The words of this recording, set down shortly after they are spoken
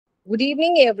Good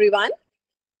evening, everyone.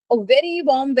 A very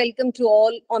warm welcome to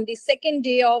all on the second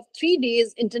day of 3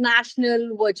 days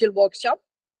international virtual workshop,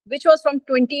 which was from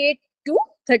 28th to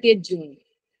 30th June,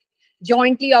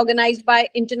 jointly organized by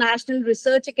International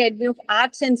Research Academy of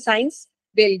Arts and Science,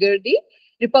 Belgrade,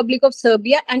 Republic of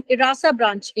Serbia, and IRASA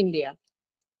branch, India,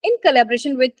 in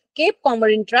collaboration with Cape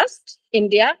Comorin Trust,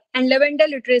 India, and Lavender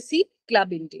Literacy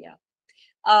Club, India.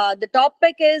 The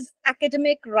topic is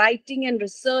academic writing and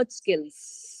research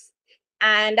skills.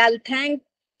 And I'll thank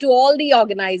to all the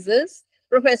organizers,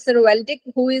 Professor Weltic,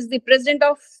 who is the president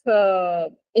of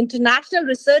International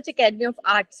Research Academy of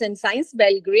Arts and Science,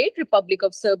 Belgrade, Republic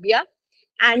of Serbia.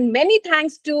 And many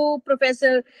thanks to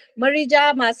Professor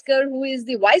Marija Masker, who is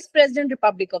the Vice President,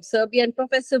 Republic of Serbia, and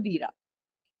Professor Veera.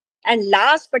 And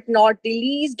last but not the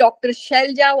least, Dr.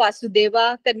 Shelja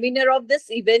Vasudeva, convener of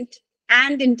this event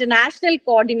and international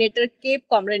coordinator, Cape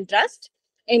Comorin Trust,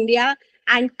 India,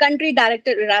 and country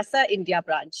director, IRASA, India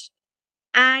branch.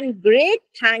 And great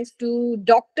thanks to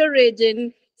Dr.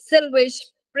 Regin Silvish,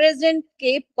 President,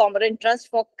 Cape Comorin Trust,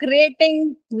 for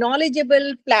creating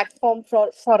knowledgeable platform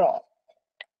for all.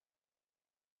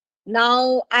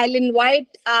 Now, I'll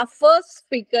invite our first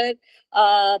speaker.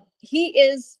 He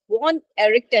is Von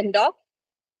Eric Tendok.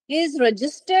 He is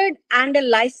registered and a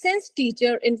licensed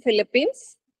teacher in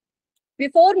Philippines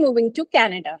before moving to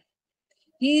Canada.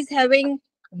 He is having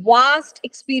vast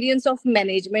experience of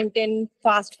management in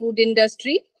fast food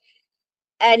industry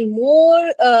and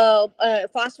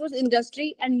fast food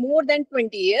industry and more than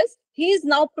 20 years. He is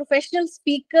now professional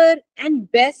speaker and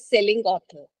best-selling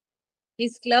author.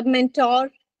 He's club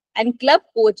mentor and club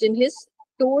coach in his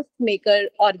Toastmaker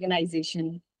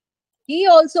organization. He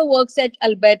also works at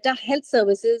Alberta Health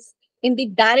Services in the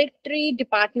directory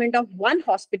department of one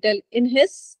hospital in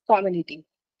his community.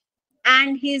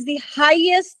 And he is the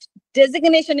highest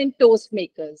designation in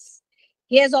Toastmakers.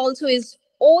 He has also his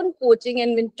own coaching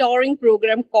and mentoring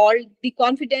program called the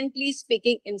Confidently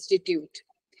Speaking Institute.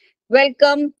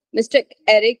 Welcome, Mr.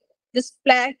 Eric. This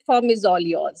platform is all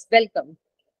yours. Welcome.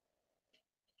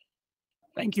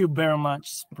 Thank you very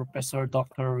much, Professor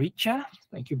Dr. Richa.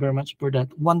 Thank you very much for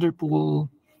that wonderful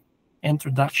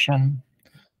introduction.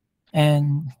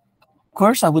 And of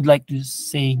course, I would like to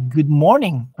say good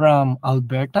morning from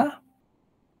Alberta.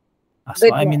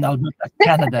 So I'm in Alberta,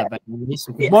 Canada, by the way.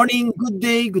 So good morning, good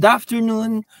day, good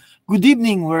afternoon, good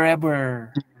evening,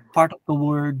 wherever part of the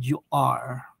world you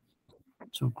are.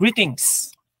 So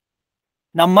greetings.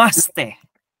 Namaste.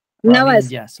 Namaste.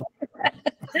 India. So,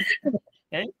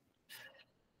 okay.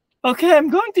 Okay, I'm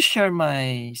going to share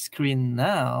my screen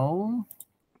now.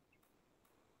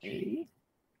 Okay.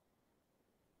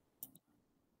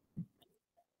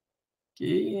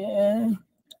 Okay.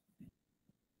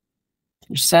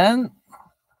 Percent.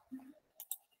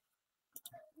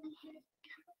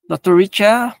 Dr.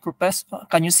 Richa, Professor,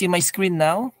 can you see my screen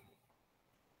now?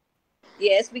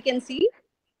 Yes, we can see.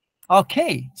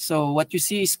 Okay, so what you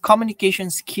see is communication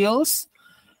skills.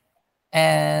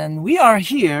 And we are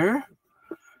here.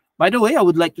 By the way, I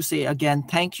would like to say again,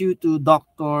 thank you to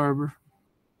Dr.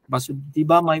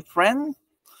 Vasudeva, my friend.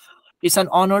 It's an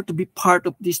honor to be part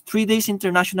of this 3 days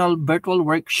international virtual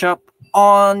workshop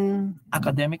on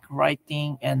academic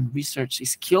writing and research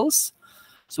skills.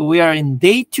 So we are in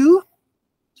day 2.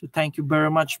 So thank you very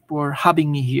much for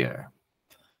having me here.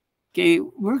 Okay,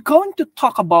 we're going to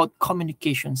talk about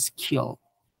communication skill.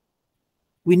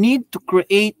 We need to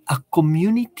create a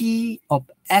community of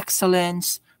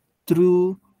excellence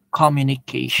through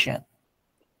communication.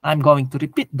 I'm going to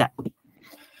repeat that.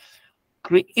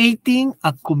 Creating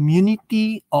a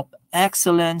community of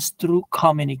excellence through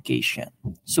communication.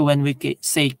 So when we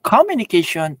say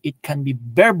communication, it can be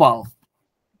verbal,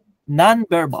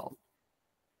 non-verbal,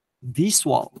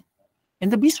 visual.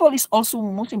 And the visual is also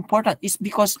most important. It's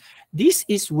because this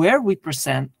is where we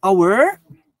present our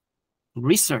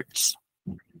research.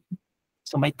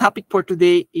 So my topic for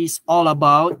today is all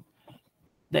about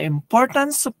the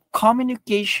importance of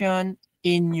communication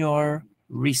in your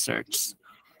research.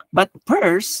 But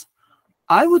first,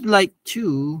 I would like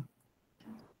to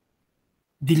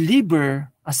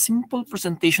deliver a simple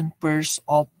presentation first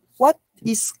of what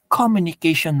is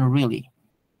communication really,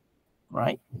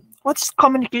 right? What's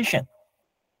communication?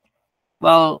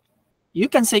 Well, you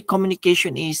can say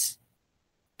communication is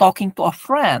talking to a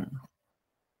friend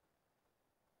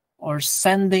or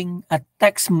sending a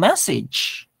text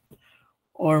message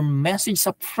or message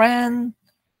a friend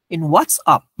in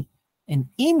WhatsApp, in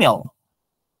email.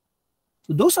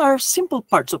 So those are simple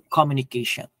parts of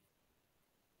communication.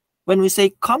 When we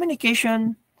say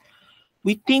communication,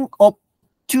 we think of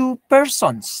 2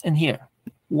 persons in here.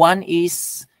 One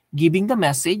is giving the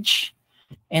message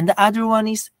And the other one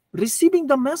is receiving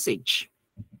the message,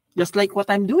 just like what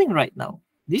I'm doing right now.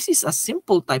 This is a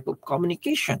simple type of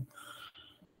communication.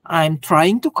 I'm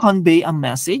trying to convey a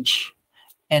message,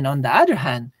 and on the other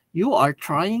hand, you are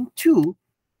trying to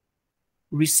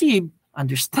receive,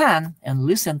 understand, and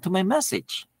listen to my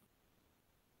message.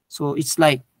 So it's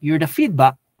like you're the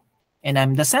feedback and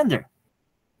I'm the sender.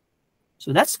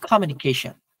 So that's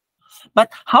communication.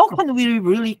 But how can we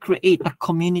really create a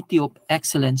community of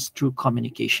excellence through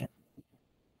communication?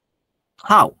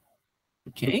 How?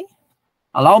 Okay.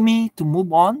 Allow me to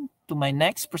move on to my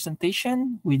next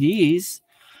presentation, which is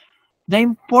the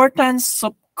importance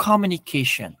of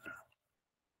communication.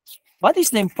 What is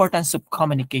the importance of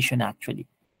communication actually?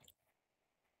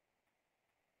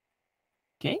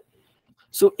 Okay.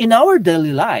 So in our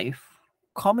daily life,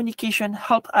 communication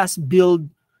helps us build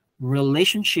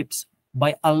relationships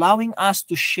by allowing us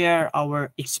to share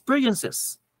our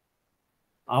experiences,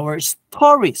 our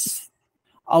stories,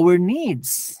 our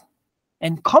needs,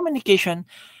 and communication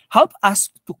help us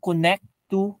to connect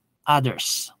to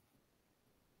others.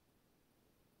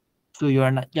 So you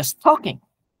are not just talking,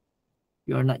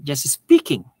 you are not just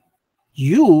speaking,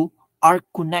 you are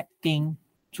connecting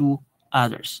to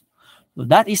others. So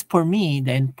that is for me,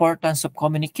 the importance of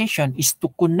communication is to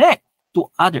connect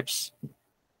to others.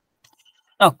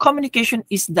 Now, communication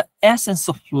is the essence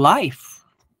of life,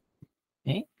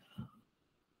 okay?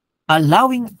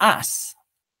 Allowing us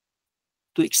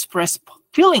to express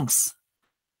feelings,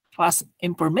 pass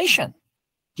information,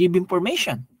 give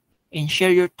information, and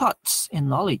share your thoughts and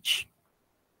knowledge.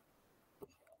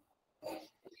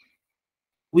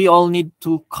 We all need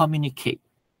to communicate.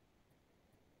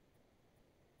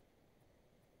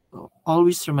 So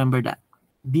always remember that.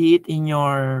 Be it in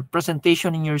your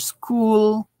presentation in your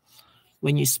school,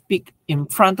 when you speak in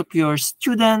front of your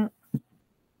student,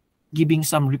 giving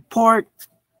some report,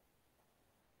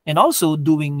 and also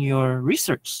doing your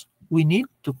research, we need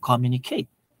to communicate.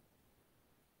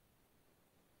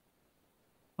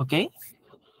 Okay?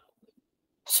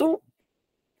 So,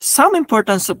 some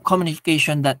importance of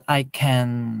communication that I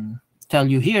can tell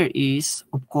you here is,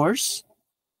 of course,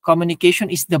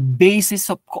 communication is the basis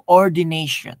of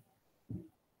coordination.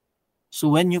 So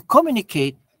when you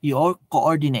communicate, you all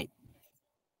coordinate.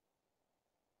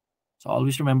 So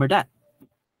always remember that.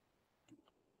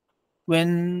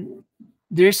 When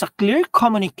there's a clear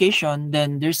communication,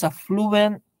 then there's a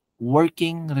fluent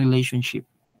working relationship.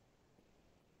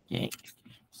 Okay.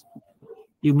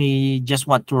 You may just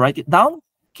want to write it down.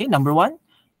 Okay, number one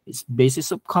is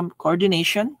basis of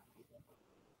coordination.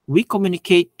 We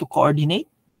communicate to coordinate.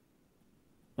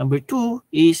 Number two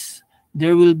is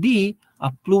there will be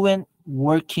a fluent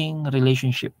working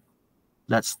relationship.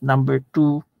 That's number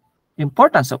two,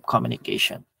 importance of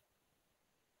communication.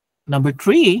 Number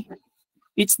three,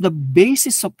 it's the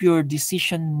basis of your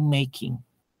decision making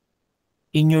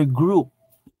in your group.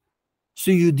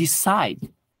 So you decide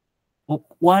of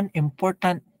one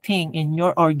important thing in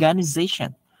your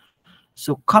organization.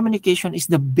 So communication is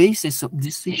the basis of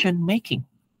decision making.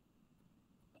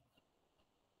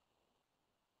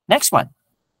 Next one,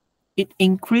 it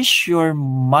increases your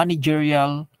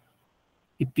managerial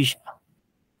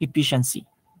efficiency.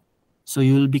 So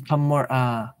you will become more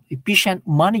efficient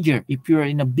manager if you're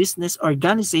in a business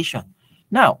organization.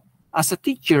 Now, as a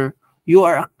teacher, you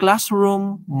are a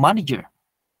classroom manager,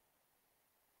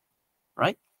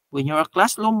 right? When you're a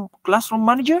classroom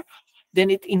manager, then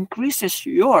it increases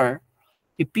your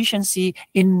efficiency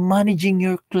in managing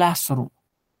your classroom.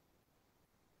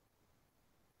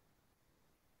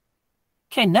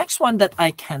 Okay, next one that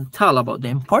I can tell about the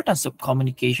importance of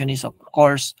communication is, of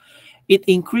course, it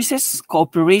increases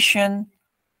cooperation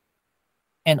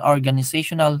and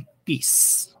organizational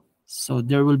peace. So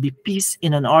there will be peace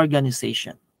in an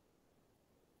organization.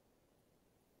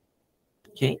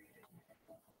 Okay,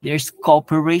 there's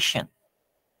cooperation.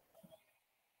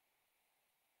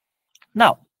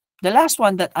 Now, the last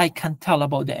one that I can tell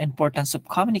about the importance of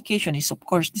communication is, of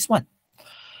course, this one.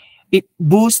 It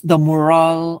boosts the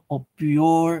morale of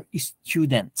your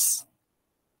students.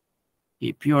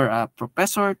 If you're a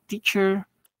professor, teacher,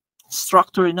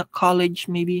 instructor in a college,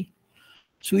 maybe,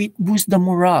 so it boosts the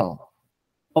morale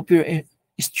of your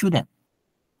student.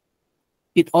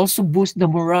 It also boosts the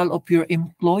morale of your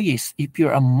employees if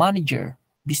you're a manager,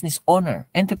 business owner,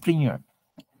 entrepreneur.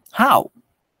 How?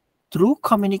 Through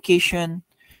communication,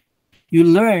 you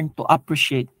learn to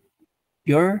appreciate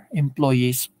your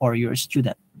employees or your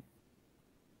student.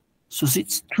 So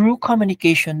it's through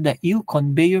communication that you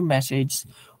convey your message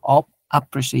of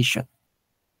appreciation.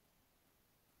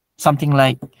 Something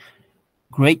like,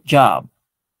 great job.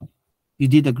 You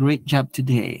did a great job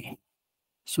today.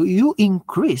 So you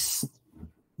increase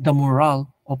the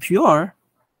morale of your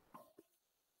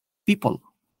people.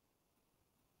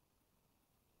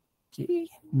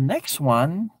 Okay, next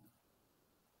one.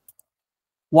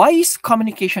 Why is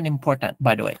communication important,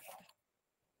 by the way?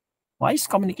 Why is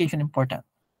communication important?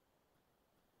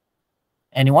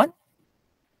 Anyone?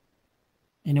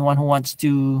 Anyone who wants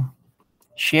to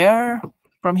share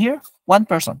from here? One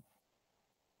person.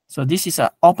 So this is an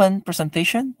open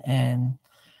presentation, and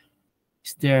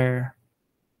is there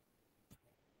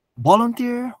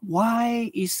volunteer? Why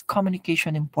is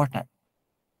communication important?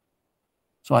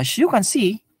 So as you can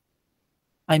see,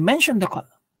 I mentioned the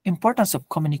importance of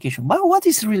communication, but what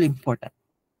is really important?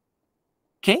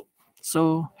 Okay,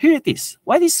 so here it is.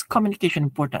 Why is communication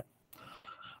important?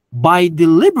 By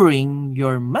delivering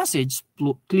your message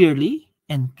clearly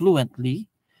and fluently,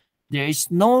 there is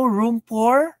no room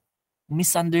for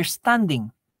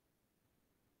misunderstanding.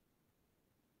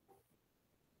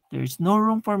 There is no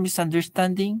room for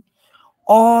misunderstanding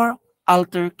or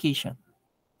altercation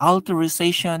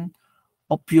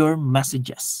of your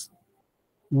messages,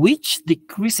 which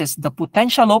decreases the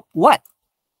potential of what?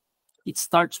 It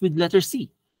starts with letter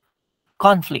C,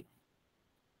 conflict.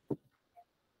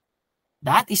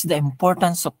 That is the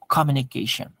importance of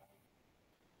communication.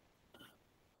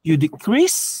 You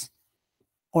decrease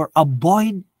or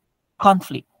avoid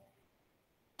conflict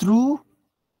through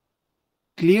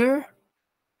clear,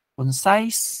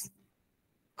 concise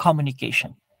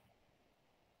communication.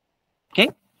 Okay?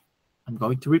 I'm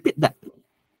going to repeat that.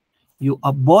 You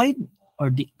avoid or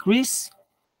decrease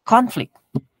conflict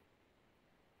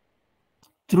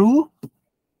through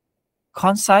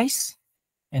concise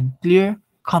and clear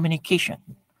communication.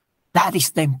 That is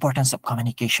the importance of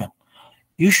communication.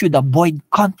 You should avoid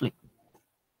conflict.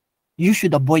 You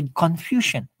should avoid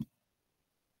confusion.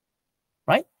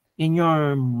 Right? In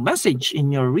your message,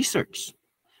 in your research,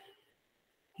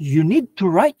 you need to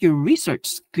write your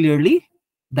research clearly,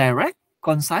 direct,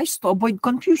 concise to avoid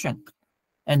confusion.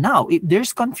 And now, if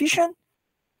there's confusion,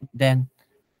 then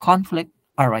conflict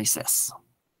arises.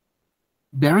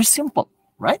 Very simple,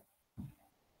 right?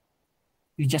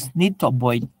 You just need to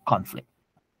avoid conflict.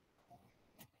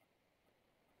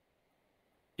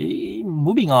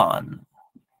 Moving on.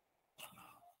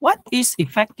 What is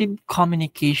effective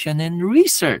communication and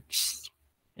research?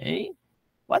 Okay.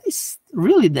 What is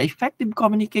really the effective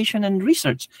communication and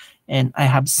research? And I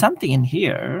have something in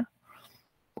here.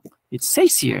 It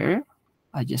says here,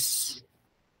 I just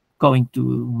going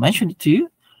to mention it to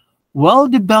you.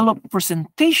 Well-developed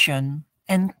presentation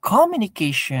and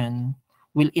communication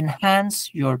will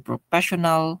enhance your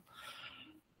professional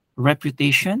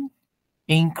reputation,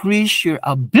 increase your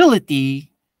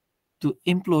ability to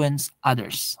influence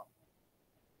others,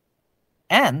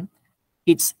 and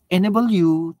it's enable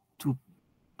you to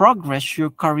progress your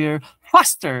career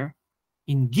faster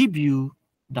and give you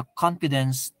the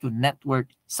confidence to network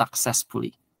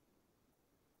successfully.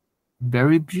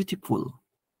 Very beautiful.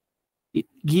 It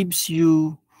gives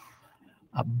you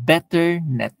a better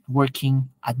networking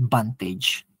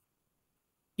advantage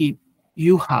if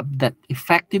you have that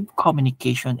effective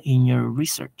communication in your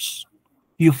research.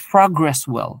 You progress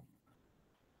well.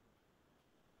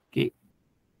 Okay.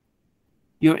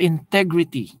 Your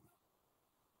integrity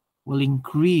will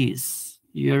increase.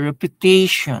 Your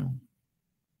reputation.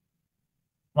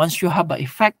 Once you have an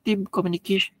effective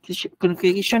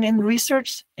communication in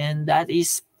research, and that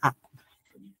is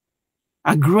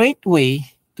a great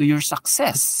way to your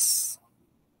success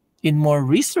in more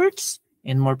research,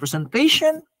 in more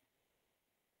presentation.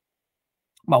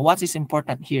 But what is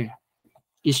important here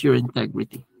is your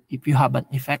integrity. If you have an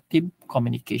effective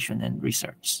communication and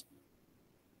research.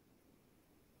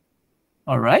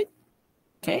 All right.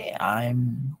 Okay.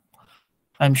 I'm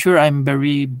sure I'm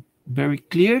very, very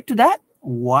clear to that.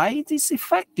 Why it is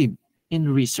effective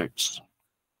in research.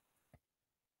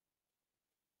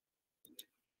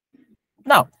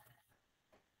 Now,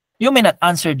 you may not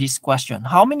answer this question.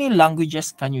 How many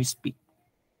languages can you speak?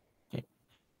 Okay.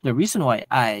 The reason why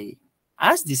I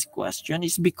ask this question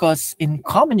is because in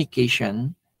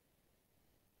communication,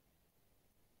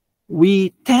 we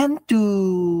tend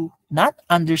to not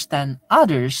understand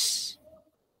others,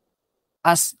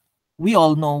 as we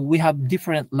all know we have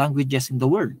different languages in the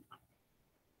world.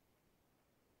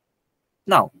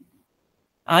 Now,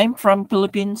 I'm from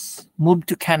Philippines, moved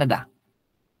to Canada.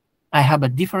 I have a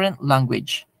different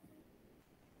language,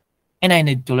 and I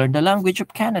need to learn the language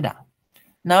of Canada.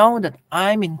 Now that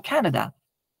I'm in Canada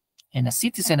and a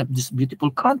citizen of this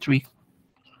beautiful country,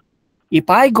 if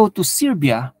I go to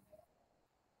Serbia,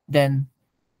 then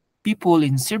people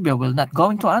in Serbia will not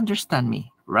going to understand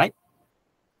me, right?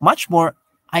 Much more,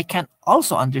 I can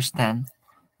also understand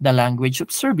the language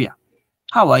of Serbia.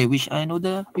 How I wish I know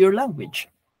your language.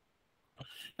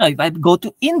 Now, if I go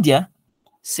to India,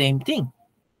 same thing.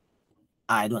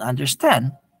 I don't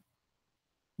understand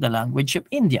the language of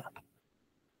India.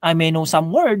 I may know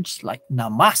some words like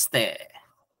namaste,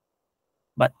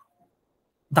 but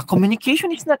the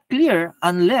communication is not clear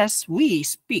unless we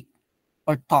speak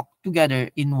or talk together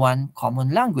in one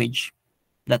common language.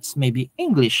 That's maybe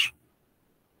English.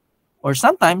 Or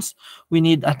sometimes we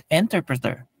need an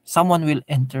interpreter. Someone will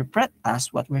interpret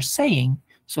us what we're saying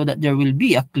so that there will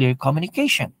be a clear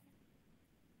communication.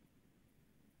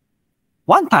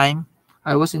 One time,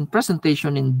 I was in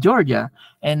presentation in Georgia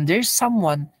and there's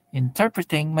someone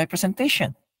interpreting my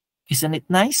presentation. Isn't it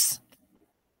nice?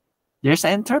 There's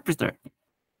an interpreter.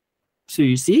 So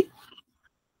you see,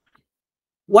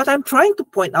 what I'm trying to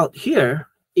point out here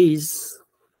is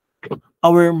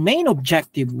our main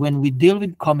objective when we deal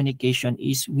with communication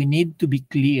is we need to be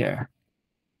clear.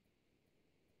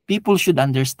 People should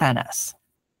understand us.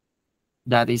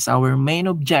 That is our main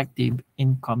objective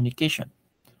in communication.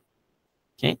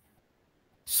 Okay?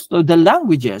 So the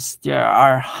languages, there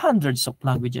are hundreds of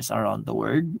languages around the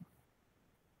world,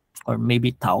 or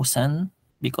maybe 1,000,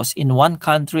 because in one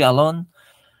country alone,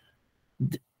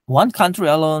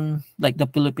 like the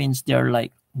Philippines, there are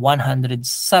like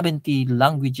 170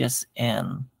 languages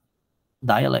and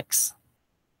dialects.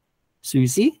 So you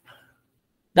see,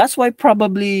 that's why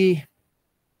probably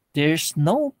there's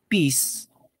no peace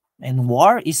and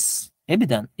war is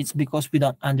evident. It's because we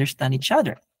don't understand each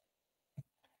other.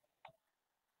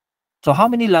 So how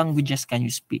many languages can you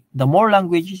speak? The more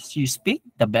languages you speak,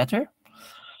 the better.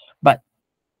 But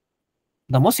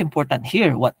the most important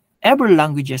here, whatever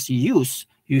languages you use,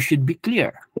 you should be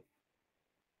clear,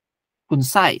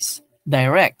 concise,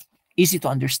 direct, easy to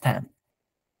understand.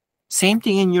 Same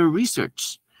thing in your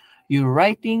research. Your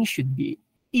writing should be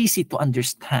easy to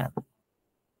understand.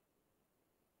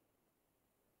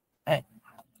 Right.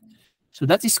 So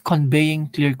that is conveying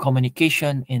clear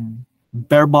communication in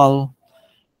verbal,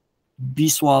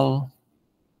 visual,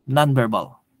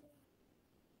 nonverbal.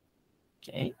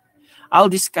 Okay. I'll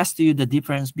discuss to you the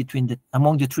difference between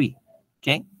among the three.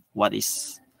 Okay. What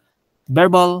is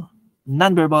verbal,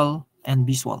 nonverbal, and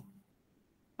visual?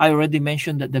 I already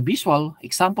mentioned that the visual,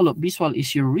 example of visual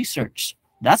is your research.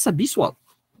 That's a visual.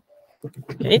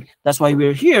 Okay. That's why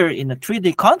we're here in a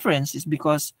 3-day conference, is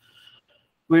because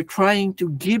we're trying to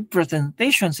give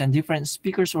presentations and different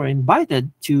speakers were invited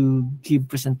to give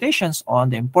presentations on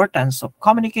the importance of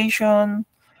communication,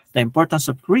 the importance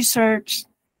of research.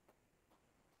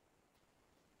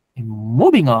 And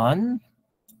moving on,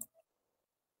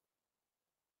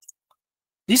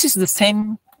 this is the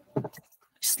same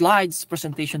slides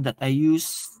presentation that I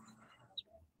used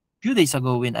a few days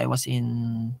ago when I was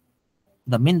in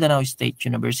the Mindanao State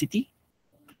University.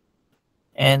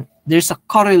 And there's a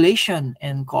correlation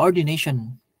and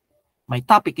coordination. My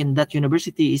topic in that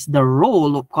university is the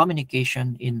role of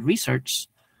communication in research,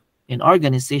 in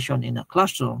organization, in a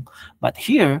classroom. But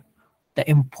here, the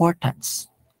importance.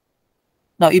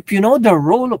 Now, if you know the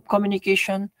role of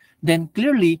communication, then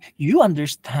clearly you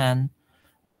understand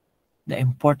the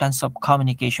importance of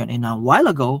communication. And a while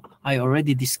ago, I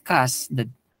already discussed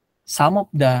some of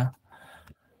the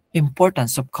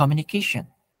importance of communication.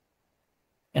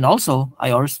 And also,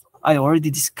 I already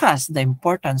discussed the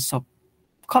importance of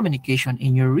communication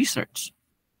in your research.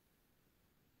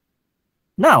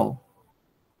 Now,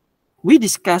 we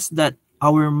discussed that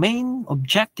our main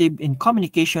objective in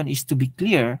communication is to be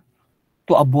clear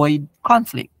to avoid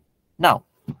conflict. Now,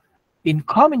 in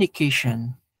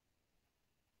communication,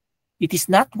 it is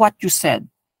not what you said.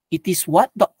 It is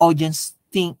what the audience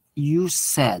think you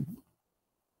said.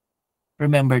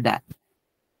 Remember that.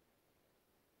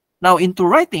 Now, into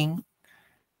writing,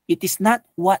 it is not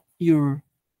what you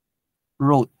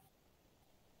wrote,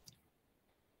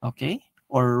 okay,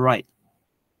 or write.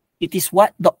 It is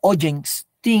what the audience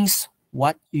thinks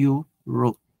what you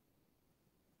wrote.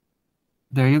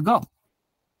 There you go.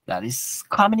 That is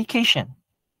communication.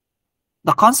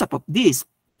 The concept of these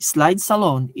slides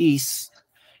alone is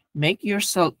make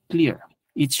yourself clear.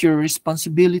 It's your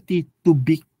responsibility to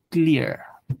be clear.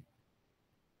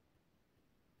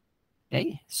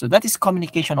 Okay, so that is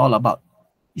communication all about.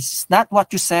 It's not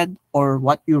what you said or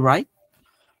what you write.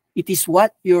 It is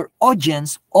what your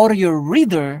audience or your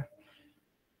reader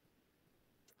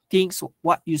thinks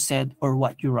what you said or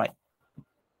what you write.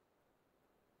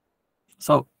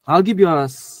 So I'll give you a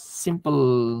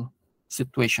simple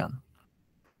situation.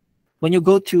 When you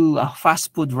go to a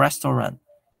fast food restaurant,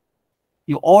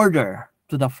 you order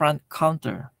to the front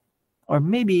counter, or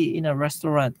maybe in a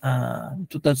restaurant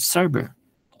to the server.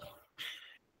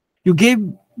 You gave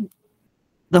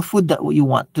the food that you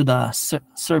want to the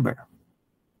server,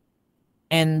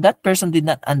 and that person did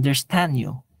not understand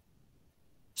you.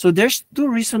 So there's two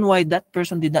reasons why that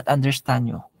person did not understand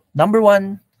you. Number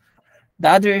one, the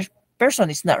other person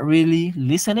is not really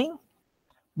listening.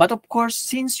 But of course,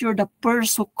 since you're the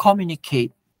person who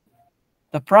communicate,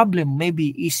 the problem maybe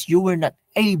is you were not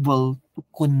able to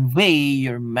convey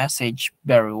your message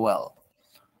very well.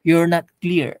 You're not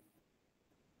clear.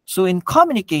 So in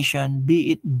communication,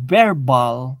 be it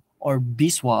verbal or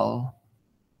visual,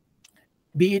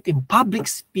 be it in public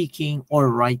speaking or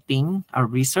writing or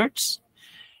research,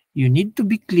 you need to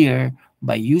be clear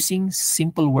by using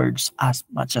simple words as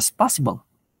much as possible.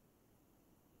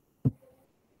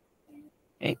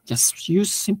 Okay, just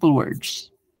use simple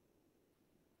words.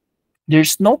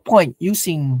 There's no point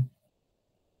using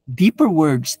deeper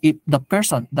words if the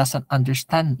person doesn't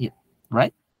understand it,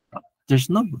 right? There's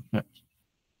no.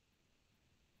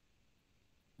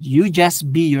 You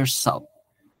just be yourself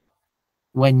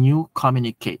when you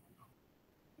communicate.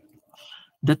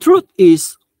 The truth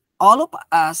is, all of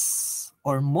us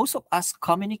or most of us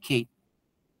communicate,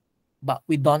 but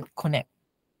we don't connect.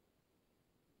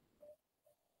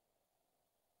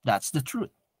 That's the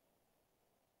truth.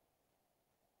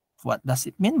 What does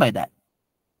it mean by that?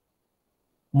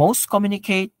 Most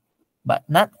communicate, but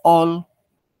not all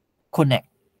connect.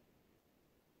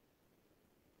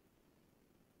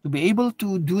 To be able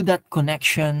to do that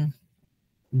connection,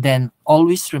 then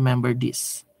always remember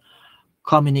this.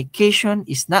 Communication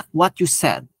is not what you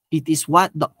said. It is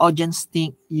what the audience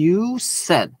think you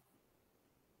said.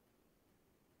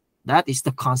 That is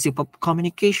the concept of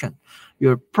communication.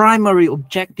 Your primary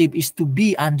objective is to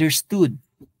be understood.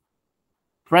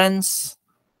 Friends,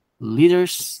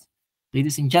 leaders,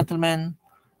 ladies and gentlemen,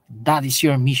 that is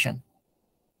your mission.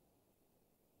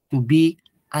 To be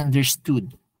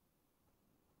understood.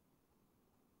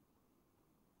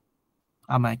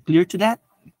 Am I clear to that?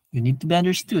 You need to be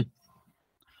understood.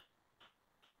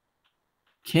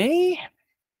 Okay.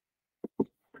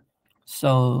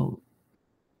 So,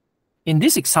 in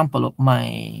this example of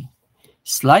my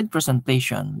slide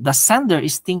presentation, the sender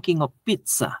is thinking of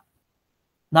pizza.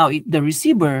 Now, if the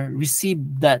receiver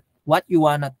received that what you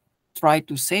want to try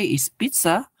to say is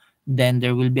pizza, then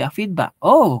there will be a feedback.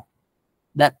 Oh,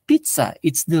 that pizza,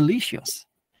 it's delicious.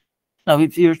 Now,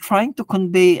 if you're trying to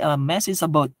convey a message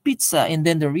about pizza and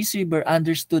then the receiver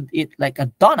understood it like a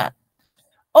donut,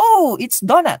 oh, it's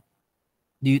donut.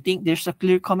 Do you think there's a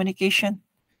clear communication?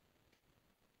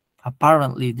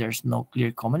 Apparently, there's no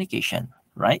clear communication,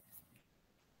 right?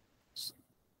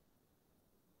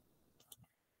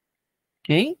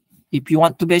 Okay. If you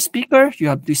want to be a speaker, you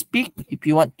have to speak. If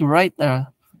you want to write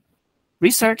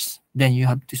research, then you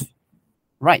have to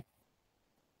write.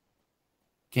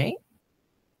 Okay.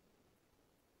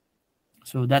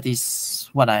 So that is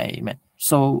what I meant.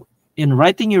 So in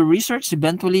writing your research,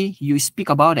 eventually you speak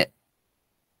about it.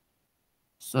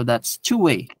 So that's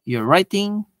two-way. You're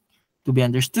writing to be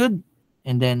understood,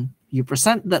 and then you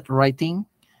present that writing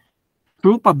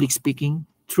through public speaking,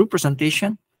 through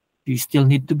presentation. You still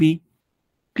need to be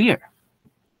clear.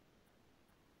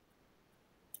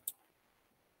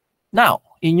 Now,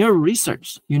 in your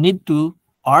research, you need to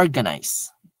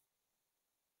organize.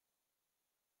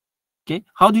 Okay,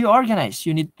 how do you organize?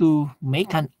 You need to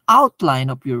make an outline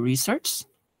of your research.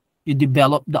 You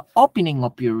develop the opening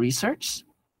of your research,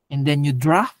 and then you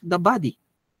draft the body.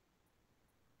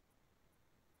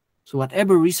 So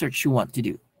whatever research you want to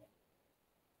do.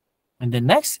 And the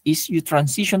next is you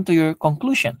transition to your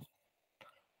conclusion.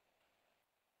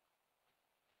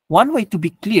 One way to be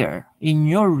clear in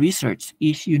your research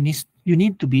is you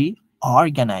need to be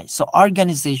organized. So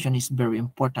organization is very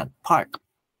important part.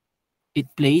 It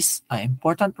plays an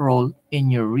important role in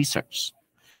your research.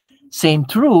 Same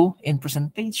true in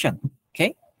presentation,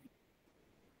 okay?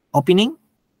 Opening,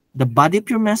 the body of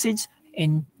your message,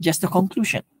 and just the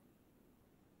conclusion.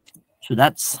 So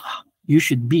that's, you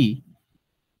should be,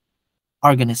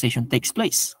 organization takes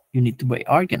place. You need to be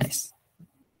organized.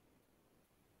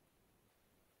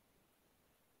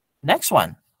 Next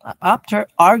one, after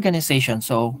organization.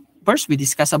 So first we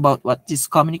discuss about what is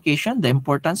communication, the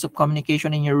importance of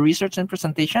communication in your research and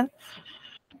presentation.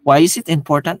 Why is it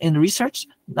important in research?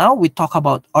 Now we talk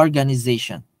about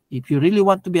organization. If you really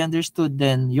want to be understood,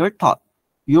 then your thought,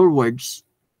 your words,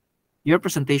 your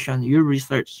presentation, your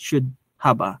research should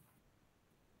have a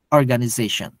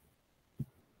organization.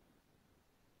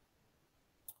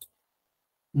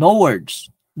 No words.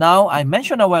 Now, I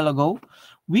mentioned a while ago,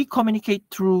 we communicate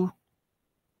through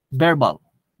verbal.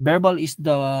 Verbal is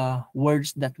the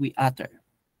words that we utter.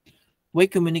 We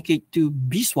communicate to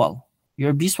visual.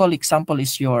 Your visual example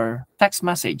is your text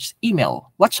message,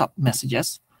 email, WhatsApp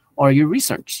messages, or your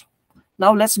research.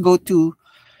 Now let's go to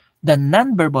the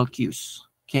nonverbal cues.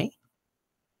 Okay.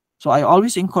 So I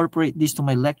always incorporate this to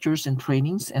my lectures and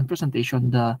trainings and presentation.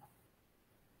 The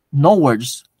no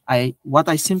words. What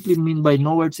I simply mean by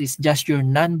no words is just your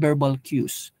nonverbal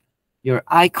cues. Your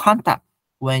eye contact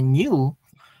when you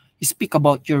speak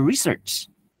about your research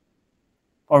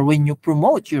or when you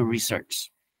promote your research.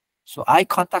 So eye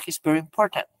contact is very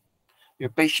important. Your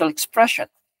facial expression,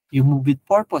 you move with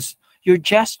purpose, your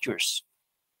gestures.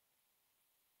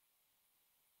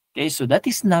 Okay, so that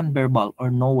is nonverbal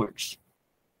or no words.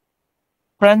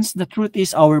 Friends, the truth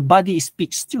is our body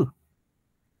speaks too.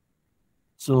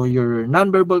 So your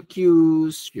nonverbal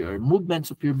cues, your movements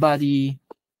of your body,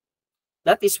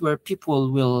 that is where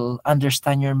people will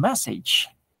understand your message.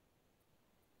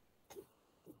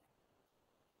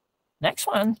 Next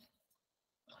one.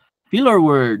 Filler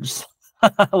words.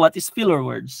 What is filler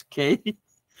words? Okay.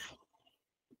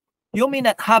 You may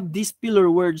not have these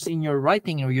filler words in your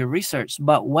writing or your research,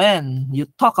 but when you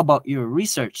talk about your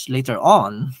research later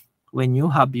on, when you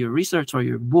have your research or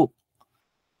your book,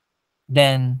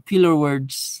 then filler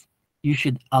words, you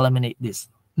should eliminate this.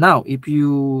 Now, if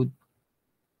your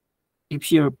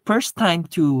first time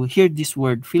to hear this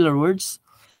word, filler words,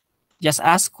 just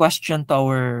ask question to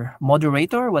our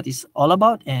moderator what is all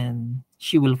about, and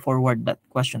she will forward that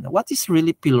question. What is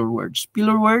really filler words?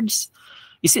 Filler words,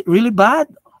 is it really bad?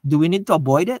 Do we need to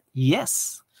avoid it?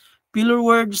 Yes. Filler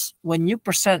words, when you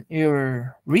present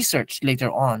your research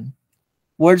later on,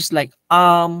 words like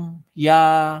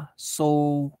yeah,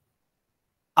 so,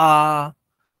 that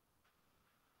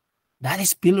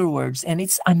is filler words, and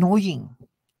it's annoying.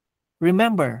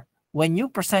 Remember, when you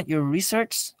present your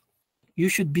research, you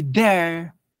should be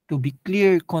there to be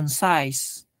clear,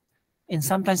 concise, and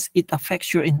sometimes it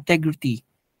affects your integrity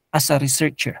as a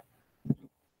researcher.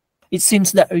 It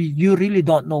seems that you really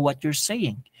don't know what you're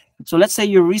saying. So let's say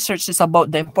your research is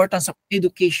about the importance of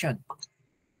education,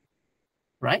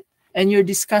 right? And you're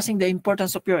discussing the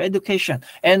importance of your education.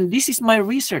 And this is my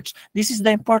research. This is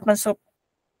the importance of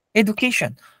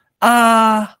education.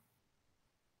 The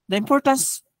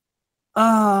importance,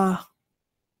 do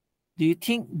you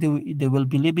think they will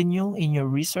believe in you in your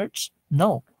research?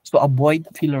 No. So avoid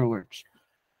filler words.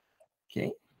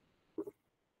 Okay.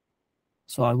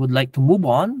 So I would like to move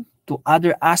on to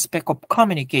other aspect of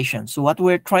communication. So what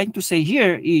we're trying to say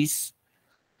here is,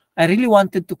 I really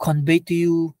wanted to convey to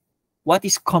you what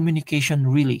is communication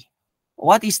really.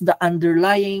 What is the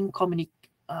underlying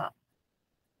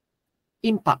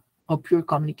impact of your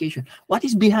communication? What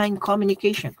is behind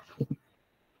communication?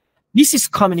 This is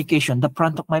communication, the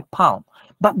front of my palm.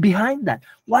 But behind that,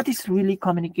 what is really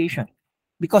communication?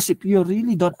 Because if you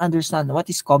really don't understand what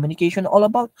is communication all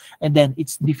about, and then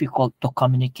it's difficult to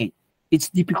communicate. It's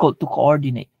difficult to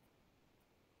coordinate.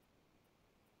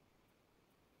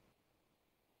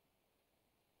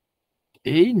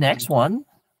 Okay, next one,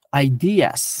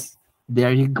 ideas.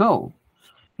 There you go.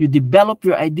 You develop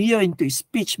your idea into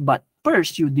speech, but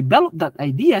first you develop that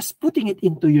ideas, putting it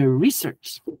into your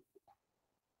research.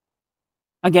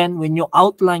 Again, when you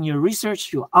outline your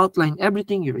research, you outline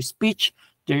everything, your speech,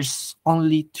 there's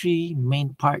only three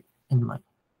main parts in mind.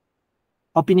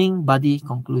 Opening, body,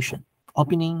 conclusion.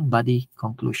 Opening, body,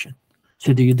 conclusion.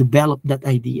 So do you develop that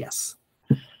ideas?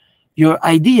 Your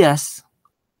ideas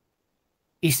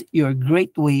is your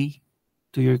great way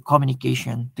to your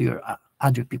communication to your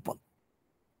other people.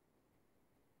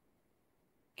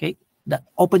 Okay? That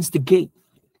opens the gate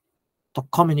to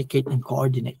communicate and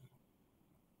coordinate.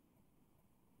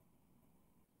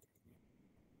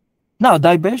 Now,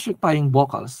 diversifying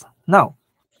vocals. Now,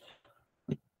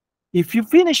 if you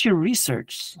finish your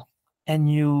research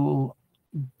and you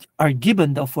are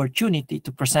given the opportunity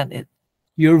to present it,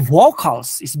 your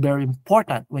vocals is very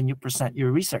important when you present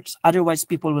your research. Otherwise,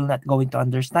 people will not going to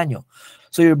understand you.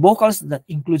 So your vocals, that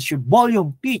includes your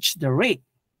volume, pitch, the rate,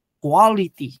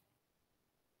 quality.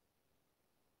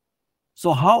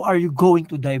 So how are you going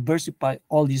to diversify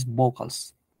all these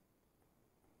vocals?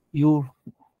 You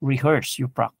rehearse, you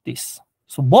practice.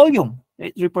 So volume,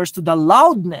 it refers to the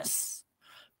loudness.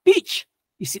 Pitch,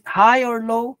 is it high or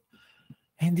low?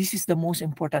 And this is the most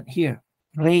important here,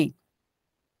 rate.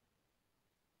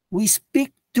 We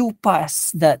speak too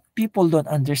fast that people don't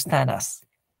understand us.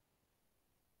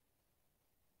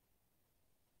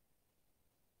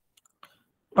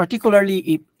 Particularly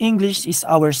if English is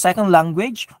our second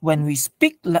language, when we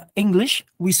speak English,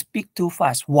 we speak too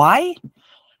fast. Why?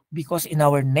 Because in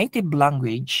our native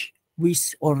language, we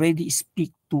already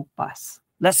speak too fast.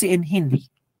 Let's say in Hindi,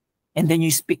 and then you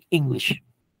speak English.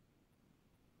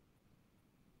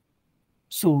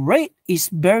 So rate is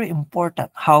very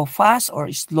important, how fast or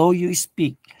slow you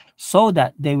speak, so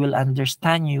that they will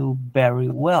understand you very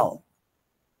well.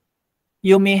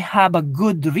 You may have a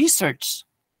good research,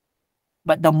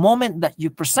 but the moment that you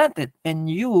present it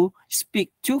and you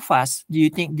speak too fast, do you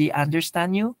think they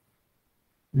understand you?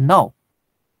 No.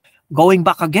 Going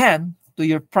back again to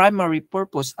your primary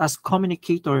purpose as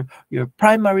communicator, your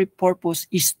primary purpose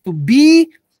is to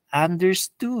be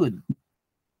understood.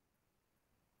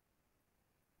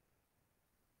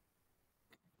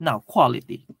 Now,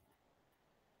 quality.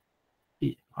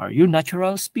 Are you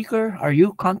natural speaker? Are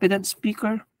you confident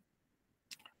speaker?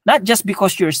 Not just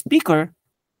because you're a speaker,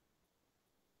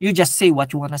 you just say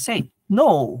what you want to say.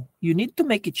 No, you need to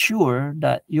make it sure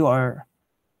that you are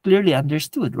clearly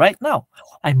understood. Right now,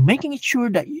 I'm making it sure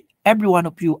that every one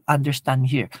of you understand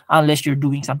here. Unless you're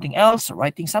doing something else,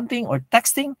 writing something or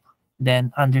texting,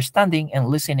 then understanding and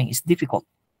listening is difficult.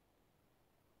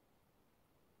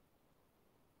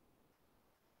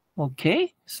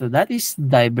 Okay, so that is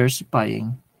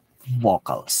diversifying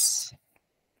vocals.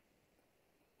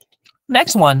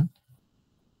 Next one,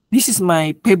 this is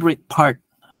my favorite part,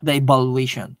 the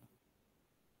evaluation.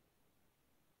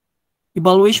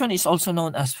 Evaluation is also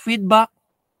known as feedback,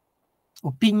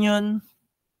 opinion,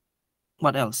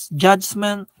 what else?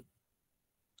 Judgment.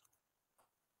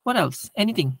 What else?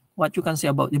 Anything what you can say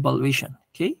about evaluation.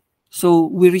 Okay. So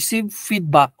we receive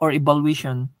feedback or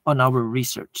evaluation on our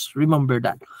research. Remember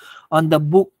that. On the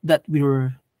book that we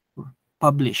were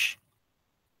published,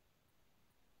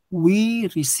 we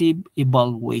receive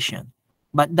evaluation.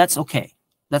 But that's okay.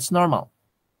 That's normal.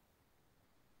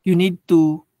 You need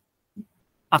to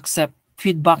accept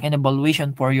feedback and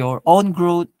evaluation for your own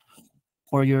growth,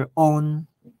 for your own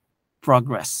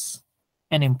progress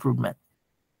and improvement.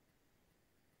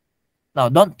 Now,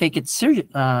 don't take it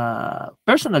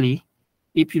personally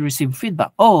if you receive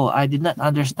feedback. Oh, I did not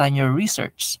understand your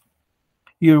research.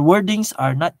 Your wordings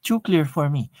are not too clear for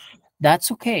me. That's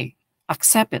okay.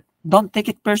 Accept it. Don't take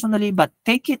it personally, but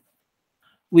take it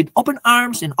with open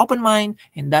arms and open mind,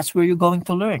 and that's where you're going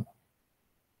to learn.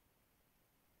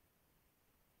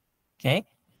 Okay?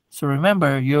 So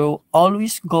remember, you're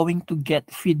always going to get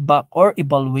feedback or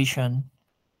evaluation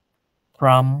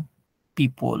from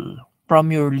people,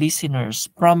 from your listeners,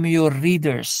 from your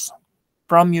readers,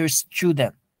 from your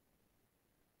student.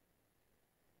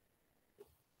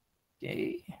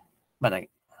 Okay, but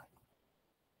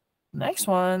next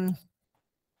one,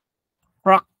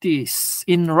 practice.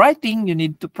 In writing, you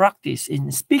need to practice.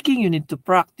 In speaking, you need to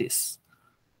practice.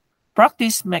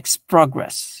 Practice makes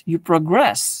progress. You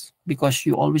progress because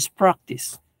you always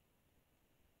practice.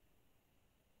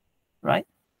 Right?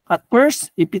 At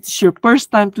first, if it's your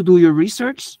first time to do your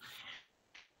research,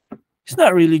 it's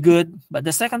not really good. But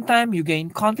the second time you gain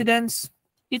confidence,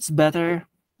 it's better.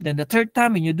 Then the third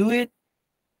time when you do it,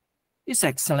 it's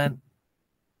excellent.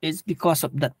 It's because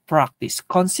of that practice.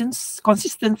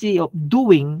 Consistency of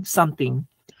doing something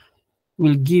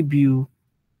will give you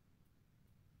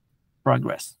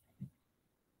progress.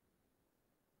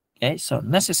 Okay, so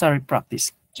necessary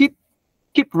practice.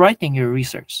 Keep writing your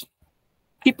research.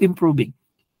 Keep improving.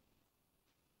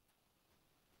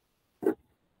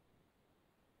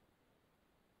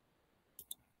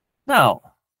 Now,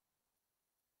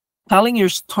 telling your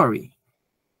story.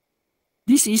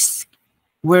 This is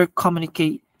where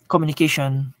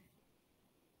communication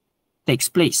takes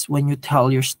place, when you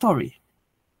tell your story.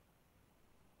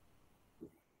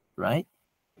 Right?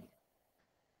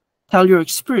 Tell your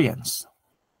experience.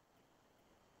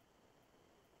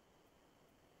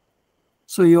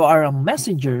 So you are a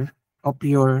messenger of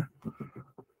your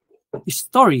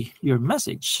story, your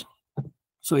message.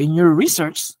 So in your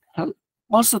research,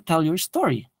 also tell your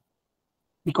story,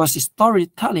 because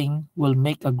storytelling will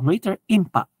make a greater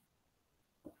impact.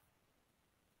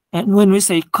 And when we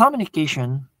say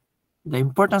communication, the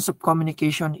importance of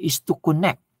communication is to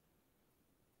connect.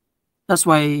 That's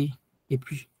why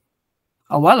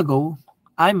a while ago,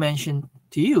 I mentioned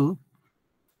to you,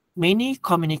 many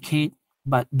communicate,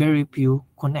 but very few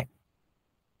connect.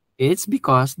 It's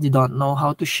because they don't know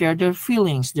how to share their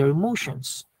feelings, their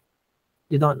emotions.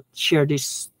 They don't share this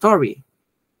story.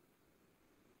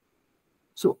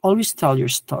 So always tell your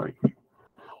story.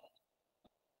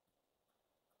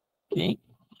 Okay.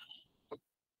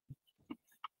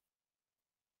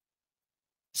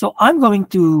 So I'm going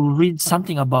to read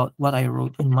something about what I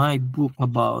wrote in my book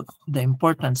about the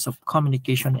importance of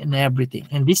communication in everything.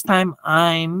 And this time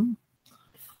I'm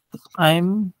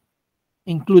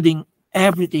including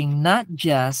everything, not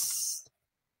just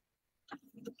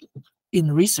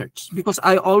in research, because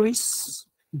I always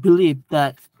believe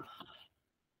that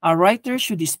a writer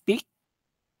should speak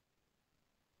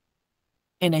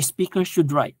and a speaker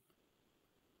should write.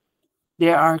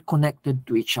 They are connected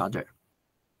to each other.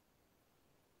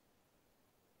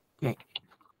 Okay.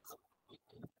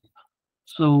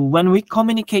 So when we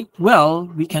communicate well,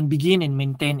 we can begin and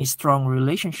maintain a strong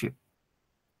relationship.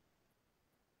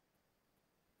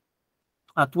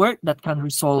 At work, that can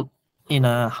result in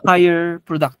a higher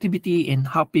productivity and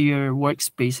happier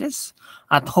workspaces.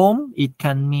 At home, it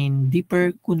can mean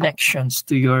deeper connections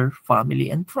to your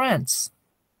family and friends.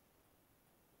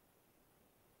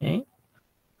 Okay?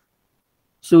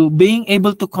 So being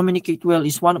able to communicate well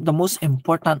is one of the most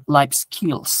important life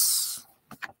skills.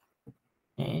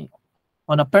 Okay?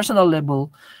 On a personal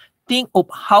level, think of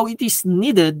how it is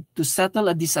needed to settle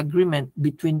a disagreement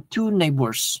between two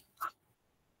neighbors.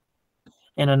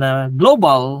 And on a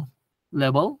global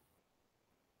level,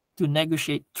 to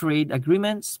negotiate trade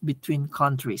agreements between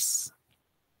countries.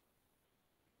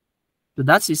 So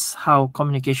that is how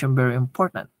communication very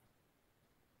important.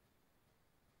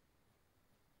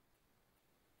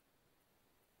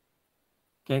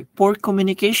 Okay, poor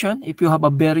communication, if you have a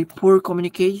very poor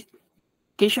communication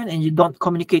and you don't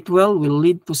communicate well, will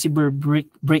lead to severe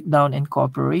breakdown in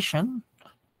cooperation.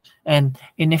 And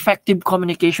ineffective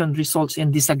communication results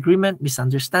in disagreement,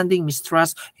 misunderstanding,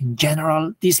 mistrust, in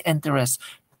general disinterest,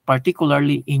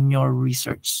 particularly in your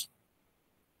research.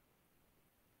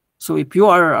 So if you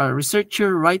are a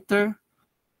researcher, writer,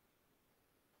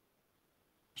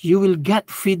 you will get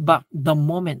feedback the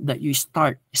moment that you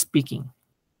start speaking.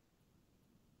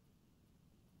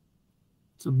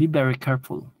 So be very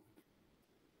careful.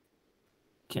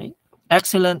 Okay.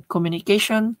 Excellent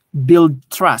communication, build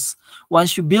trust.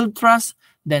 Once you build trust,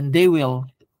 then they will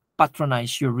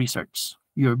patronize your research,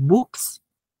 your books,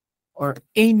 or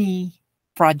any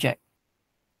project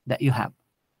that you have.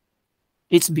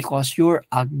 It's because you're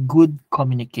a good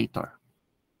communicator.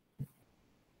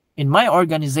 In my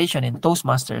organization, in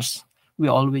Toastmasters, we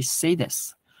always say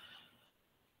this.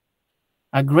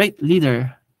 A great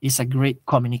leader is a great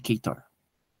communicator.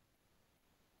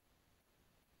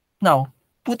 Now,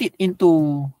 put it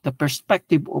into the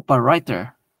perspective of a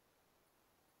writer.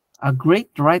 A great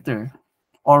writer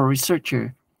or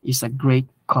researcher is a great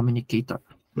communicator,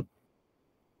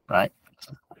 right?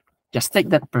 Just take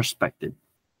that perspective.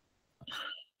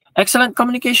 Excellent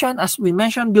communication, as we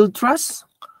mentioned, build trust.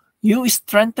 You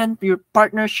strengthen your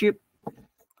partnership.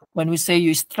 When we say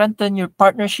you strengthen your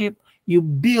partnership, you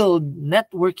build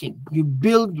networking, you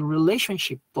build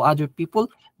relationship to other people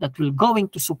that will going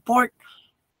to support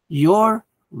your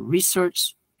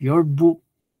research, your book,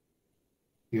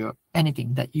 your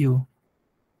anything that you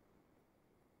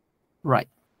write.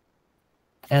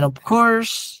 And of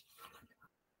course,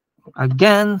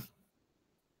 again,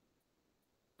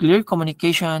 clear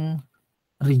communication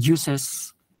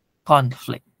reduces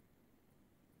conflict.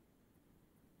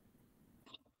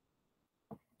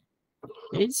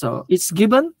 Okay, so it's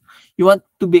given. You want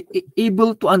to be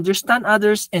able to understand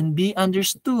others and be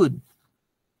understood.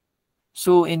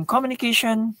 So in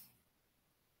communication,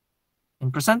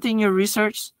 in presenting your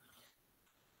research,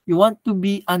 you want to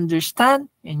be understand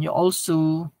and you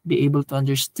also be able to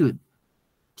understood.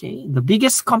 Okay, the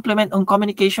biggest compliment on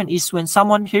communication is when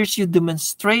someone hears you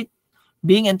demonstrate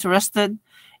being interested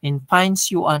and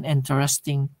finds you an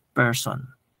interesting person.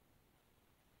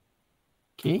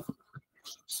 Okay,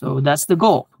 so that's the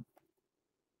goal.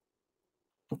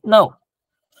 Now,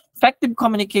 effective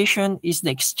communication is the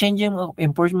exchanging of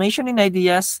information and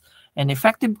ideas, and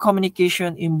effective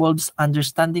communication involves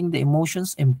understanding the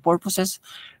emotions and purposes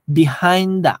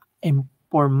behind the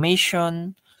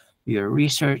information, your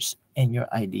research, and your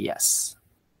ideas.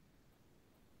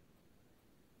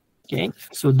 Okay,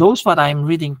 so those what I'm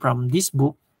reading from this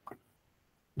book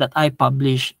that I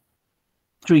published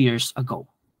 3 years ago.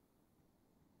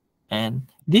 And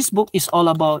this book is all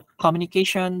about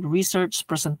communication, research,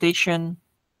 presentation,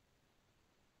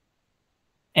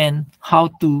 and how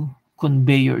to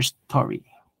convey your story.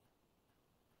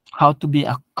 How to be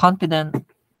a confident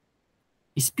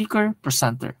speaker,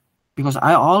 presenter. Because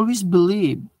I always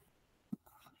believe,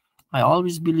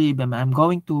 and I'm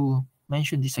going to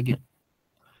mention this again,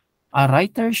 a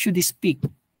writer should speak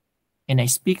and a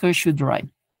speaker should write.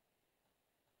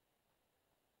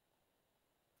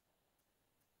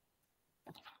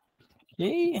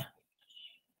 Okay.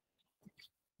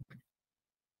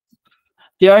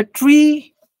 There are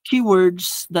 3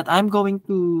 keywords that I'm going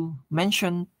to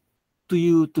mention to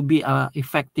you to be an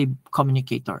effective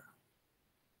communicator.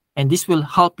 And this will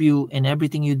help you in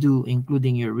everything you do,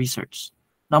 including your research.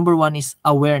 Number 1 is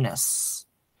awareness.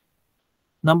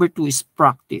 Number 2 is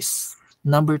practice.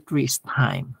 Number 3 is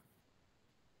time.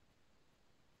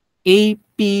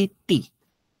 APT.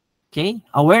 Okay,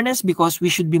 awareness because we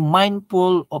should be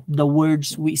mindful of the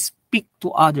words we speak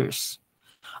to others.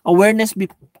 Awareness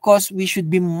because we should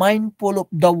be mindful of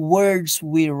the words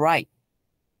we write,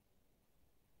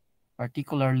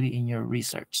 particularly in your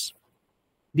research.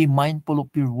 Be mindful of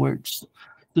your words.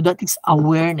 So that is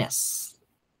awareness.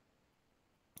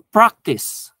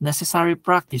 Practice, necessary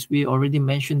practice. We already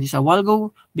mentioned this a while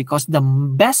ago because the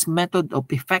best method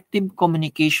of effective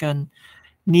communication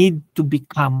need to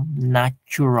become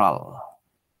natural.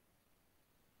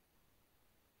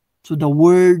 So the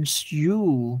words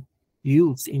you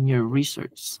use in your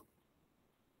research.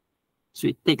 So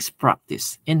it takes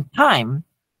practice and time,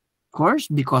 of course,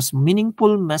 because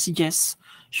meaningful messages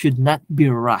should not be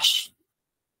rushed.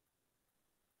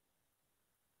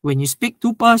 When you speak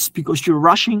too fast because you're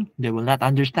rushing, they will not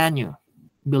understand you.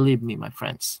 Believe me, my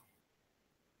friends.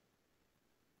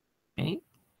 Okay?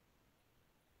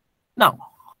 Now,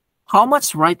 how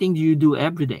much writing do you do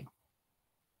every day?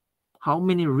 How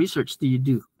many research do you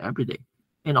do every day?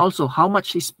 And also, how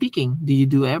much speaking do you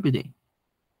do every day?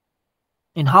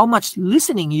 And how much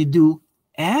listening you do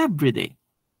every day?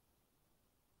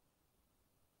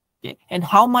 Okay? And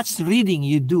how much reading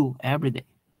you do every day?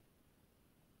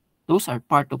 Those are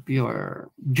part of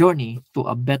your journey to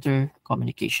a better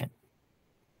communication.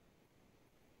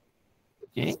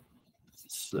 Okay.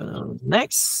 So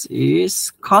next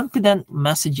is confident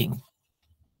messaging.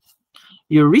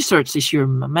 Your research is your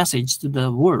message to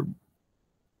the world.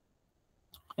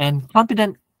 And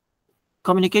confident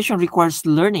communication requires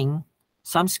learning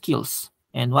some skills.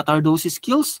 And what are those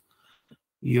skills?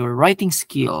 Your writing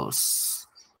skills,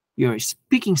 your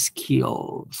speaking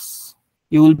skills.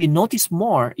 You will be noticed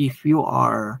more if you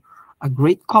are a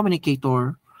great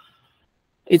communicator.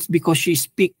 It's because you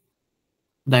speak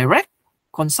direct,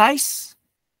 concise,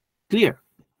 clear.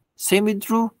 Same with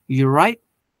true, you write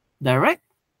direct,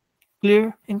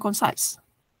 clear, and concise.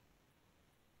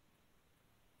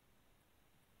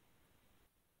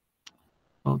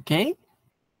 Okay,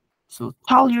 so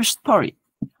tell your story.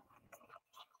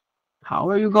 How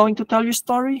are you going to tell your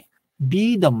story?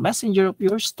 Be the messenger of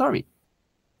your story.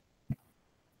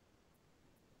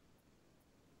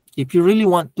 If you really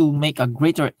want to make a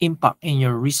greater impact in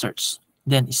your research,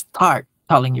 then start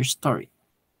telling your story.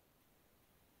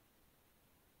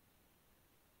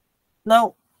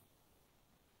 Now,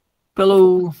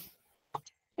 fellow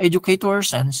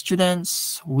educators and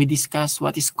students, we discuss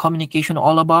what is communication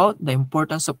all about, the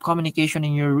importance of communication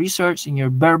in your research, in your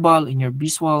verbal, in your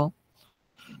visual.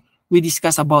 We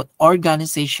discuss about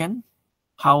organization,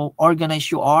 how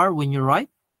organized you are when you write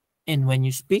and when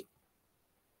you speak.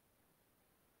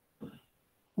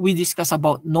 We discuss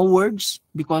about no words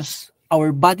because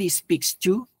our body speaks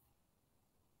too.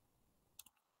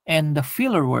 And the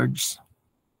filler words.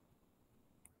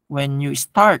 When you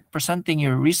start presenting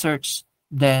your research,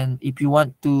 then if you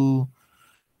want to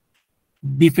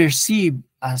be perceived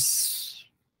as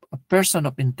a person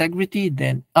of integrity,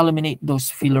 then eliminate those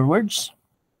filler words.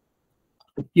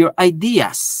 Your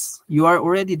ideas, you are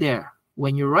already there.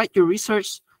 When you write your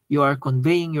research, you are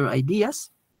conveying your ideas.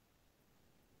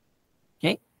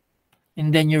 Okay?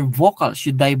 And then your vocals,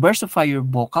 you diversify your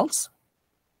vocals.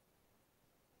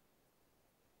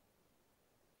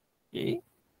 Okay?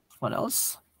 What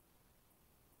else?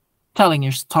 Telling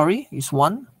your story is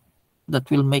one that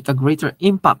will make a greater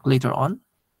impact later on.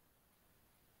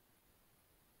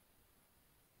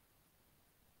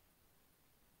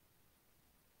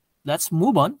 Let's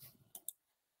move on.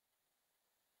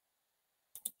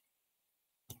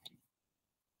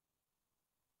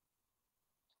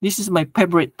 This is my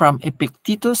favorite from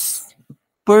Epictetus.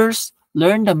 First,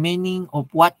 learn the meaning of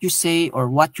what you say or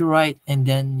what you write, and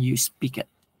then you speak it.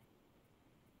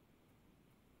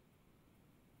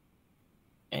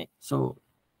 Okay, so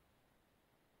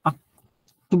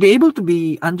to be able to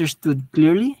be understood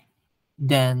clearly,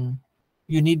 then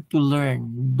you need to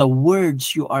learn the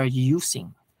words you are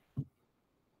using.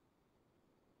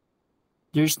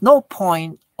 There's no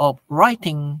point of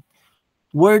writing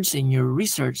words in your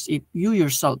research if you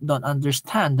yourself don't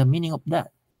understand the meaning of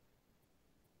that.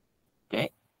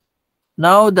 Okay.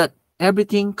 Now that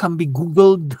everything can be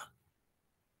Googled,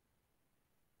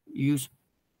 you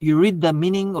read the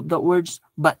meaning of the words,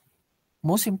 but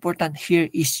most important here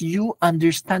is you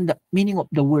understand the meaning of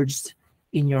the words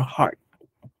in your heart.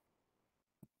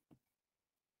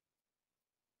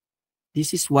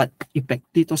 This is what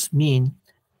Epictetus mean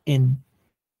in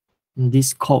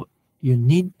this quote. You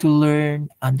need to learn,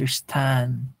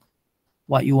 understand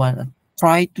what you want to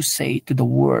try to say to the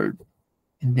world,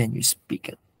 and then you speak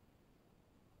it.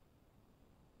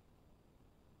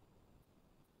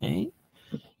 Okay.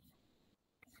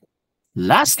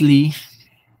 Lastly,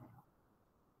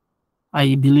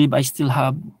 I believe I still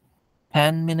have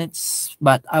 10 minutes,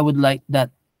 but I would like that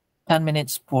 10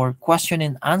 minutes for question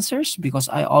and answers because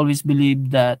I always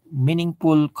believe that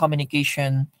meaningful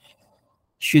communication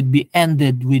should be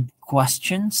ended with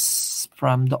questions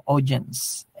from the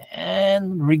audience.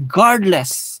 And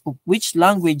regardless of which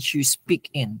language you speak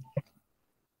in,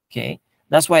 okay?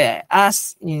 That's why I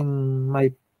asked in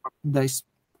the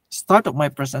start of my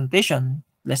presentation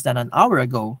less than an hour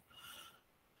ago,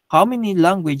 how many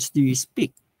languages do you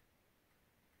speak?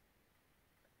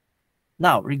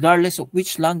 Now, regardless of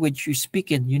which language you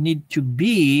speak in, you need to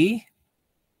be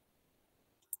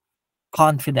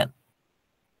confident.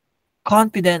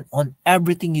 Confident on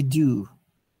everything you do.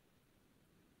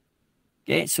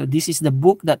 Okay, so this is the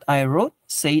book that I wrote,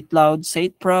 Say It Loud, Say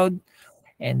It Proud.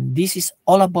 And this is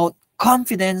all about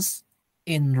confidence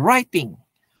in writing,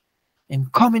 in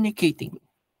communicating.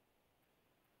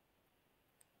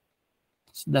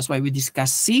 So that's why we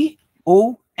discuss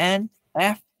CONFIDENT,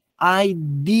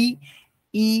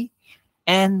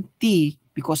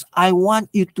 because I want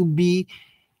you to be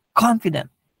confident.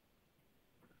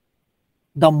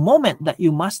 The moment that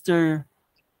you master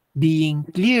being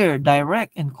clear,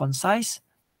 direct, and concise,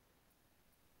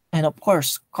 and of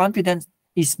course, confidence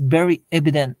is very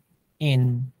evident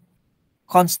in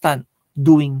constant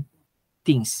doing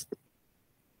things.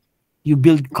 You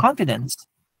build confidence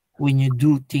when you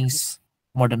do things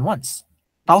more than once,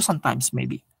 1,000 times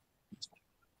maybe.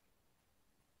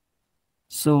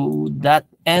 So that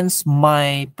ends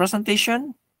my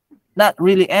presentation. Not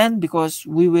really end because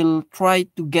we will try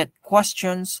to get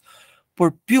questions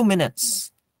for few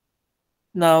minutes.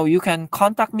 Now you can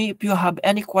contact me if you have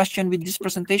any question with this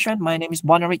presentation. My name is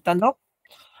Bon Eric Tandok.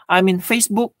 I'm in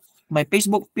Facebook, my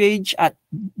Facebook page at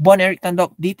Bon Eric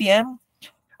Tandok DTM.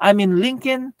 I'm in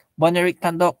LinkedIn, Bon Eric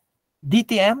Tandok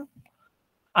DTM.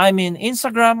 I'm in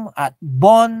Instagram at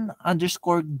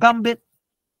Bon_Gambit.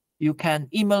 You can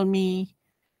email me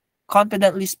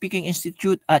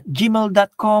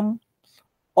confidentlyspeakinginstitute@gmail.com,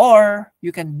 or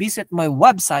you can visit my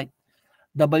website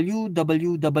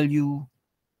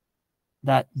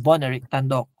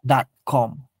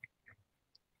www.bonerictandok.com.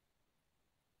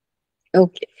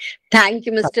 Okay. Thank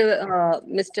you,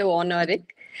 Mr. Honorik.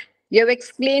 You have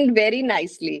explained very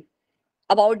nicely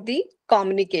about the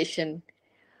communication,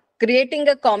 creating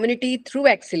a community through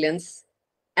excellence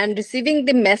and receiving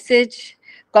the message.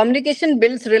 Communication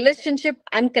builds relationship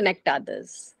and connect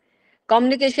others.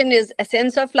 Communication is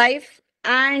essence of life,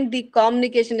 and the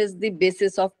communication is the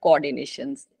basis of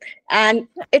coordinations. And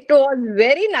it was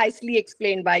very nicely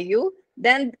explained by you.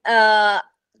 Then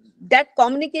that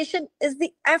communication is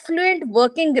the affluent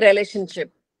working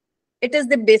relationship. It is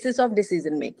the basis of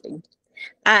decision making.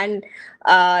 And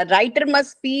writer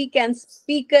must speak and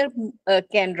speaker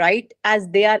can write, as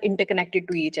they are interconnected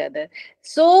to each other.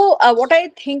 So what I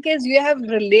think is you have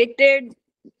related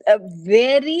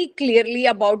very clearly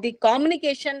about the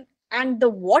communication and the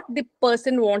what the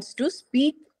person wants to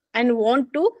speak and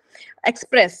want to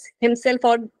express himself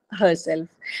or herself.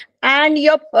 And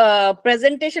your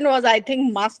presentation was, I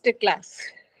think, masterclass.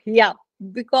 Yeah,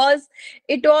 because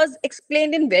it was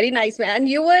explained in very nice way and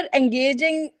you were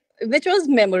engaging, which was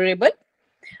memorable.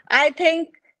 I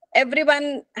think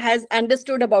everyone has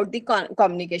understood about the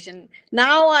communication.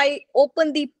 Now I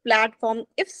open the platform.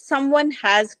 If someone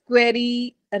has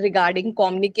query regarding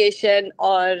communication,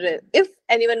 or if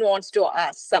anyone wants to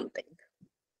ask something.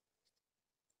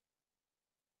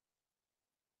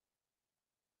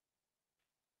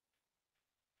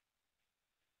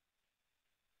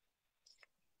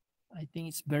 I think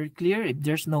it's very clear. If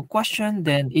there's no question,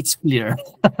 then it's clear.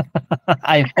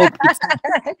 I hope it's,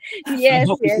 I Yes,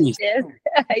 hope it yes, is. yes.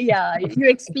 Yeah, you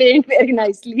explained very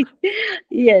nicely.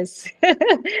 Yes.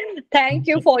 Thank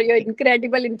you for your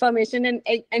incredible information and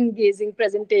engaging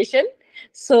presentation.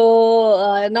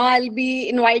 So now I'll be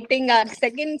inviting our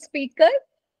second speaker.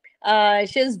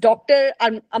 She's Dr.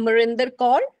 Amarinder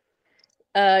Kaur.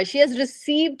 She has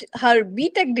received her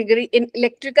BTech degree in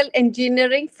electrical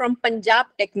engineering from Punjab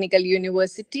Technical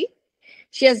University.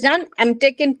 She has done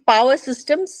MTech in power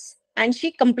systems and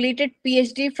she completed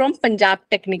PhD from Punjab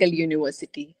Technical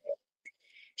University.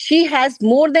 She has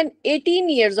more than 18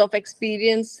 years of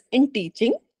experience in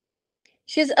teaching.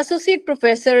 She is associate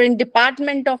professor in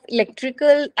Department of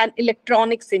Electrical and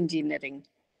Electronics Engineering,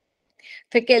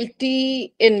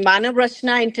 faculty in Manav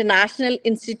Rachna International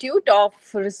Institute of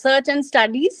Research and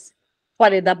Studies,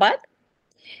 Faridabad.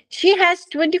 She has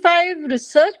 25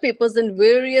 research papers in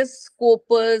various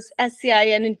Scopus, SCI,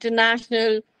 and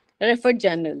international referred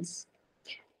journals.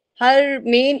 Her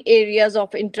main areas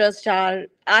of interest are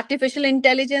artificial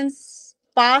intelligence,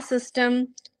 power system,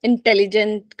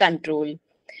 intelligent control,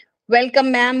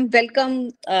 Welcome, ma'am.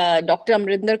 Welcome, Dr.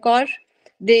 Amrinder Kaur.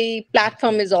 The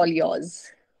platform is all yours.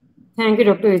 Thank you,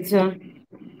 Dr. Icha.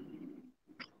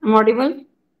 I'm audible?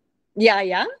 Yeah,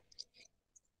 yeah.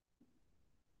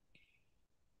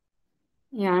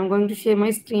 Yeah, I'm going to share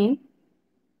my screen.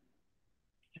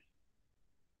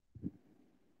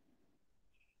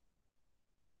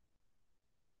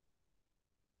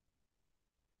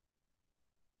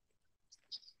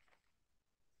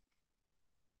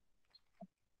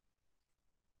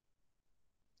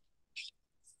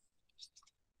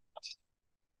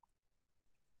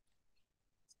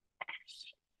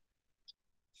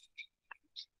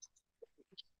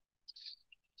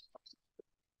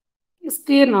 It's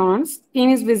clear now. Huh? Screen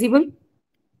is visible, Dr.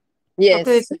 Yes.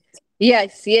 Icha?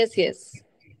 Yes, yes, yes.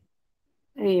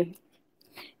 Yeah.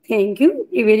 Thank you.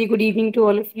 A very good evening to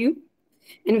all of you,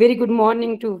 and very good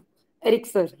morning to Eric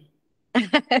sir.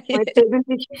 My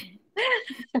presentation,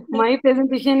 my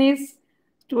presentation is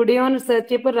today on research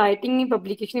paper writing and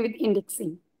publication with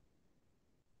indexing.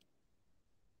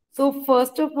 So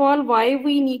first of all, why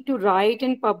we need to write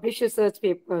and publish research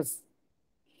papers?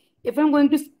 If I'm going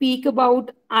to speak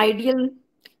about ideal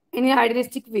in an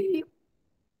idealistic way,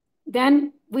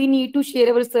 then we need to share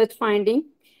our research finding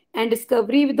and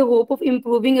discovery with the hope of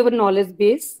improving our knowledge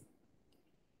base.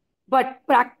 But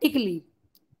practically,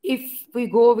 if we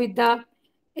go with the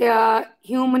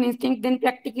human instinct, then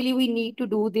practically we need to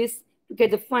do this to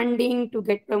get the funding, to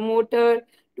get promoter,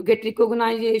 to get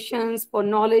recognitions for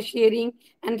knowledge sharing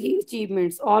and the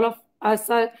achievements. All of us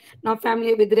are now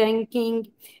familiar with ranking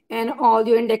and all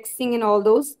your indexing and all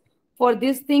those. For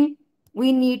this thing,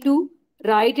 we need to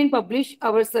write and publish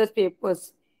our research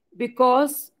papers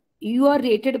because you are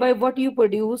rated by what you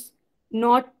produce,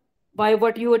 not by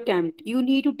what you attempt. You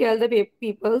need to tell the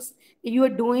peoples you are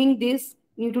doing this.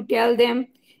 You need to tell them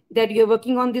that you're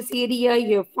working on this area,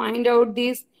 you have find out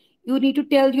this. You need to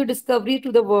tell your discovery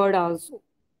to the world also.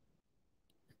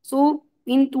 So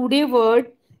in today world,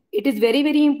 it is very,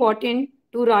 very important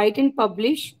to write and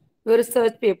publish your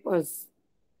research papers.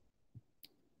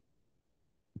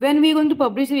 When we're going to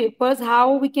publish the papers,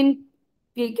 how we can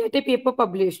get a paper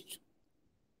published?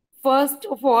 First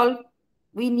of all,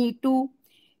 we need to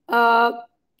uh,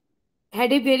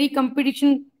 had a very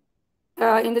competition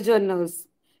in the journals.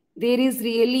 There is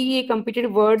really a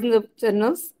competitive word in the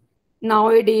journals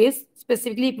nowadays.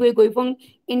 Specifically, if we're going from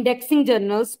indexing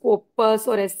journals, Scopus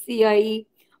or SCI,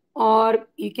 or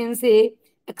you can say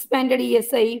expanded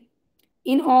ESI,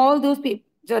 in all those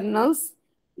journals,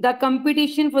 the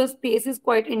competition for space is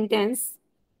quite intense.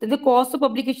 Then the cost of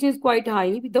publication is quite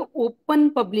high. With the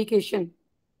open publication,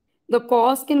 the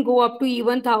cost can go up to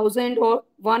even 1,000 or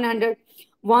 100,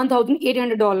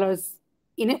 $1,800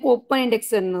 in an open index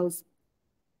journals.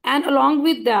 And along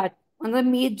with that, another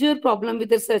major problem with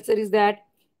the researcher is that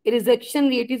rejection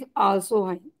rate is also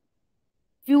high.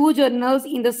 Few journals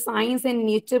in the science and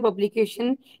nature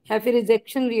publication have a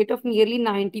rejection rate of nearly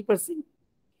 90%.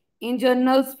 In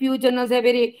journals, few journals have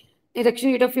a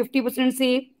rejection rate of 50%,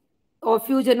 say, or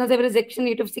few journals have a rejection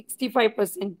rate of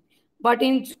 65%. But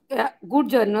in good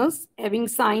journals having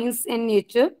science and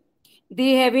nature,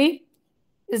 they have a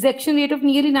rejection rate of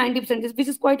nearly 90%, which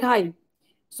is quite high.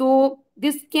 So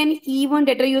this can even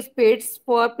deter your spirits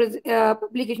for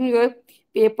publication of your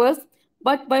papers.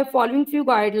 But by following few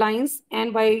guidelines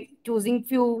and by choosing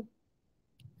few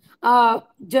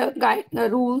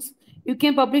rules, you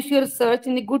can publish your research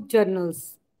in the good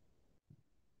journals.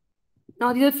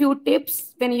 Now, these are few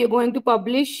tips when you're going to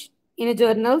publish in a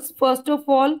journals. First of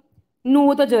all,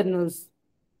 know the journals.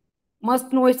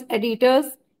 Must know its editors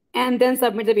and then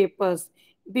submit the papers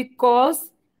because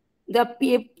the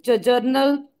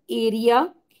journal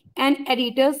area and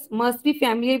editors must be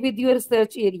familiar with your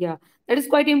research area. That is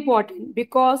quite important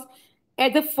because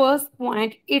at the first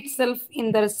point itself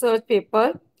in the research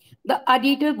paper, the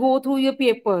editor go through your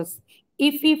papers.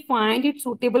 If he find it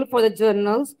suitable for the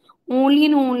journals, only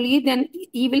and only then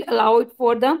he will allow it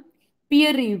for the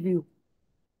peer review.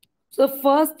 So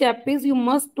first step is you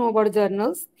must know about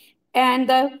journals and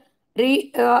the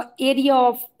area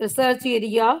of research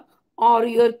area, or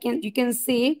you can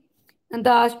say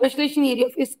the specialization area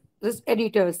of its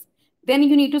editors. Then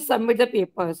you need to submit the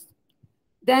papers.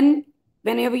 Then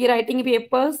whenever you're writing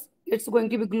papers, it's going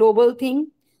to be global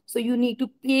thing. So you need to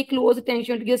pay close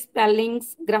attention to your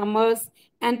spellings, grammars,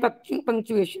 and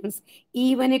punctuations.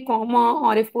 Even a comma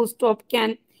or a full stop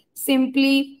can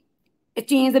simply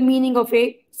change the meaning of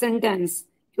a sentence.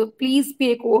 So please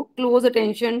pay close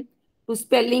attention to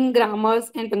spelling,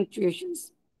 grammars, and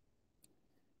punctuations.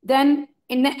 Then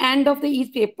in the end of the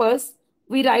each papers,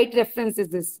 we write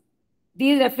references.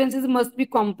 These references must be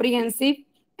comprehensive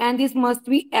and this must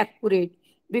be accurate,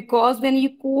 because when you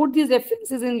quote these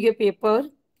references in your paper,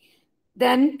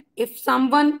 then if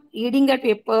someone reading that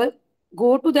paper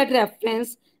go to that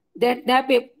reference,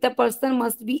 the person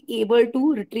must be able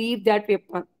to retrieve that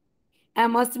paper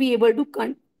and must be able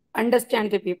to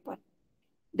understand the paper.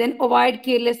 Then avoid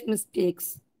careless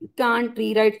mistakes. You can't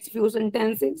rewrite few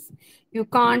sentences. You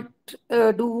can't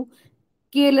do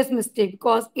careless mistake,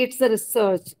 because it's a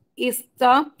research. It's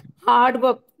the hard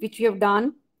work which you have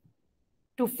done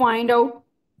to find out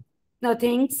the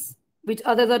things which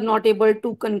others are not able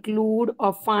to conclude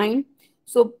or find.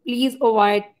 So please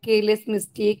avoid careless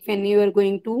mistake when you are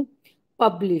going to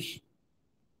publish.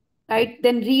 Right?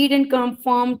 Then read and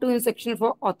conform to instruction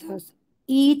for authors.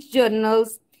 Each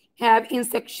journals have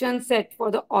instructions set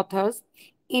for the authors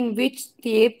in which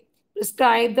they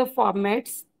prescribe the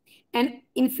formats, and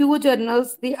in few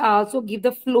journals they also give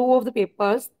the flow of the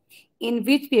papers, in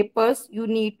which papers you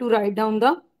need to write down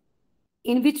the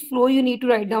in which flow you need to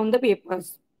write down the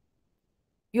papers.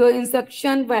 Your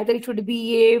instruction, whether it should be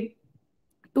a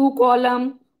 2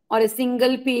 column or a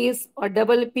single page or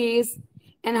double page,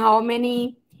 and how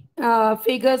many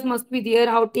figures must be there,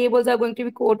 how tables are going to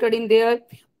be quoted in there.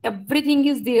 Everything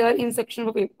is there in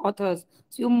section for authors.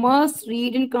 So you must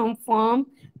read and conform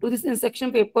to this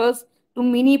instruction papers to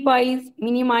minimize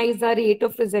the rate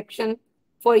of rejection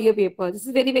for your paper. This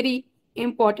is very, very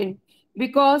important,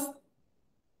 because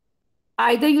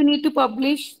either you need to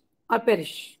publish or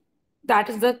perish. That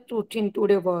is the truth in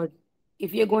today's world.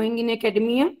 If you're going in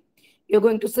academia, you're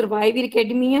going to survive in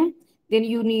academia, then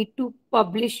you need to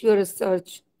publish your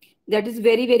research. That is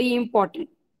very, very important.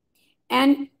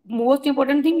 And most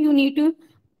important thing, you need to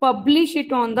publish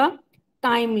it on the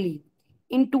timely.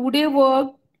 In today's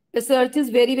world, research is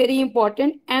very, very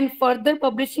important, and further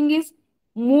publishing is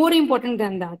more important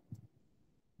than that.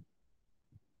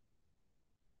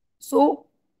 So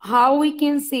how we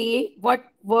can say what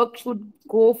work should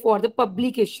go for the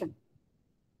publication?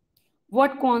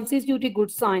 What constitutes a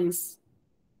good science?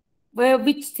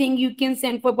 Which thing you can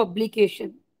send for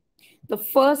publication? The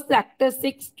first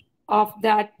characteristics of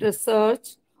that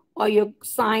research or your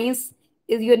science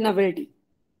is your novelty.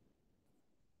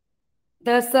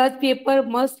 The research paper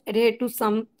must adhere to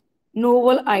some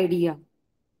novel idea.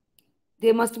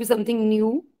 There must be something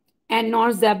new and not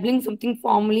resembling something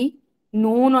formerly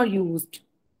known or used.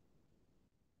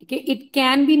 Okay, it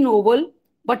can be novel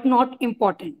but not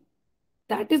important.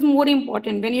 That is more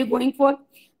important. When you're going for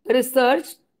research,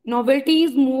 novelty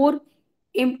is more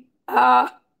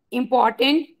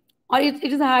important, or it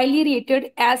is highly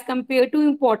rated as compared to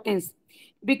importance,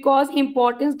 because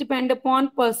importance depend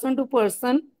upon person to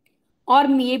person, or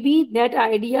maybe that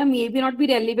idea maybe not be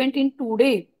relevant in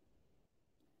today.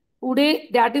 Today,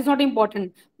 that is not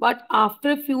important, but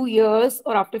after a few years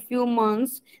or after a few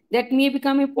months, that may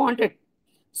become important.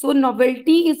 So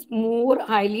novelty is more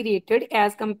highly rated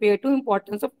as compared to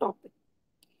importance of topic.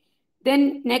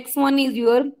 Then next one is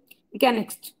your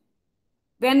mechanics.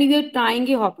 When you are trying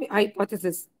a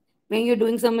hypothesis, when you're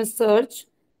doing some research,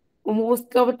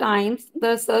 most of the times the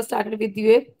research started with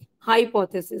your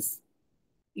hypothesis.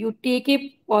 You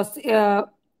take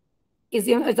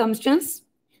assumptions,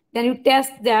 then you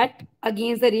test that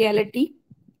against the reality,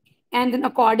 and then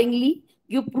accordingly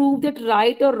you prove that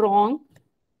right or wrong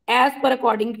as per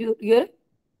according to your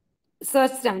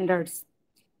search standards.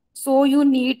 So you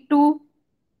need to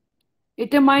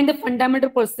determine the fundamental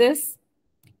process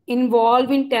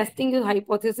involved in testing your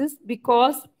hypothesis,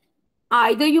 because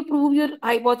either you prove your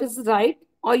hypothesis right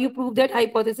or you prove that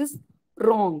hypothesis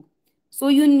wrong. So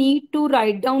you need to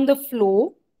write down the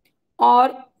flow,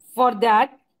 or for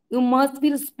that you must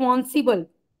be responsible.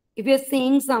 If you're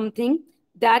saying something,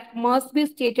 that must be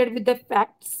stated with the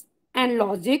facts and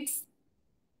logics.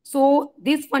 So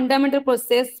this fundamental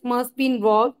process must be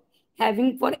involved,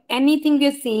 having for anything we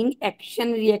are saying,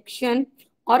 action, reaction,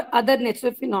 or other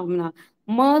natural phenomena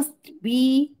must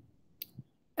be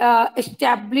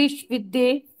established with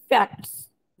the facts,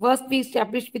 must be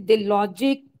established with the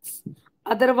logics.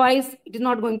 Otherwise, it is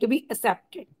not going to be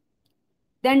accepted.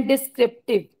 Then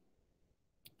descriptive.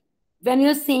 When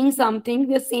you're saying something,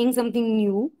 we're saying something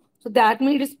new. So that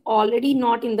means it is already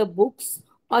not in the books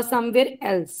or somewhere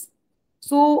else.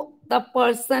 So the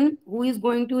person who is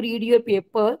going to read your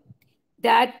paper,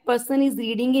 that person is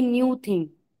reading a new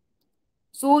thing.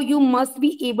 So you must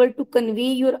be able to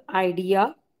convey your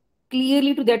idea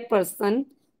clearly to that person.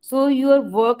 So your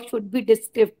work should be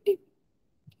descriptive.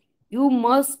 You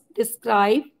must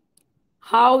describe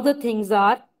how the things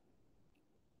are,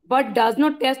 but does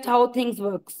not test how things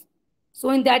works. So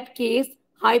in that case,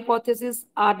 hypotheses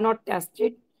are not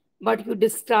tested, but you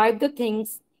describe the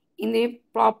things in a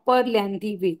proper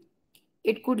lengthy way.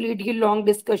 It could lead to long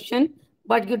discussion,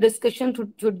 but your discussion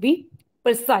should be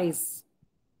precise.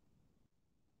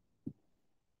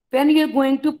 When you're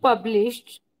going to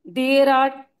publish, there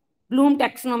are Bloom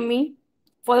taxonomy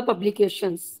for the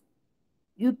publications.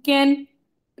 You can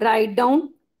write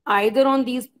down either on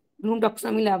these Bloom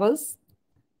taxonomy levels.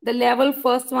 The level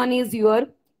first one is your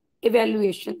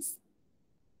evaluations.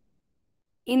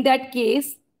 In that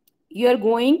case, you are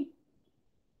going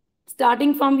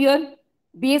starting from your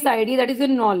base idea, that is your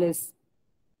knowledge.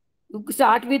 You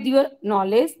start with your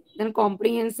knowledge, then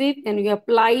comprehensive, then you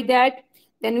apply that,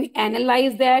 then you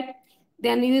analyze that,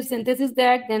 then you synthesis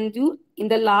that, then you, in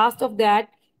the last of that,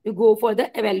 you go for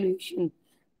the evaluation.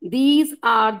 These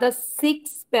are the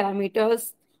 6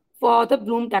 parameters for the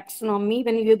Bloom taxonomy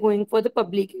when you are going for the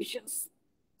publications.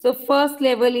 So first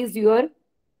level is your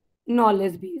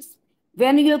knowledge base.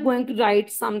 When you are going to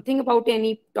write something about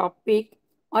any topic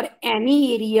or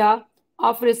any area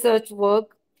of research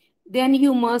work, then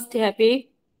you must have a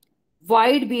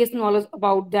wide based knowledge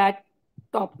about that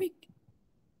topic.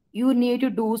 You need to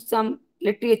do some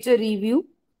literature review.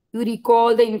 You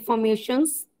recall the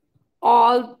informations.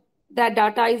 All that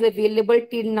data is available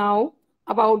till now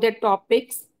about the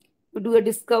topics. You do a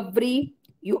discovery.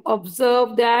 You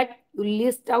observe that. You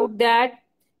list out that.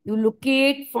 You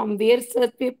locate from where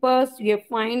search papers. You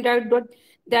find out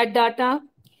that data.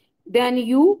 Then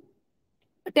you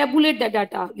tabulate that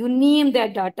data. You name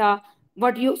that data,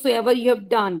 whatsoever you have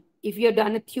done. If you have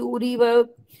done a theory work,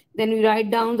 then you write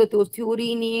down those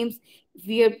theory names. If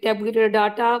you have tabulated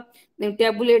data, then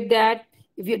tabulate that.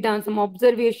 If you have done some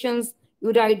observations,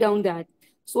 you write down that.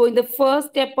 So in the first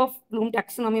step of Bloom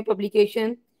taxonomy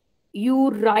publication, you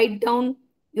write down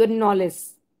your knowledge.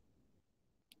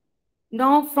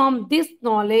 Now from this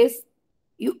knowledge,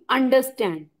 you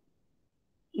understand.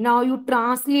 Now you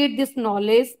translate this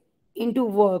knowledge into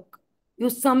work. You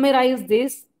summarize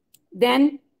this.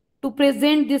 Then to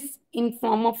present this in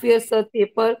form of your research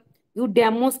paper, you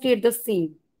demonstrate the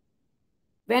same.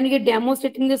 When you're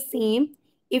demonstrating the same,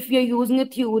 if you're using a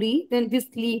theory, then this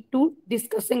lead to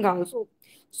discussing also.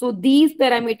 So these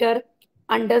parameters,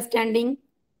 understanding,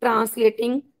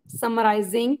 translating,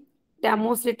 summarizing,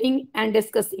 demonstrating, and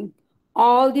discussing,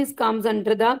 all this comes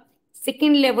under the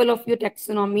second level of your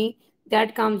taxonomy,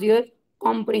 that comes your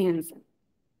comprehension.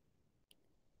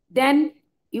 Then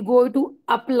you go to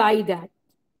apply that.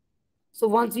 So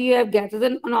once you have gathered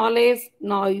the knowledge,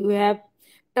 now you have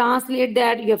translate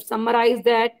that, you have summarized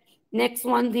that. Next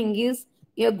one thing is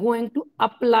you're going to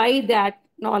apply that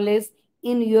knowledge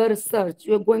in your research.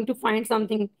 You're going to find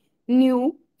something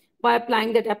new by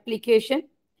applying that application.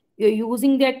 You're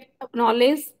using that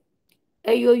knowledge.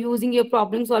 You're using your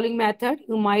problem solving method.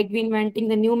 You might be inventing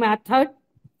the new method,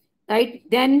 right?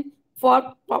 Then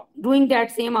for doing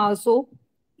that same also,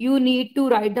 you need to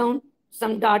write down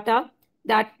some data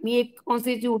that may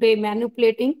constitute a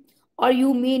manipulating, or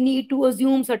you may need to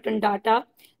assume certain data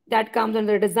that comes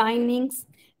under designings.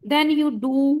 Then you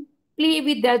do play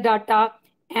with that data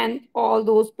and all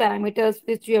those parameters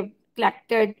which you have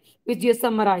collected, which you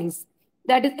summarize.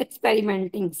 That is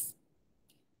experimenting.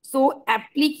 So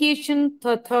application,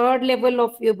 the third level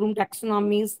of your Bloom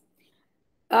taxonomies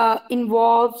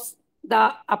involves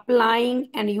the applying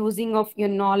and using of your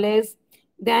knowledge,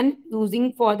 then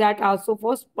using for that also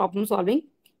for problem solving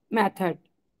method.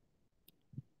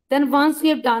 Then once you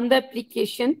have done the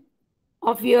application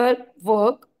of your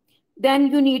work,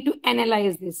 then you need to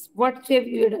analyze this. What have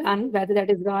you done, whether that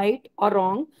is right or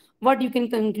wrong, what you can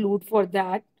conclude for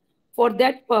that. For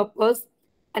that purpose,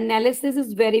 analysis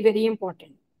is very, very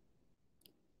important.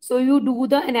 So you do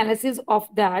the analysis of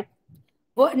that.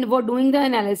 For doing the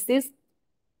analysis,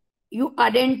 you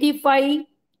identify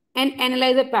and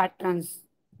analyze the patterns.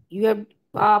 You have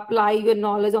apply your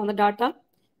knowledge on the data.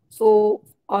 So,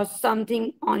 or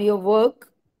something on your work,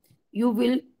 you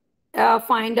will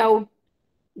find out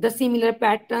the similar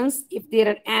patterns if there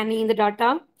are any in the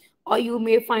data, or you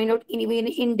may find out even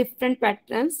in different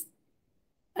patterns,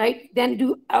 right? Then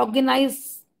to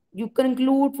organize, you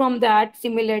conclude from that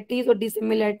similarities or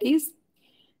dissimilarities.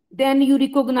 Then you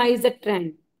recognize the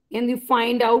trend and you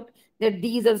find out that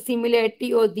these are the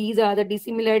similarity or these are the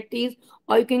dissimilarities,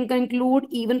 or you can conclude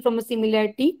even from a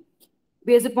similarity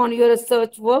based upon your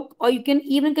research work, or you can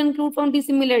even conclude from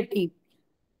dissimilarity.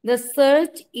 The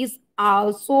search is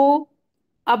also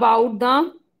about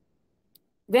the,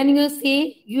 when you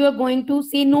say you are going to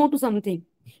say no to something,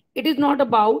 it is not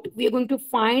about we are going to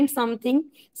find something,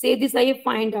 say this I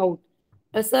find out.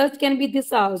 Research can be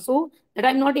this also, that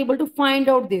I'm not able to find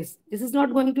out this. This is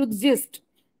not going to exist.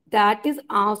 That is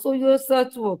also your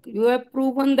search work. You have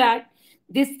proven that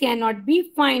This cannot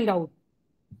be find out.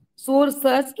 So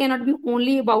research cannot be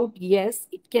only about yes,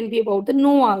 it can be about the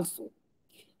no also.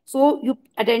 So you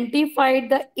identified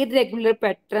the irregular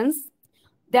patterns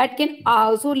that can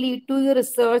also lead to your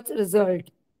research result.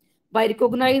 By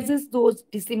recognizing those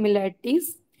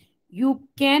dissimilarities, you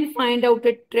can find out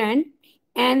a trend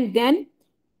and then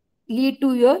lead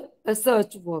to your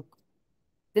research work.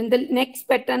 Then the next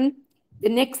pattern, the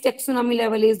next taxonomy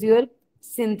level is your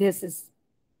synthesis.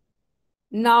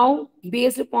 Now,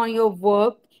 based upon your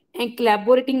work and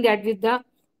collaborating that with the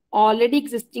already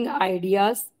existing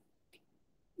ideas,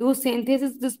 you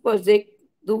synthesis this project,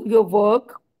 do your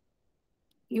work,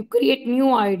 you create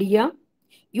new idea,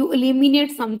 you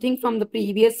eliminate something from the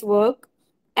previous work,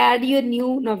 add your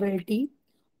new novelty,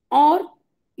 or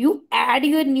you add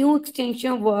your new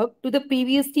extension work to the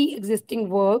previously existing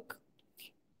work.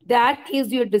 That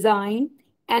is your design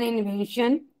and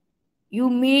invention. You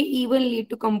may even lead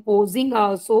to composing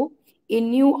also a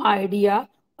new idea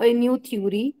or a new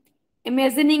theory.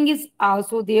 Imagining is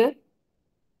also there.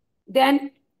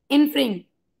 Then inferring,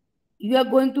 you are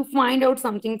going to find out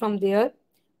something from there.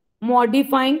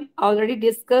 Modifying, already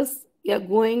discussed, you are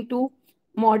going to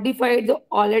modify the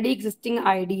already existing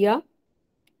idea.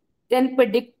 Then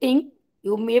predicting,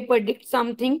 you may predict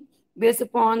something based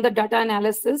upon the data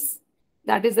analysis.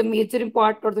 That is a major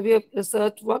part of your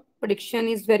research work. Prediction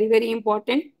is very, very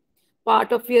important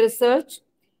part of your research.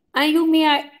 And you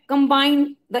may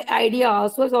combine the idea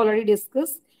also, as already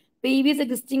discussed. Previous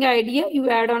existing idea, you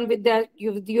add on with that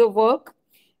with your work,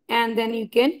 and then you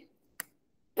can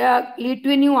lead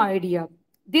to a new idea.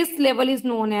 This level is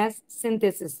known as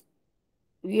synthesis.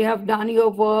 You have done your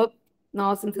work,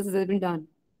 now synthesis has been done.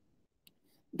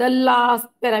 The last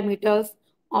parameters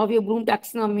of your Bloom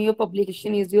taxonomy of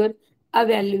publication is your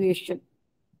evaluation.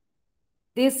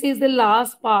 This is the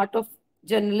last part of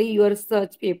generally your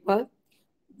research paper,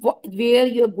 where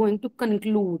you're going to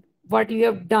conclude what you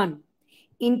have done.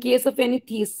 In case of any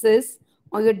thesis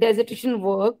or your dissertation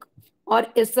work or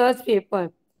research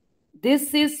paper,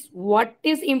 this is what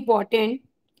is important.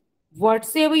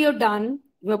 Whatever you've done,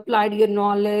 you applied your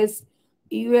knowledge,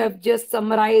 you have just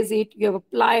summarized it, you have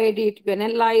applied it, you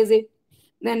analyze it,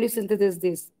 then you synthesize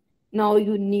this. Now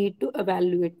you need to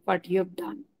evaluate what you have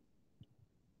done.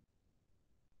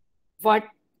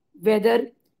 Whether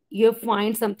you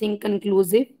find something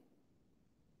conclusive,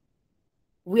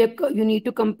 where you need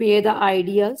to compare the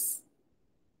ideas,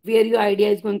 where your idea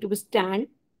is going to stand,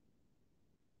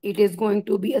 it is going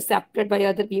to be accepted by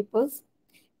other peoples.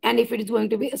 And if it is going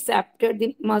to be accepted,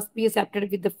 then it must be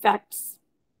accepted with the facts.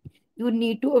 You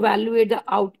need to evaluate the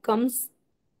outcomes,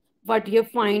 what you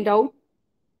find out.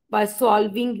 By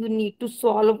solving, you need to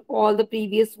solve all the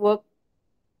previous work.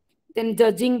 Then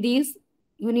judging these,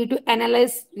 you need to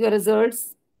analyze your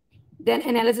results. Then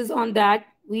analysis on that,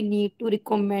 we need to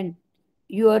recommend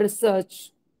your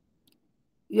research.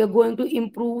 You are going to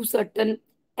improve certain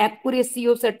accuracy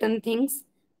of certain things,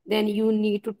 then you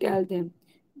need to tell them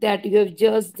that you have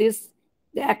judged this,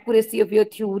 the accuracy of your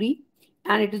theory,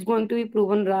 and it is going to be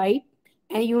proven right,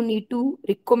 and you need to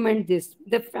recommend this,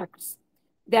 the facts.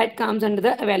 That comes under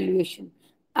the evaluation.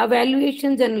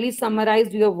 Evaluation generally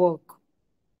summarizes your work.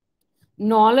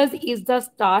 Knowledge is the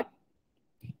start.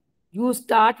 You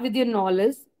start with your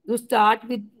knowledge. You start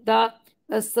with the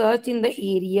search in the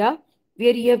area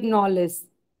where you have knowledge.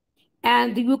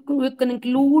 And you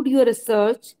conclude your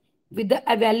research with the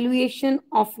evaluation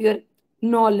of your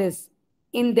knowledge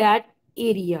in that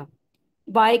area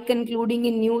by concluding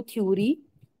a new theory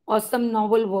or some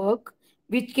novel work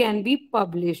which can be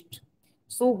published.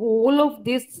 So whole of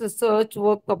this research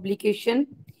work publication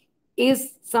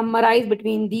is summarized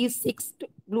between these 6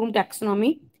 Bloom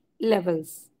taxonomy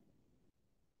levels.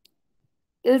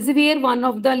 Elsevier, one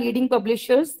of the leading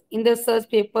publishers in the research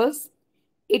papers,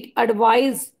 it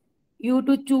advised you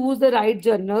to choose the right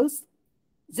journals.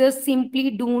 Just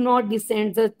simply do not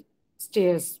descend the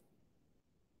stairs.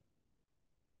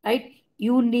 Right?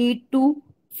 You need to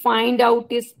find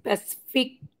out a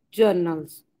specific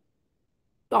journals.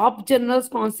 Top journals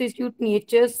constitute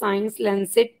Nature, Science,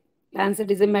 Lancet. Lancet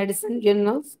is a medicine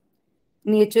journals.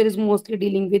 Nature is mostly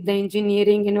dealing with the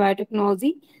engineering and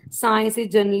biotechnology. Science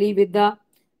is generally with the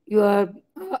your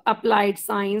applied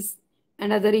science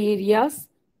and other areas,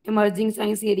 emerging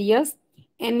science areas.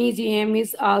 NEJM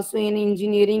is also in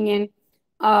engineering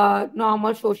and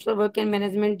normal social work and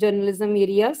management journalism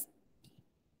areas.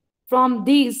 From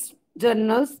these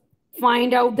journals,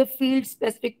 find out the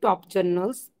field-specific top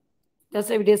journals. Just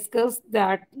like we discussed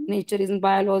that Nature is in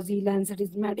biology, Lancet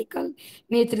is medical.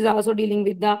 Nature is also dealing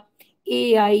with the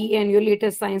AI and your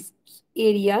latest science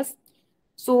areas.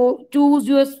 So choose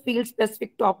your field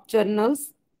specific top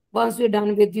journals. Once you're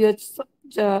done with your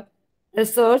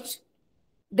research,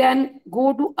 then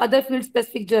go to other field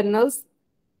specific journals,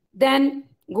 then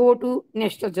go to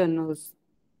national journals.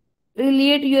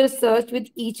 Relate your research with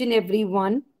each and every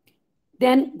one,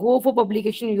 then go for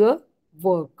publication your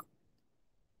work.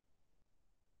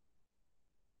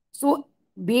 So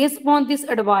based on this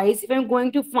advice, if I'm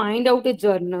going to find out the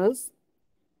journals,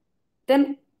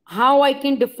 then how I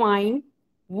can define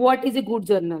what is a good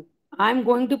journal? I'm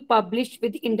going to publish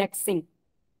with indexing.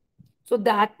 So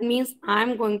that means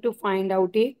I'm going to find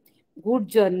out a good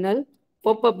journal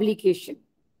for publication.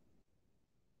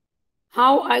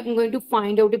 How I'm going to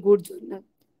find out a good journal?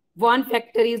 One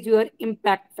factor is your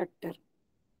impact factor.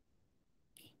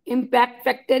 Impact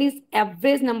factor is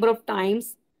average number of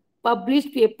times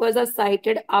published papers are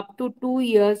cited up to 2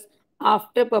 years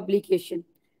after publication.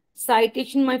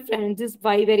 Citation, my friends, is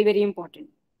why very, very important.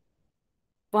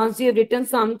 Once you have written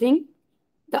something,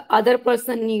 the other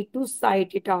person need to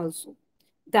cite it also.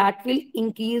 That will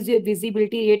increase your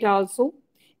visibility rate also.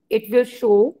 It will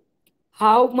show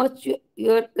how much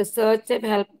your research have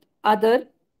helped other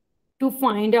to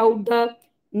find out the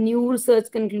new research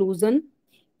conclusion,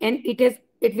 and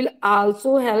it will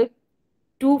also help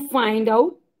to find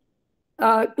out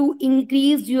to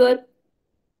increase your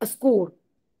score,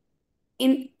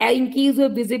 increase your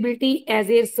visibility as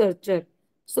a researcher.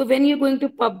 So when you're going to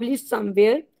publish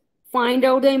somewhere, find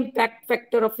out the impact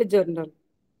factor of a journal.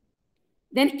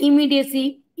 Then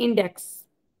immediacy index.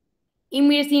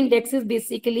 Immediacy index is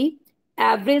basically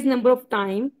average number of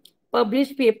time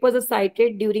published papers are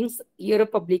cited during year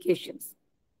of publications.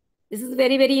 This is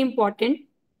very, very important.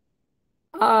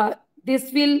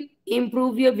 This will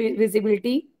improve your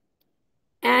visibility,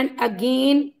 and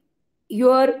again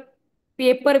your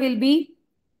paper will be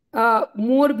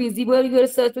more visible, your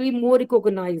research will be more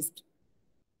recognized.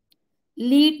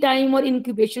 Lead time or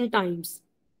incubation times.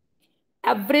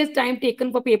 Average time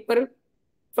taken for paper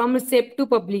from receipt to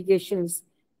publications.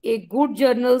 A good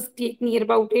journals take near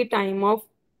about a time of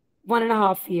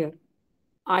 1.5 years.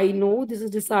 I know this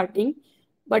is disheartening,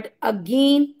 but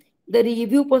again, the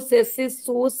review process is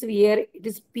so severe. It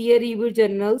is peer review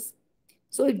journals.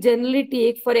 So it generally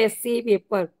takes for essay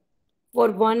paper for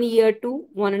 1 year to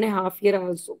 1.5 years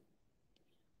also.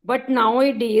 But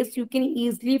nowadays, you can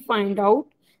easily find out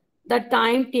the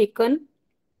time taken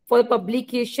for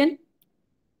publication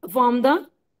from the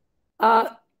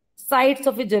sites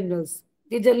of the journals.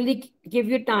 They generally give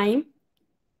you time,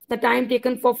 the time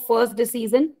taken for first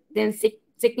decision, then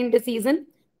second decision,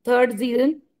 third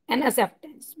decision, and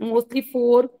acceptance. Mostly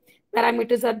 4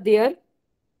 parameters are there.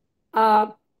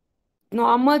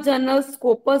 Normal journals,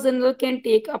 Scopus journal can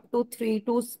take up to 3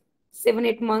 to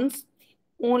 7-8 months.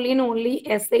 Only and only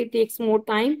essay takes more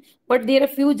time, but there are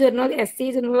few journal,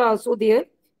 essay journal also there.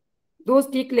 Those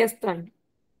take less time.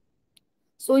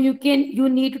 So you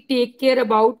need to take care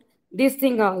about this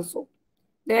thing also.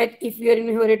 That if you are in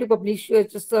a hurry to publish your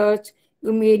research,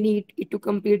 you may need it to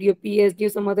complete your PhD or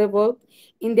some other work.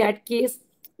 In that case,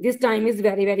 this time is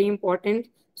very, very important.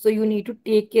 So you need to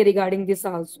take care regarding this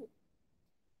also.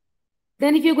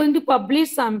 Then if you're going to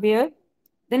publish somewhere,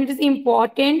 then it is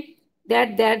important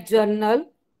that that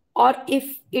journal, or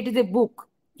if it is a book,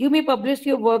 you may publish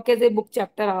your work as a book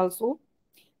chapter also,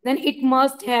 then it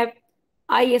must have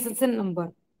ISSN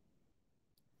number.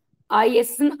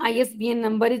 ISSN, ISBN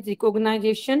number is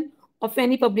recognition of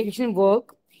any publication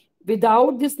work.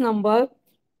 Without this number,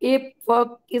 a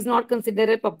work is not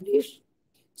considered published.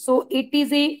 So it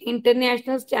is a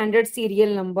international standard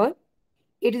serial number.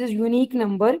 It is a unique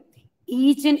number.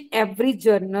 Each and every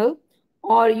journal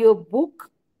or your book,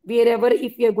 wherever,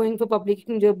 if you are going for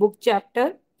publication your book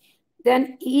chapter,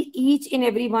 then each and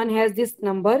every one has this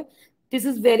number. This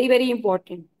is very, very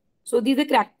important. So these are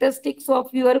characteristics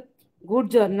of your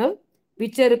good journal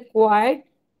which are required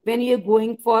when you are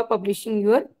going for publishing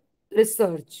your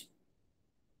research.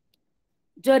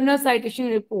 Journal citation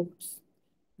reports.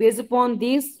 Based upon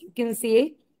this, you can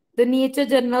say the Nature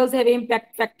journals have an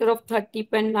impact factor of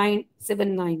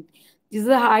 30.979. This is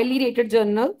a highly rated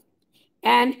journal,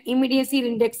 and immediacy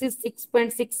index is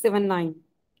 6.679.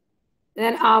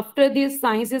 Then after this,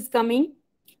 Science is coming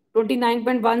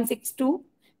 29.162,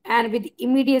 and with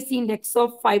immediacy index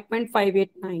of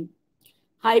 5.589.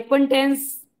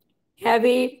 Hypertense have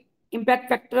a impact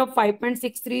factor of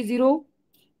 5.630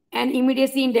 and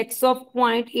immediacy index of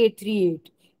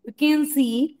 0.838. You can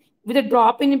see with a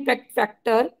drop in impact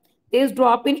factor, there is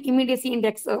drop in immediacy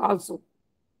index also.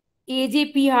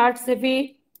 AJP hearts have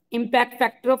a impact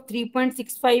factor of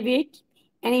 3.658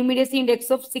 and immediacy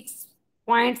index of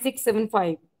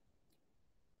 6.675.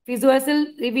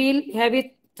 PhysioSL reveal have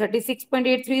a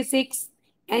 36.836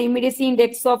 and immediacy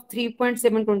index of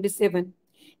 3.727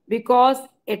 because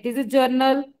it is a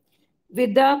journal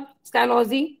with the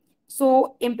scalology.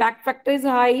 So impact factor is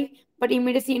high, but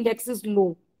immediacy index is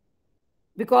low.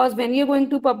 Because when you're going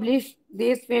to publish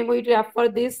this, when you're going to refer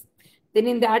this, then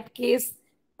in that case,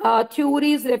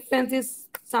 theories reference is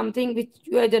something which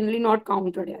you are generally not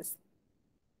counted as.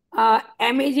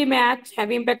 MAG match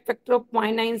have impact factor of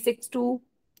 0.962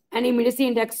 and immediacy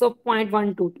index of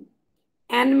 0.122.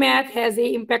 NMath has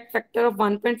a impact factor of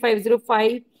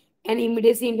 1.505 and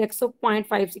immediacy index of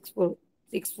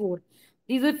 0.564.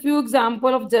 These are few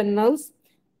examples of journals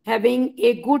having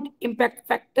a good impact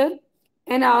factor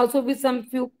and also with some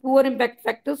few poor impact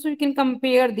factors. So you can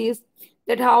compare these,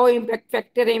 that how impact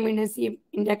factor immediacy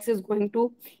index is going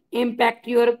to impact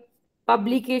your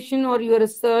publication or your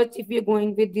research if you're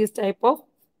going with this type of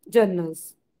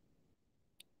journals.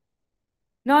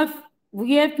 Now, if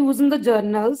we have chosen the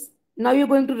journals, now you're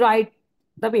going to write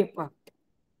the paper.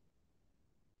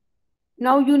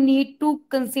 Now you need to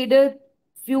consider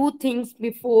few things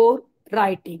before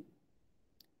writing.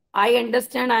 I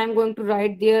understand I am going to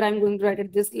write there, I'm going to write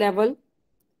at this level,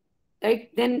 right?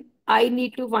 Then I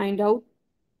need to find out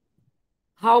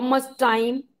how much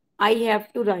time I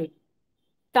have to write,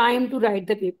 time to write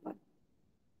the paper.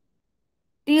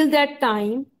 Till that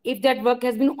time, if that work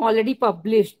has been already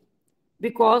published,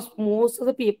 because most of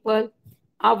the people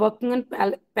are working on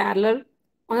parallel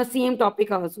on the same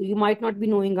topic also. You might not be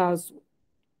knowing also,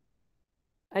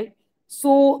 right?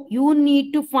 So you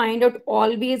need to find out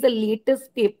always the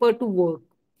latest paper to work.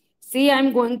 Say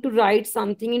I'm going to write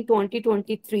something in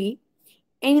 2023.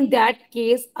 In that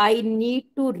case, I need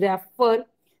to refer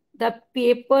the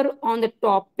paper on the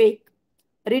topic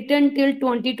written till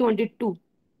 2022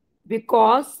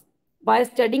 because by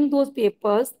studying those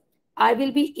papers, I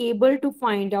will be able to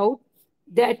find out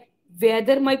that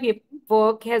whether my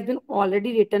work has been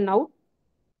already written out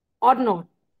or not.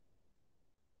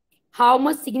 How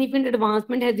much significant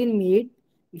advancement has been made,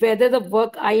 whether the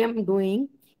work I am doing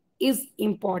is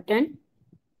important,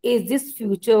 is this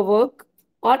future work,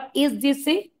 or is this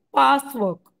a past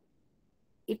work?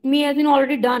 It may have been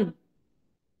already done.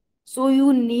 So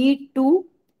you need to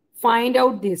find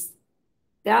out this,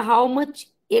 that how much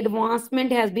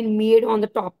advancement has been made on the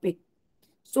topic.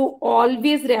 So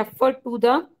always refer to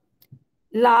the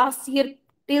last year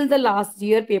till the last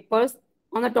year papers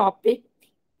on the topic.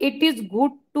 It is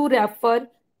good to refer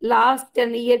last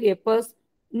 10-year papers,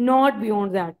 not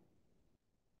beyond that.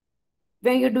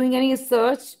 When you're doing any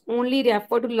research, only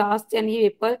refer to last 10-year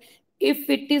paper if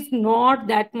it is not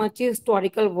that much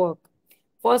historical work.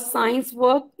 For science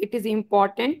work, it is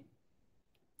important.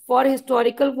 For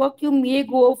historical work, you may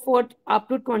go for up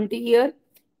to 20 years.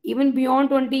 Even beyond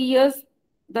 20 years,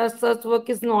 the search work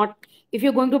is not. If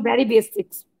you're going to very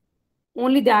basics,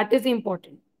 only that is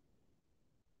important.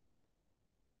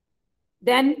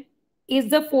 Then is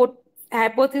the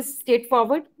hypothesis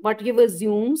straightforward? What you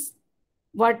assumes,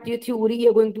 what your theory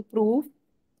you're going to prove,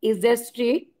 is that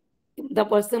straight? The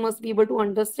person must be able to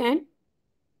understand.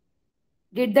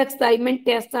 Did the experiment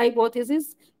test the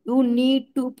hypothesis? You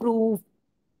need to prove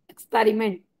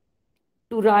experiment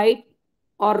to right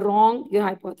or wrong your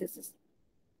hypothesis.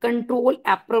 Control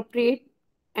appropriate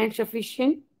and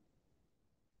sufficient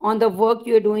on the work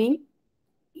you are doing.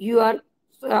 You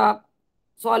are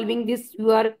solving this,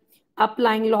 you are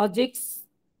applying logics,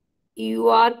 you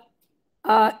are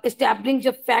establishing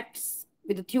the facts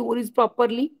with the theories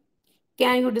properly.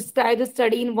 Can you describe the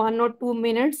study in 1 or 2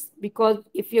 minutes? Because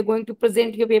if you're going to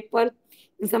present your paper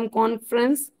in some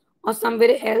conference or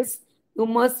somewhere else, you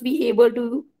must be able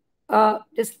to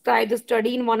describe the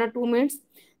study in 1 or 2 minutes.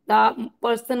 The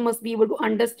person must be able to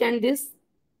understand this.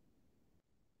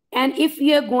 And if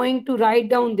you are going to write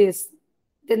down this,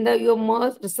 then your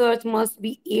research must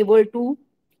be able to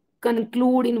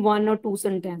conclude in 1 or 2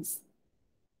 sentences.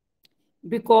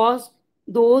 Because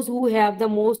those who have the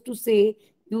most to say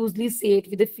usually say it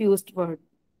with the fewest word.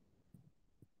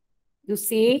 You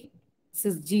say this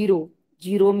is zero.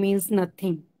 Zero means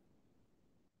nothing.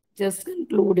 Just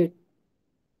conclude it.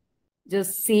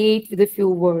 Just say it with a few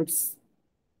words.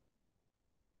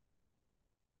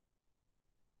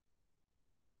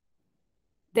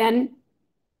 Then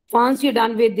once you're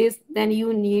done with this, then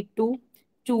you need to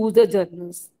choose the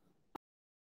journals.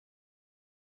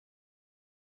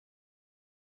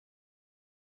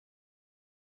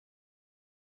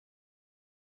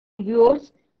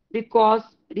 Reviewers, because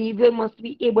reviewer must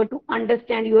be able to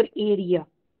understand your area.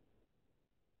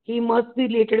 He must be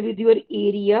related with your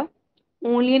area.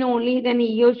 Only and only then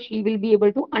he or she will be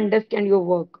able to understand your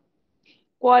work.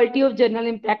 Quality of journal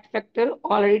impact factor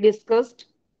already discussed.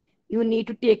 You need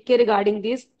to take care regarding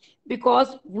this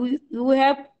because you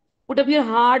have put up your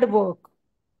hard work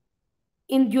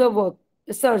in your work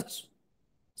research.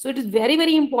 So it is very,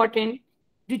 very important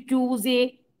to choose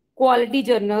a quality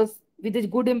journals with a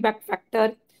good impact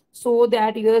factor so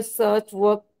that your search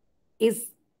work is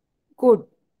good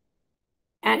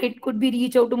and it could be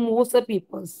reach out to most of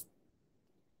people.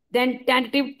 Then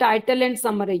tentative title and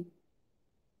summary.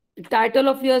 The title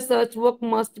of your search work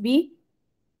must be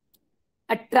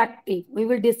attractive. We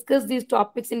will discuss these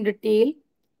topics in detail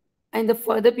and the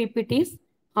further PPTs,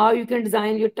 how you can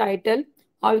design your title,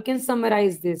 how you can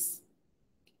summarize this.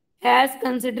 Has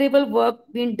considerable work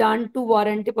been done to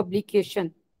warrant a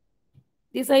publication?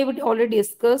 This I would already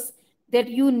discuss that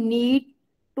you need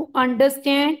to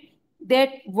understand that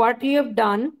what you have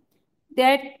done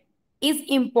that is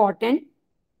important.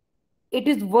 It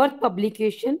is worth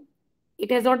publication. It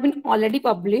has not been already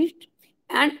published,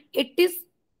 and it is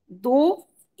though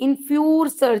in few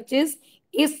searches,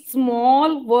 a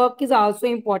small work is also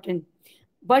important.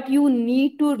 But you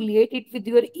need to relate it with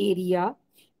your area.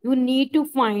 You need to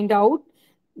find out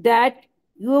that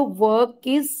your work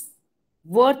is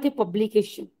worth a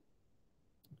publication.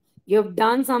 You have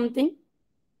done something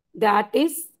that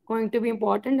is going to be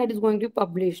important, that is going to be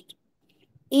published.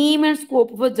 Aim and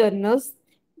scope of a journals.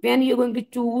 When you're going to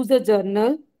choose a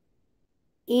journal,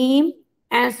 aim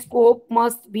and scope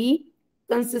must be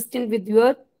consistent with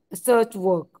your search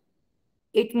work.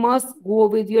 It must go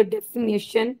with your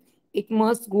definition. It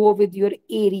must go with your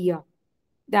area.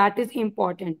 That is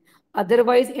important.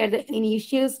 Otherwise, at the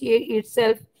initial stage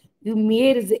itself, you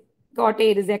may got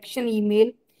a rejection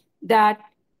email that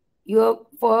your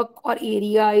work or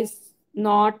area is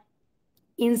not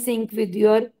in sync with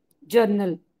your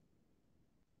journal.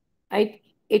 Right?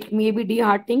 It may be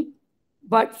disheartening,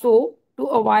 but so to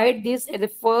avoid this at the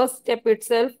first step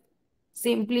itself,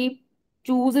 simply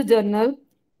choose a journal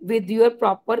with your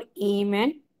proper aim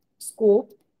and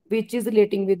scope, which is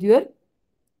relating with your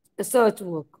search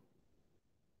work.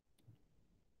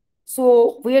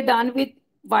 So we are done with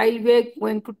while we are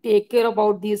going to take care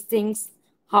about these things,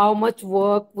 how much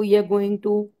work we are going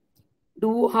to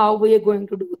do, how we are going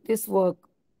to do this work,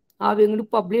 how we are going to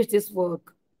publish this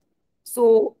work.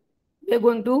 So we are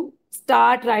going to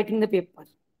start writing the paper.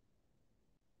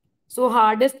 So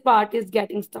hardest part is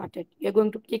getting started. You are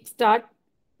going to kick start.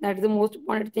 That is the most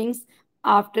important things.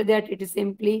 After that, it is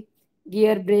simply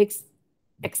gear, brakes,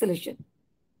 acceleration.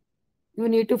 You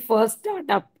need to first start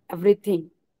up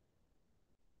everything.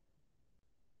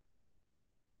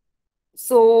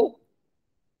 So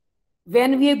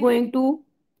when we are going to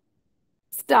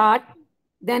start,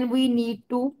 then we need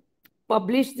to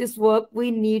publish this work.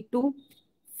 We need to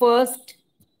first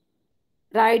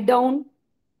write down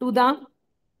to the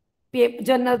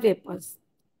journal papers.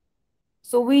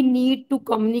 So we need to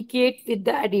communicate with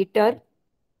the editor.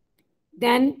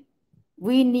 Then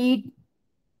we need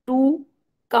to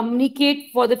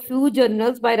communicate for the few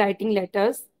journals by writing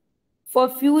letters. For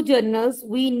few journals,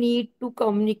 we need to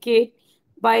communicate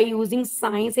by using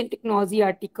science and technology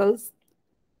articles.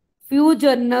 Few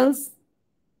journals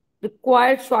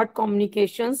require short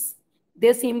communications.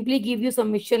 They simply give you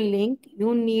submission link.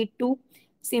 You need to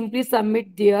simply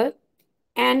submit there.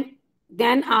 And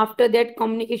then after that,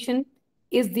 communication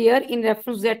is there in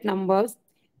reference to that numbers.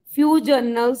 Few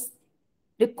journals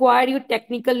require you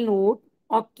technical note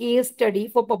or case study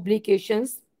for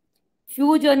publications.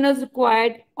 Few journals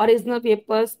required original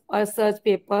papers or search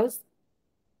papers.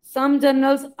 Some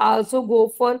journals also go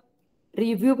for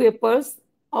review papers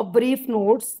or brief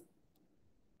notes.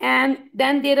 And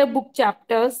then there are book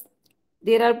chapters,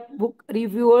 there are book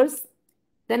reviewers,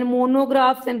 then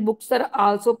monographs and books are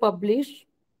also published.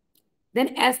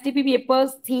 Then STP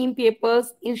papers, theme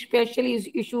papers in special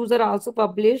issues are also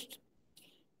published.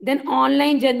 Then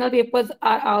online journal papers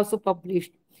are also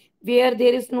published. Where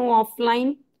there is no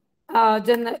offline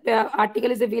journal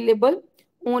article is available,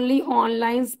 only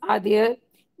onlines are there.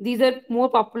 These are more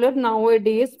popular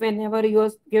nowadays. Whenever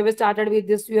you have started with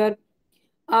this, your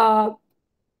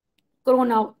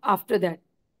corona after that.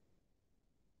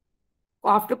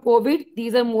 After COVID,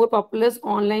 these are more popular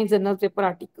online journal paper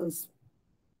articles.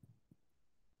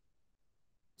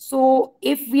 So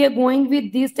if we are going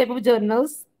with these type of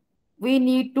journals, we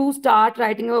need to start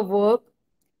writing our work.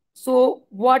 So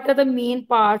what are the main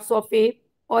parts of a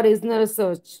original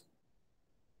research?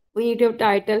 We need to have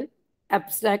title,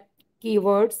 abstract,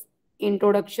 keywords,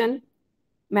 introduction,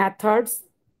 methods,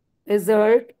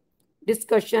 result,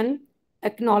 discussion,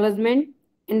 acknowledgement,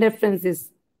 and references.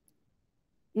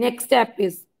 Next step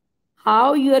is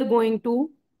how you are going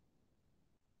to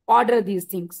order these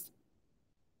things.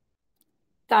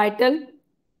 title,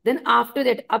 then after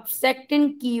that abstract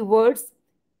and keywords,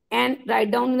 and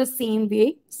write down in the same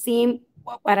way, same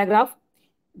paragraph.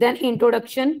 Then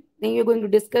introduction, then you're going to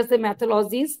discuss the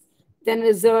methodologies, then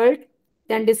result,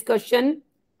 then discussion,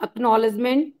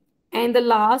 acknowledgement, and the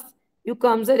last you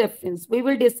comes a reference. We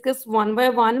will discuss one by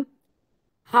one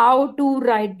how to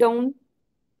write down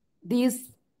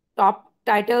these top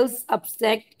titles,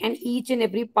 abstract, and each and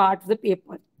every part of the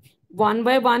paper. One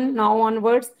by one, now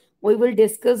onwards, we will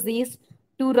discuss these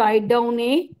to write down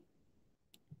a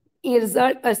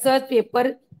research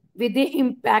paper with the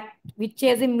impact which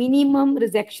has a minimum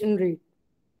rejection rate.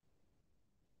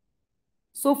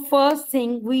 So first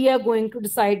thing we are going to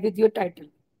decide with your title.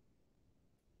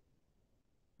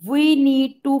 We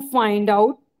need to find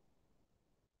out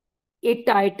a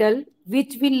title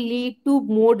which will lead to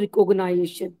more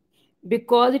recognition,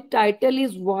 because the title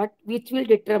is what which will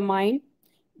determine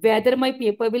whether my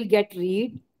paper will get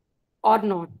read or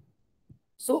not.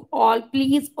 So all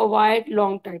please avoid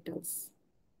long titles.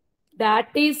 That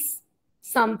is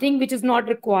something which is not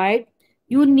required.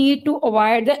 You need to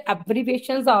avoid the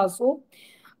abbreviations also.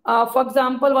 For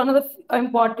example, one of the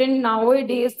important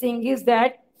nowadays thing is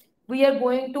that we are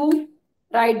going to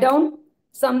write down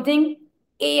something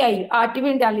AI,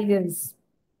 artificial intelligence.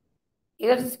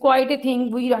 It is quite a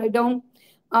thing. We write down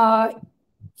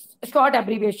short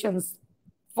abbreviations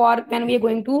for when we are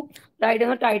going to write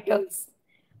down the titles.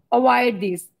 Avoid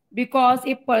this, because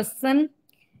a person,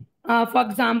 for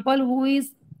example, who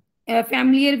is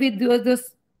familiar with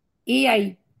this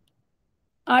AI,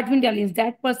 artificial intelligence,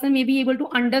 that person may be able to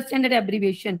understand that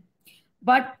abbreviation.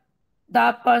 But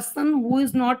the person who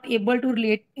is not able to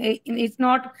relate, is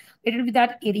not related with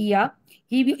that area,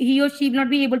 he or she will not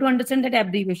be able to understand that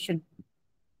abbreviation.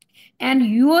 And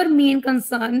your main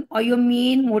concern or your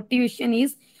main motivation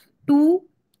is to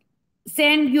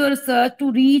send your research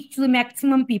to reach to the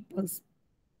maximum peoples,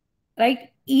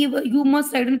 right? You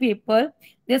must write on paper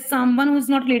that someone who is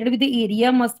not related with the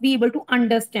area must be able to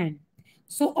understand.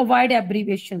 So avoid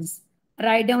abbreviations.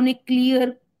 Write down a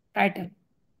clear title.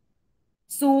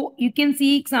 So you can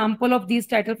see example of these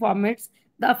title formats: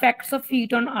 the effects of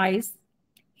heat on ice,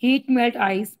 heat melt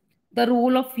ice, the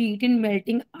role of heat in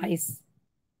melting ice.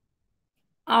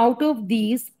 Out of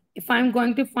these, if I'm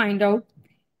going to find out,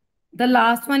 the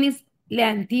last one is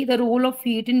lengthy, the role of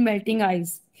heat in melting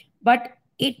ice. But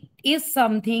it is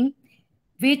something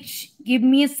which give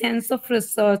me a sense of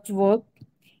research work.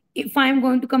 If I'm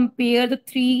going to compare the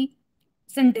three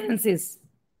sentences,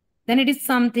 then it is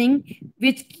something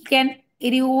which can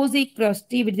erode a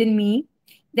curiosity within me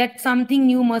that something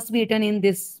new must be written in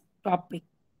this topic.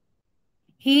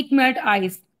 Heat melt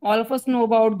ice. All of us know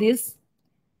about this,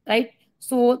 right?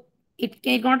 So it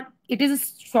cannot, it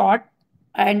is short.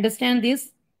 I understand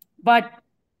this, but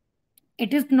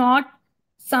it is not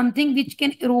something which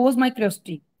can erode my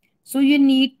curiosity. So you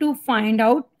need to find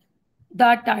out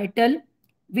the title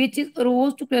which is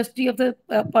rose to curiosity of the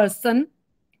person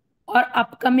or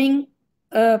upcoming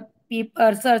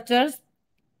researchers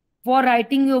for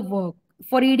writing your work,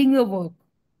 for reading your work.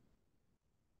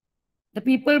 The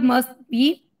people must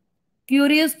be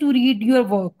curious to read your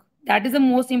work. That is the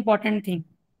most important thing.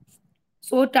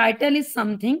 So title is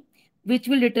something which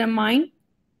will determine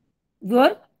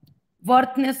your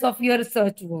worthiness of your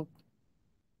research work.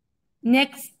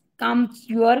 Next comes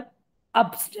your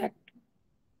abstract.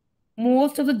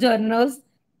 Most of the journals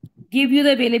give you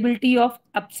the availability of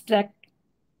abstract.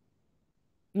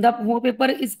 The whole paper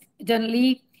is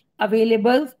generally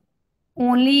available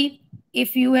only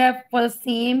if you have for the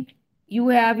same, you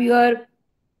have your,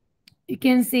 you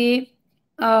can say,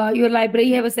 your library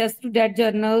have access to that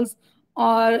journals,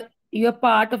 or you're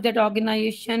part of that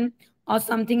organization or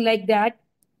something like that.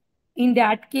 In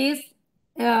that case,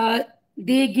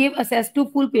 they give access to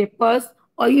full papers,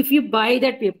 or if you buy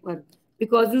that paper,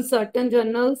 because in certain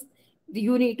journals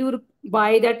you need to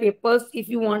buy that papers if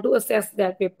you want to access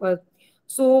that paper.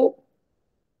 So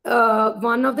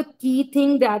one of the key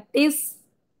thing that is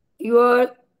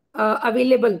your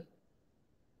available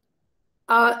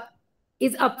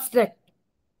is abstract.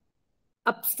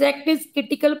 Abstract is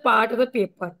critical part of a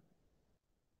paper.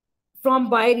 From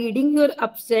by reading your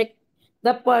abstract,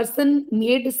 the person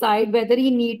may decide whether he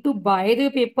need to buy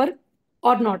the paper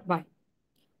or not buy,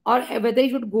 or whether he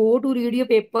should go to read your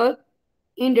paper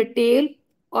in detail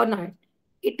or not.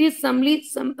 It is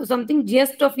something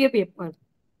just of your paper.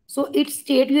 So it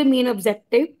states your main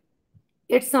objective.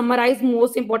 It summarizes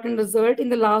most important result in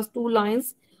the last two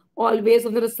lines. Always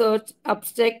on the research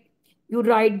abstract, you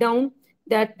write down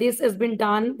that this has been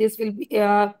done, this will be,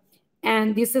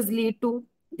 and this has lead to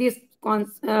this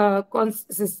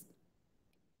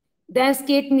Then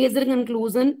state major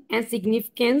conclusion and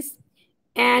significance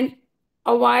and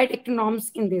avoid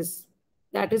economics in this.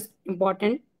 That is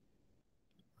important.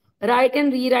 Write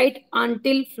and rewrite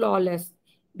until flawless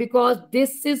because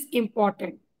this is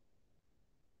important.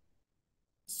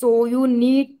 So you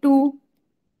need to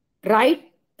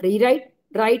write,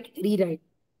 rewrite.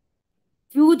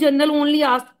 Few journal only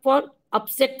ask for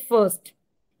abstract first.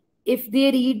 If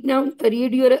they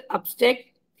read your abstract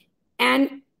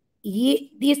and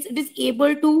this it is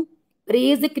able to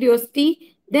raise the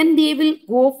curiosity, then they will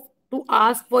go to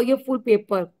ask for your full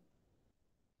paper.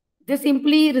 They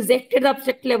simply rejected the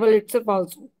abstract level itself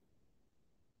also.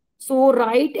 So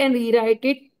write and rewrite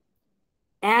it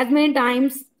as many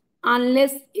times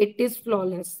unless it is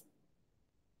flawless.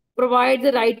 Provide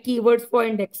the right keywords for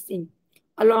indexing.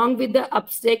 Along with the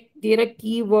abstract, there are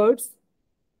keywords.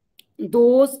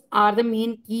 Those are the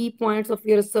main key points of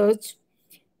your search.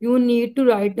 You need to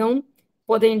write down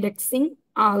for the indexing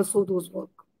also those work.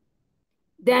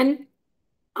 Then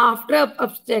after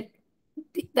abstract,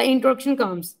 the introduction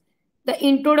comes. The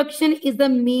introduction is the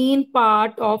main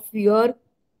part of your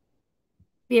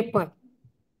paper.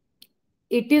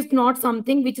 It is not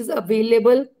something which is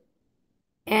available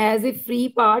as a free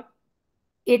part.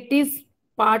 It is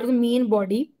part of the main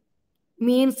body,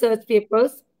 main search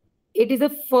papers. It is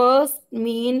the first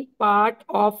main part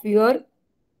of your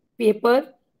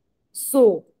paper.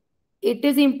 So it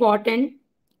is important.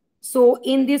 So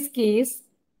in this case,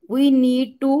 we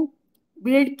need to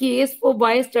build case for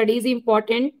why study is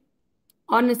important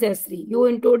or necessary. You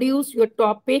introduce your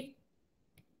topic,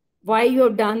 why you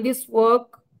have done this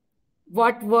work,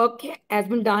 what work has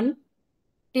been done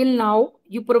till now.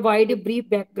 You provide a brief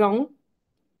background.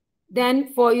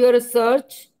 Then for your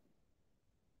research,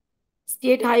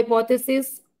 state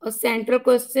hypothesis, a central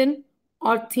question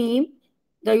or theme,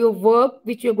 your work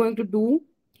which you're going to do.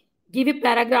 Give a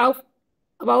paragraph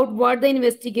about what the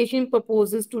investigation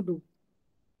proposes to do.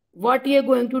 What you're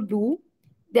going to do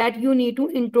that you need to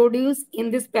introduce in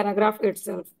this paragraph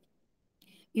itself.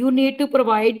 You need to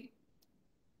provide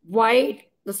why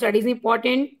the study is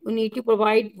important. You need to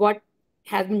provide what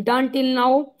has been done till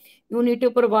now. You need to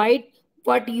provide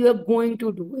what you are going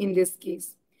to do in this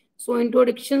case. So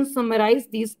introduction summarize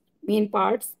these main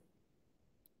parts.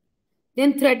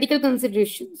 Then theoretical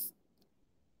considerations.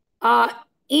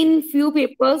 In few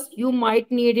papers, you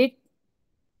might need it,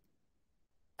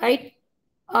 right?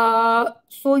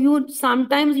 So you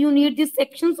sometimes you need this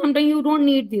section, sometimes you don't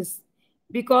need this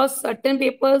because certain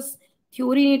papers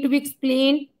theory need to be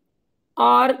explained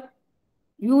or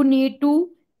you need to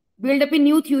build up a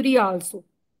new theory also.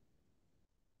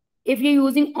 If you're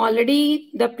using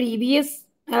already the previous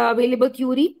available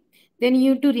theory, then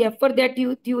you need to refer that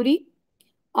theory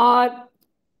or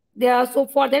there. So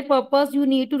for that purpose, you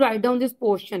need to write down this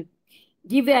portion.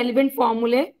 Give relevant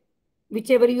formulae,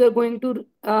 whichever you are going to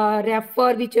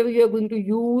refer, whichever you are going to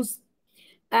use.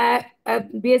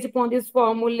 Based upon this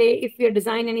formulae, if you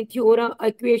design any theorem,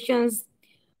 equations,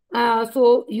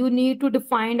 so you need to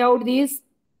find out these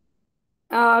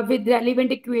with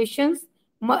relevant equations.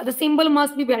 The symbol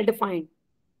must be well defined.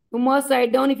 You must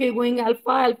write down if you're going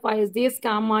alpha is this,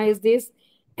 gamma is this,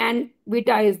 and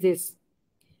beta is this.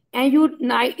 And you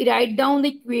write down the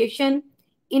equation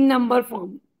in number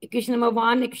form. Equation number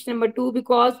 1, equation number 2,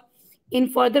 because in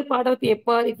further part of the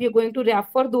paper, if you're going to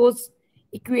refer those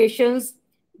equations,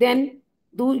 then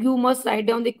you must write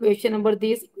down the equation number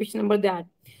this, equation number that.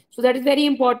 So that is very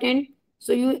important.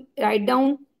 So you write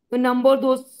down, you number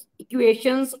those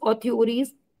equations or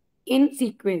theories in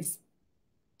sequence.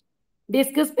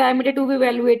 Discuss parameter to be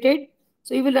evaluated.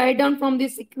 So you will write down from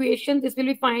this equation, this will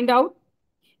be find out,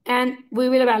 and we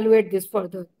will evaluate this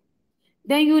further.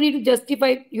 Then you need to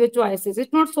justify your choices.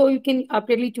 It's not so you can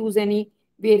appropriately choose any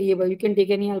variable. You can take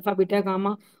any alpha, beta,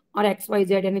 gamma, or x, y,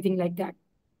 z, anything like that.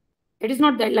 It is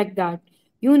not that like that.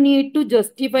 You need to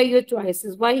justify your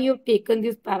choices. Why you have taken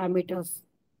these parameters.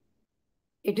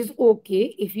 It is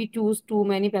okay if you choose too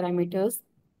many parameters,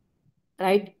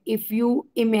 right? If you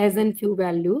imagine few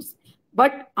values,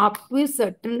 but up to a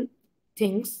certain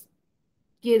things,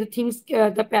 the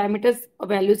parameters or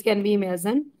values can be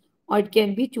imagined or it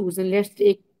can be chosen. Let's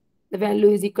take the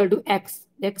value is equal to x.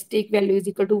 Let's take value is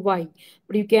equal to y.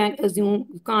 But you can't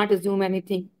assume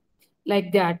anything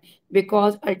like that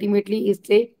because ultimately it's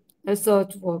a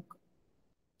research work.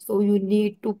 So you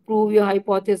need to prove your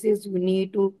hypothesis. You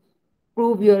need to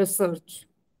prove your research.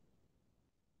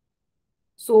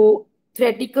 So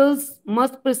theoreticals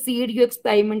must precede your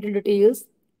experimental details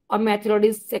or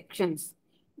methodology sections.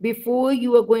 Before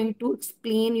you are going to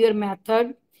explain your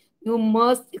method, you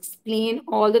must explain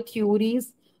all the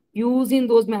theories used in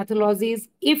those methodologies,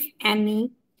 if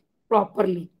any,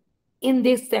 properly in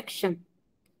this section.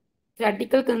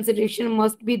 Theoretical consideration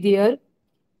must be there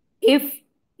if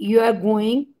you are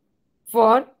going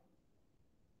for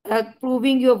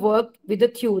proving your work with the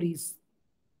theories.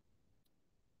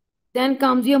 Then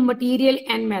comes your material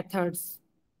and methods.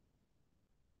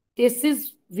 This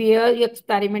is where your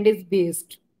experiment is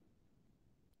based.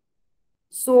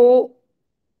 So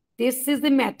this is the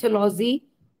methodology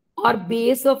or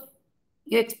base of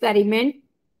your experiment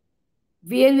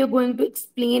where you're going to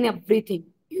explain everything.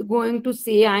 You're going to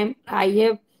say, I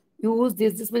have used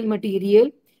this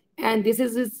material and this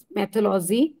is its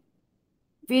methodology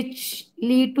which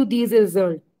lead to these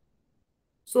results.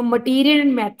 So material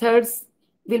and methods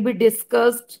will be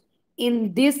discussed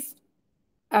in this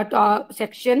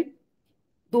section.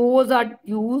 Those are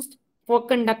used for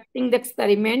conducting the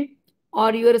experiment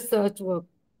or your research work.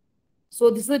 So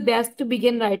this is best to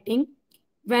begin writing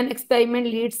when experiment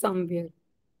leads somewhere.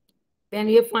 When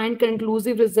you find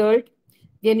conclusive result,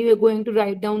 then you are going to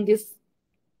write down this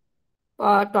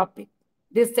topic,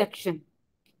 this section.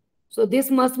 So this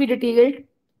must be detailed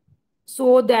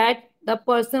so that the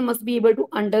person must be able to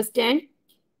understand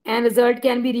and result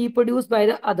can be reproduced by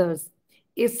the others.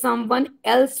 If someone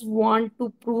else want to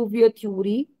prove your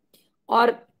theory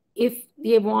or if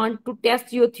they want to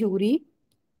test your theory,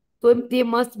 so they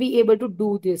must be able to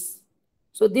do this.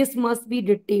 So this must be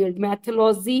detailed.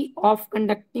 Methodology of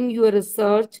conducting your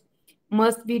research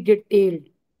must be detailed.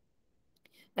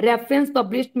 Reference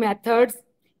published methods,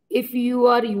 if you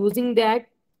are using that,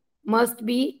 must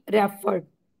be referred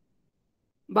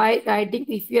by writing.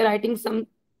 If you are writing some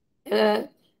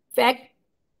fact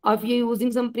or if you're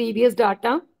using some previous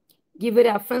data, give a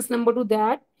reference number to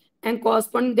that and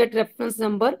corresponding that reference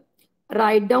number,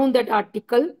 write down that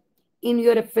article in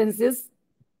your references.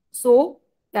 So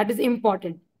that is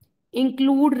important.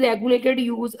 Include regulated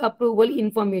use approval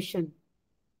information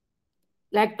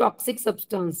like toxic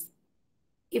substance.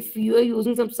 If you are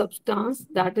using some substance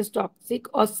that is toxic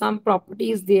or some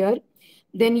property is there,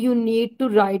 then you need to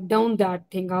write down that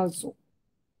thing also.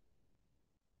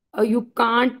 You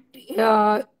can't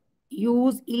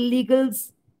use illegal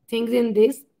things in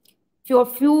this. For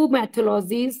few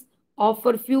methodologies or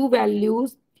for few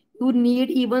values, you need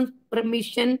even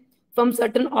permission from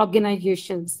certain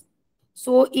organizations.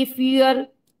 So if you are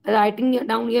writing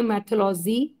down your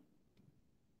methodology,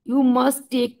 you must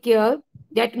take care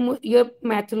that your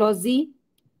methodology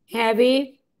have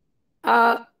a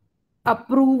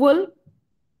approval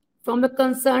from the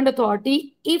concerned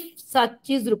authority if such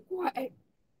is required.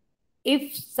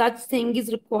 If such thing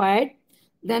is required,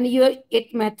 then your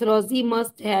methodology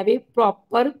must have a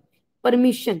proper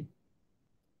permission.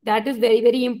 That is very,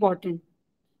 very important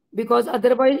because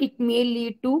otherwise it may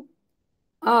lead to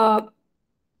other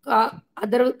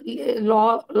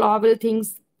lawful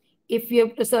things if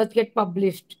your research get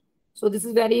published. So this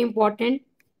is very important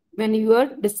when you are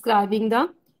describing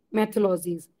the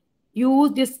methodologies.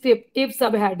 Use descriptive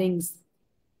subheadings.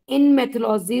 In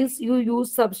methodologies, you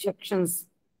use subsections,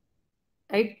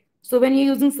 right? So when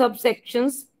you're using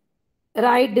subsections,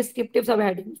 write descriptive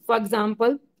subheadings. For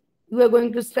example, you are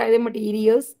going to describe the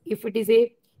materials. If it is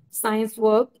a science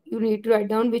work, you need to write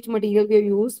down which material we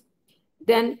use.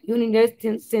 Then you need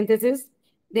a synthesis.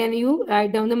 Then you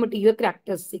write down the material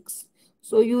characteristics.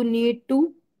 So you need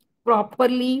to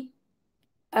properly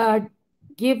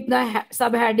give the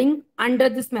subheading under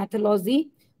this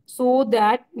methodology so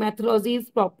that methodology is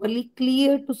properly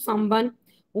clear to someone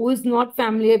who is not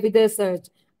familiar with the research.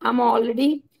 I'm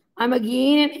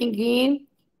again and again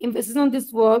emphasis on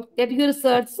this work that your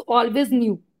research is always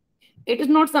new. It is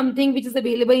not something which is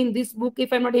available in this book.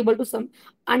 If I'm not able to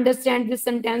understand this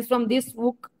sentence from this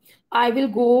book, I will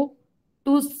go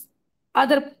to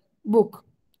other book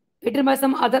written by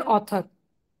some other author.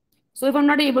 So if I'm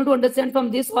not able to understand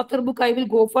from this author book, I will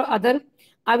go for other.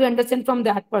 I will understand from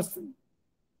that person.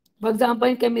 For example,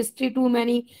 in chemistry, too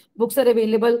many books are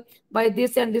available by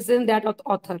this and that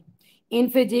author. In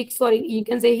physics, or you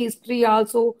can say history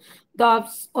also,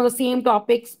 on the same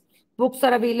topics, books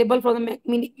are available from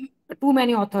too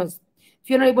many authors. If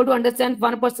you're not able to understand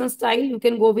one person's style, you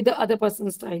can go with the other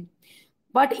person's style.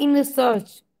 But in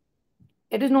research,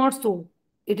 it is not so.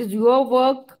 It is your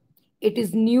work. It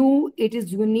is new. It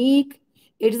is unique.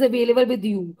 It is available with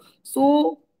you.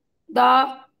 So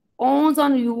the owns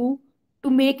on you to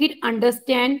make it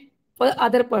understand for the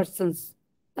other persons.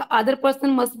 The other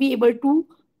person must be able to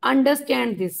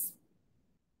understand this.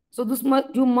 So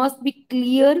you must be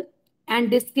clear and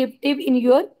descriptive in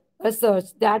your research.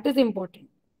 That is important.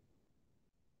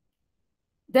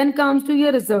 Then comes to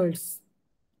your results.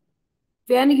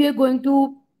 When you are going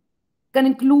to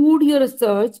conclude your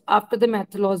research after the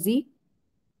methodology,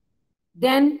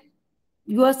 Then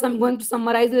you are going to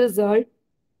summarize the result.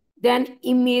 Then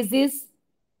images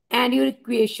and your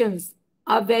equations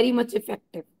are very much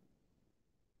effective.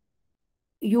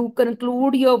 You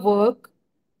conclude your work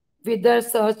with the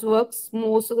search works.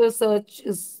 Most of the search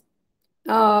is,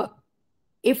 uh,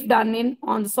 if done in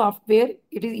on the software,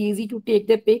 it is easy to take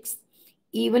the pics.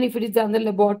 Even if it is done in the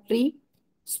laboratory,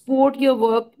 support your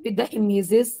work with the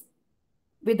images,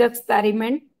 with the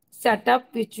experiment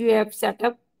setup which you have set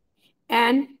up,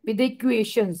 and with the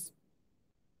equations.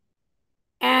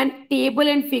 And table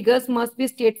and figures must be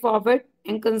straightforward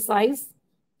and concise,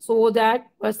 so that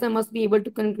person must be able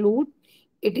to conclude.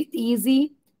 It is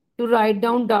easy to write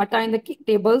down data in the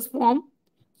tables form,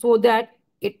 so that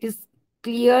it is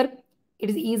clear, it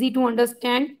is easy to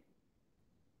understand.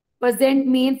 Present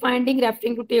main finding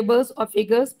referring to tables or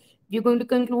figures. You're going to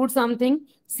conclude something,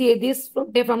 say this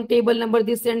from table number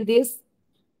this and this.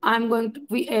 I'm going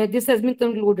to this has been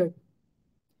concluded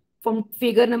from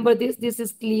figure number this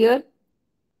is clear.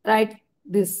 Write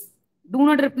this. Do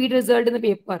not repeat result in the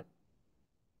paper.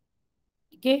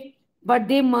 Okay, but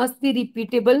they must be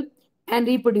repeatable and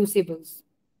reproducible.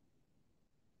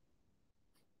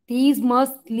 These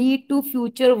must lead to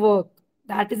future work.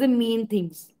 That is the main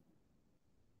things.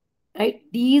 Right?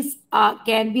 These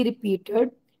can be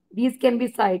repeated, these can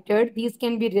be cited, these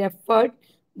can be referred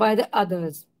by the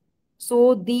others.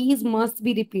 So these must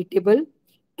be repeatable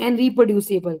and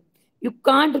reproducible. You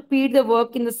can't repeat the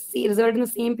work in the result in the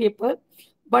same paper,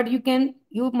 but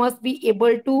you must be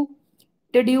able to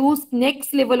deduce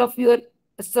next level of your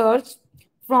search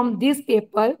from this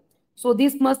paper. So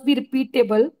this must be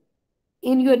repeatable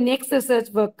in your next research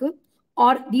work,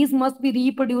 or these must be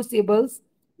reproducible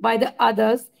by the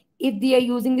others if they are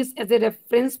using this as a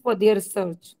reference for their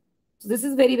research. So this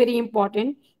is very, very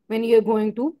important when you are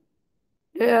going to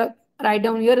uh, write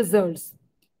down your results.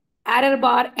 Error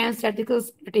bar and statistical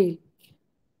detail.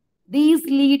 These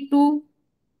lead to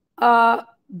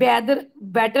better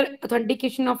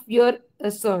authentication of your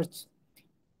research.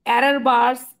 Error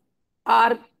bars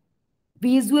are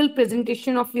visual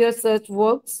presentation of your search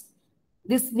works.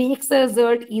 This makes the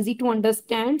result easy to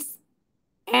understand,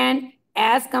 and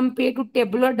as compared to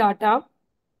tabular data,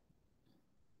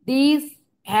 these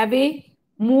have a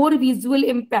more visual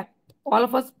impact. All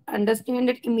of us understand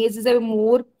that images have a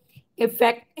more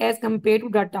effect as compared to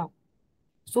data.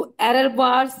 So error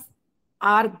bars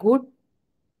are good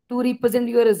to represent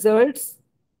your results.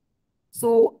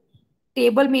 So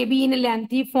table may be in a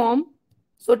lengthy form.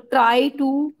 So try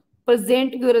to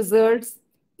present your results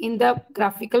in the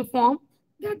graphical form.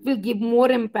 That will give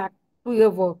more impact to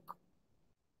your work.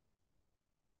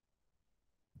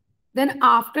 Then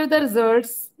after the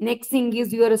results, next thing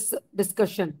is your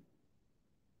discussion.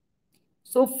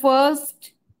 So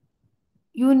first,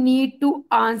 you need to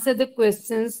answer the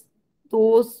questions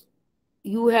those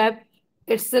you have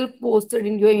itself posted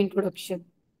in your introduction.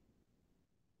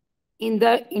 In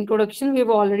the introduction, we have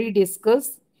already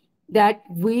discussed that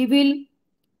we will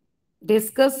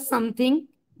discuss something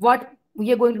what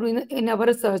we are going to do in our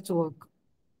research work.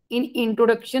 In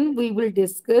introduction, we will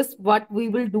discuss what we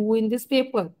will do in this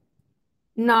paper.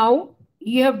 Now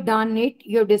you have done it,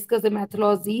 you have discussed the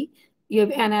methodology, you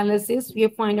have analysis, you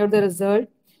have find out the result.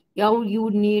 Now you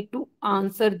need to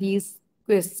answer these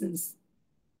questions.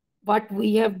 What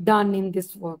we have done in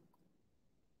this work.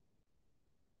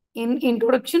 In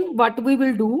introduction, what we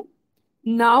will do.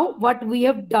 Now what we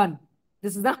have done.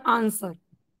 This is the answer.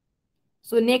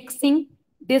 So next thing,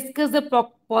 discuss the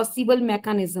possible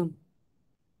mechanism.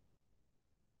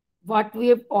 What we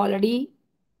have already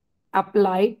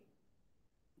applied,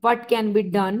 what can be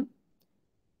done,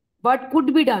 what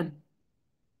could be done.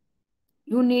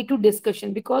 You need to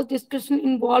discussion, because discussion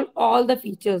involve all the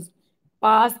features,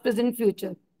 past, present,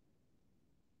 future.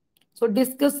 So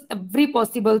discuss every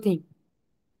possible thing.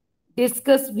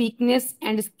 Discuss weakness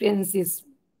and experiences.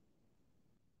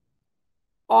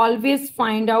 Always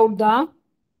find out the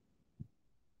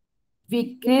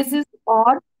weaknesses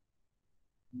or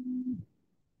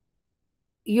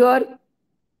your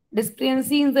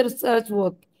discrepancy in the research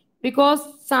work, because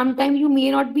sometimes you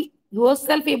may not be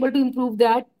yourself able to improve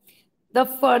that. The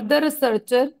further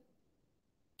researcher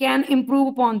can improve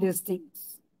upon these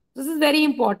things. This is very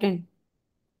important.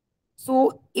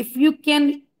 So if you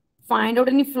can find out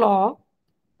any flaw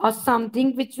or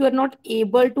something which you are not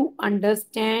able to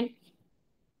understand,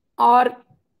 or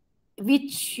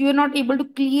which you're not able to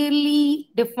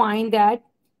clearly define, that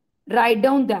write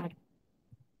down that.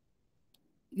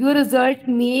 Your result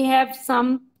may have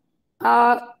some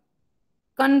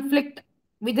conflict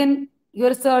within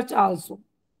your search also.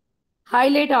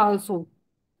 Highlight also.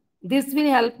 This will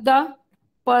help the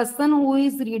person who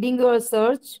is reading your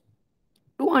research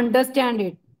to understand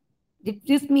it.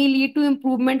 This may lead to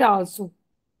improvement also.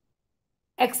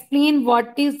 Explain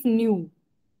what is new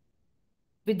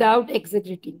without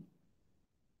exaggerating.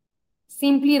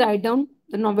 Simply write down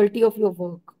the novelty of your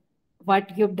work,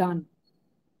 what you have done.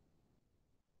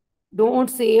 Don't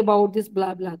say about this,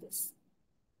 blah, blah, this.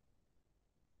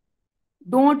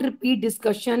 Don't repeat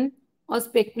discussion or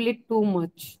speculate too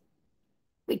much.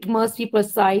 It must be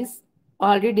precise,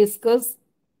 already discussed.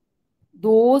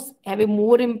 Those have a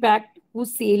more impact who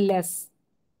say less.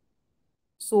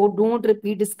 So don't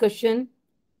repeat discussion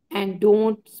and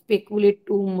don't speculate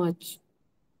too much.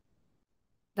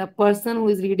 The person who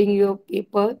is reading your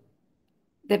paper,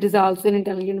 that is also an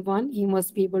intelligent one, he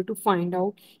must be able to find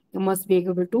out, he must be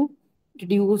able to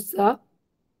deduce a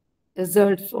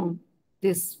result from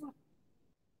this one.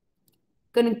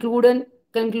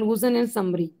 Conclusion and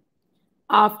summary.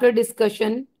 After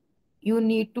discussion, you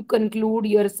need to conclude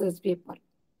your research paper.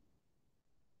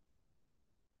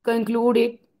 Conclude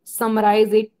it,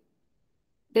 summarize it,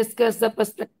 discuss the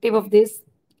perspective of this,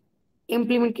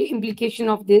 implication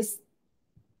of this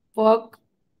work,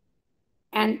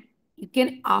 and you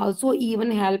can also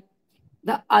even help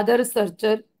the other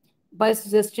researcher by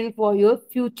suggestion for your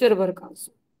future work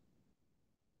also.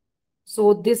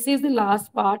 So this is the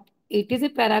last part. It is a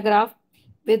paragraph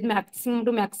with maximum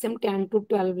to maximum 10 to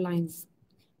 12 lines.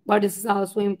 But this is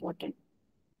also important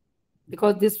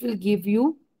because this will give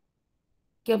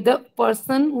the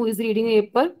person who is reading a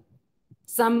paper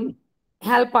some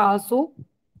help also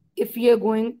if you are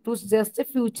going to suggest a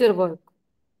future work.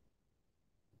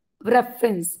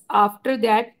 Reference. After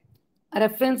that,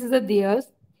 references are there.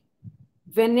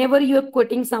 Whenever you are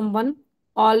quoting someone,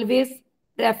 always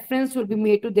reference should be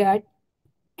made to that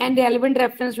and relevant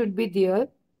reference should be there.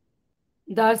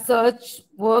 The search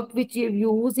work which you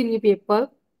use in your paper,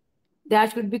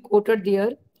 that should be quoted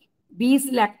there. Be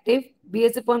selective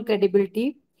based upon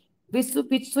credibility. Which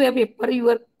paper you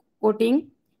are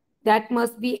quoting, that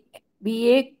must be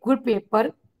a good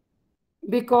paper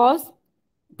because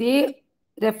they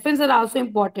reference are also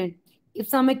important. If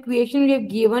some equation we have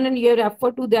given and you have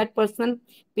referred to that person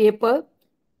paper,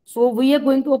 so we are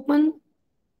going to open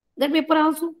that paper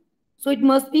also. So it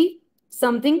must be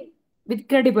something with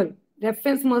credible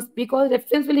reference must, because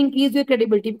reference will increase your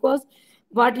credibility, because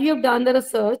what you have done the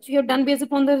research you have done based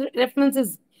upon the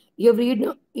references you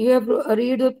have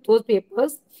read those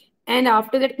papers and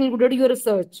after that concluded your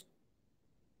research.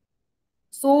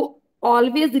 So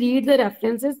always read the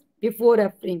references before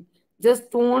referring.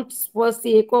 Just don't, for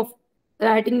sake of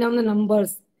writing down the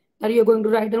numbers, that you're going to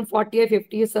write down 40 or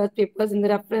 50 research papers in the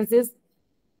references.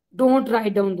 Don't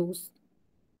write down those.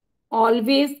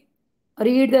 Always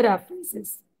read the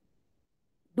references.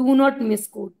 Do not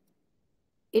misquote.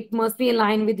 It must be in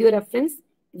line with your reference.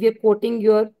 If you're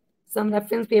quoting some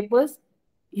reference papers,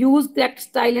 use that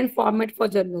style and format for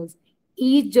journals.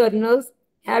 Each journals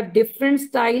have different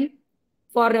style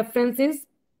for references,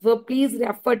 so please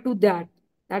refer to that.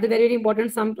 That is very, very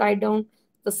important. Some write down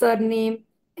the surname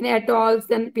and et al,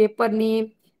 then paper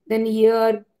name, then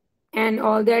year and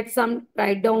all that. Some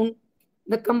write down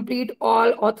the complete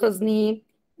all author's name,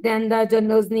 then the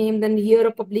journal's name, then year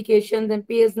of publication, then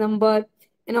page number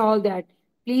and all that.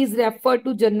 Please refer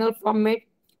to journal format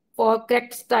for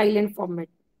correct style and format.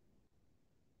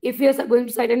 If you are going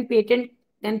to cite a patent,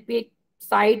 then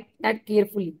cite that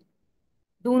carefully.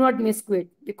 Do not misquote,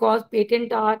 because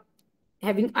patents are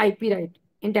having IP right,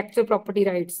 intellectual property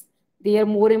rights. They are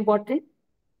more important.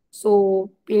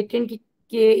 So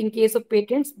in case of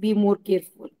patents, be more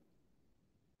careful.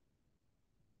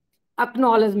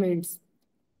 Acknowledgements.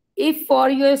 If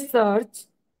for your search,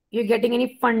 you're getting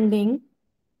any funding,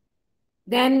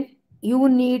 then you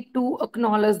need to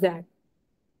acknowledge that.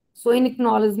 So in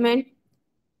acknowledgement,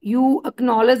 you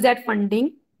acknowledge that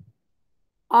funding.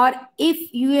 Or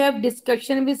if you have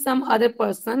discussion with some other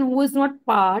person who is not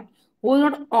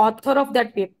author of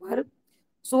that paper,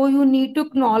 so you need to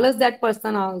acknowledge that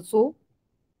person also.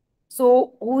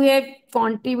 So who have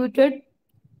contributed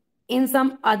in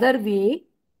some other way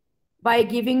by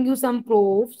giving you some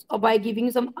proofs or by giving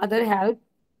you some other help,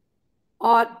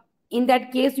 or in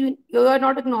that case you are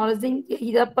not acknowledging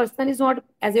the person is not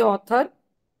as a author,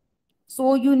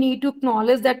 so you need to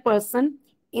acknowledge that person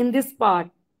in this part.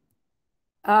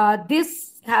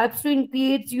 This helps to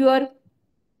increase your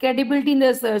credibility in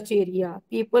the search area.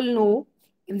 People know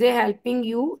if they're helping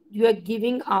you, you are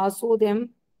giving also them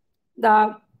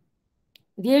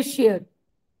their share.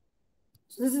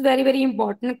 So this is very, very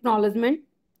important acknowledgement.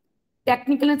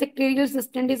 Technical and secretarial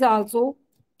assistant is also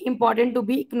important to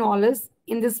be acknowledged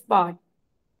in this part.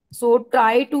 So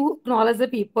try to acknowledge the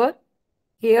paper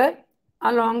here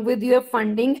along with your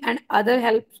funding and other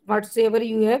help whatsoever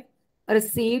you have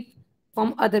received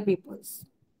from other peoples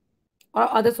or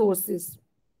other sources.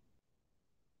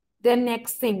 Then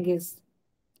next thing is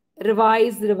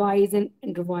revise, revise, and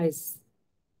revise.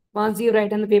 Once you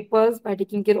write on the papers by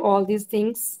taking care of all these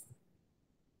things,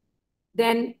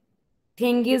 then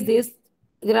thing is this,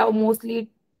 there are mostly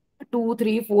 2,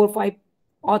 3, 4, 5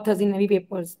 authors in every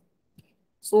papers.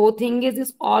 So thing is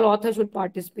this, all authors should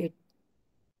participate.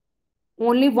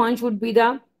 Only one should be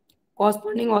the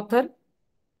corresponding author,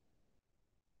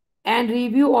 and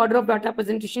review order of data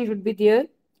presentation should be there.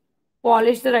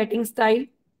 Polish the writing style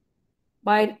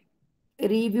by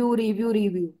review, review,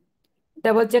 review.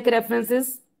 Double check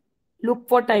references, look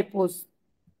for typos.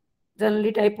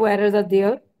 Generally typo errors are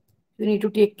there. You need to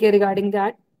take care regarding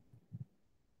that.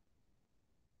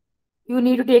 You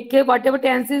need to take care whatever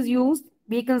tense is used,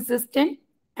 be consistent,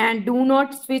 and do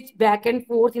not switch back and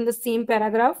forth in the same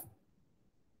paragraph.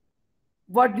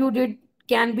 What you did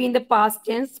can be in the past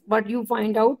tense, but you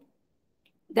find out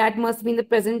that must be in the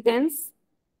present tense.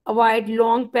 Avoid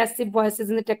long passive voices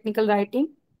in the technical writing.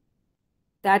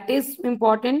 That is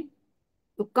important.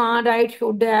 You can't write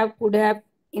should have, could have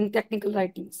in technical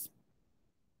writings.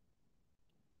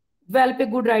 Develop a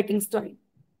good writing style.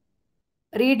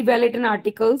 Read well-written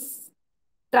articles.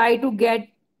 Try to get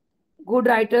good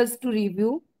writers to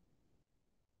review.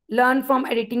 Learn from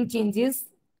editing changes.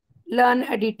 Learn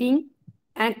editing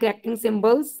and correcting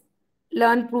symbols.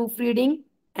 Learn proofreading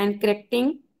and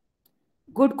correcting.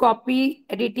 Good copy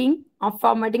editing or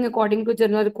formatting according to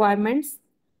journal requirements.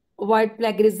 Avoid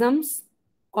plagiarisms,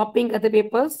 copying other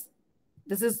papers.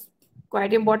 This is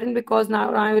quite important because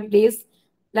nowadays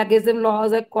plagiarism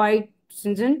laws are quite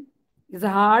stringent. It's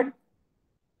hard.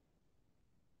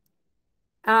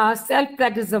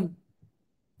 Self-plagiarism.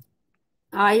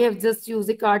 I have just used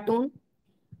a cartoon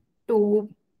to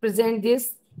present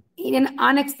this. In an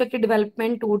unexpected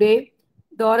development today,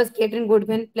 Doris Catherine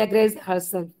Goodwin plagiarized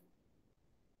herself.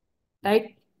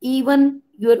 Right? Even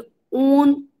your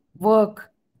own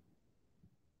work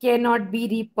cannot be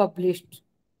republished.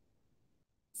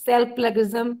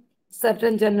 Self-plagiarism,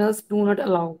 certain journals do not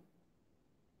allow.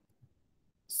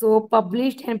 So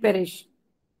published and perish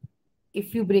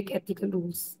if you break ethical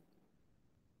rules.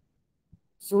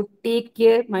 So take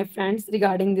care, my friends,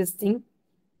 regarding this thing.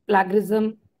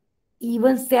 Plagiarism,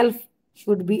 even self,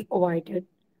 should be avoided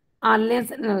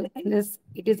unless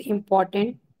it is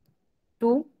important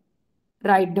to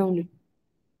write down it.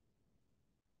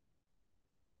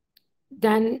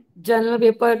 Then journal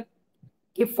paper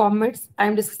formats. I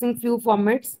am discussing few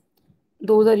formats.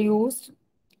 Those are used.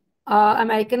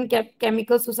 American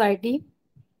Chemical Society,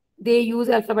 they use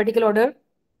alphabetical order.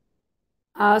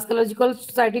 Scholastic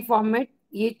Society format,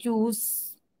 ye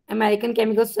choose American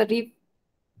Chemical Society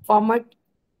format.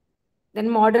 Then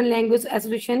Modern Language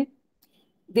Association,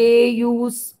 they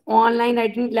use online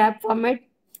writing lab format.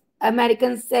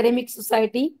 American Ceramic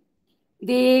Society,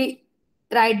 they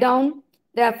write down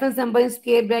reference number in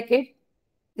square bracket.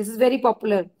 This is very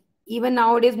popular. Even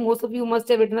nowadays, most of you must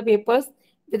have written the papers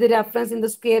with the reference in the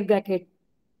square bracket.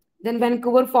 Then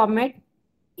Vancouver format,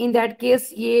 in that case,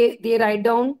 they write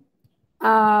down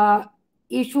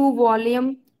issue,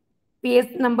 volume,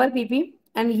 page number, pp,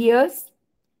 and years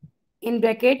in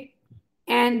bracket.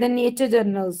 And the Nature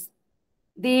journals,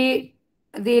 they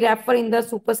refer in the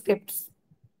superscripts.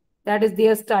 That is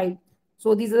their style.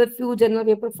 So these are the few journal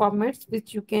paper formats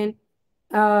which you can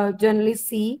generally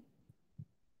see.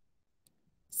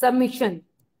 Submission.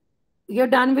 You're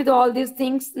done with all these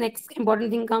things. Next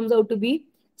important thing comes out to be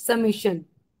submission.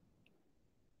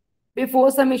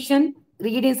 Before submission,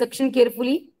 read instruction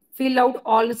carefully. Fill out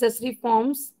all necessary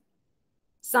forms.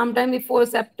 Sometime before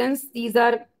acceptance, these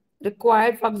are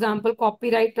required. For example,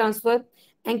 copyright transfer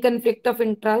and conflict of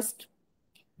interest.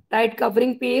 Right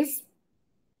covering page.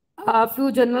 A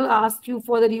few journal ask you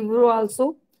for the review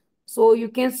also. So you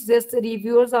can suggest the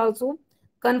reviewers also.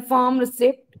 Confirm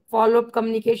receipt, follow-up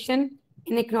communication,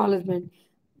 and acknowledgement.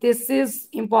 This is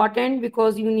important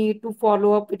because you need to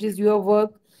follow up. It is your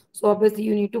work. So obviously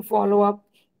you need to follow up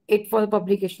it for the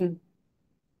publication.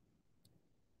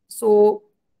 So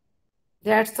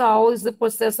that's how is the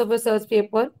process of a research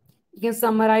paper. You can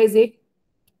summarize it.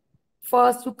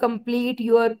 First, to complete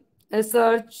your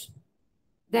research,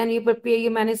 then you prepare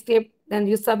your manuscript, then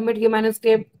you submit your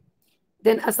manuscript,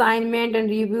 then assignment and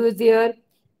review is there,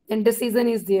 then decision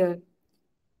is there.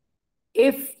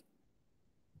 If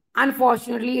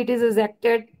unfortunately it is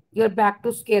rejected, you're back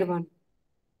to square one.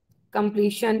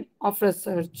 Completion of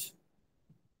research.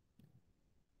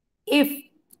 If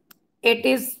it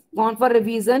is gone for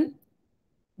revision,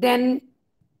 then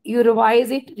you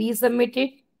revise it, resubmit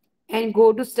it, and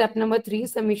go to step number 3,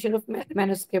 submission of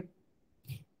manuscript.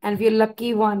 And if you're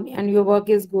lucky one and your work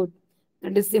is good,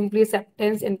 that is simply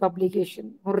acceptance and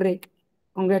publication. Hooray!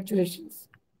 Congratulations.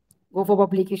 Go for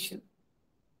publication.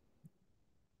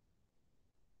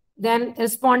 Then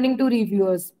responding to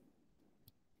reviewers.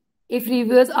 If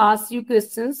reviewers ask you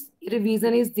questions,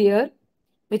 revision is there,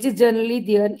 which is generally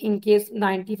there in case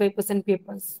 95%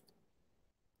 papers.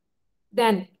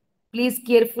 Then please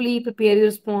carefully prepare your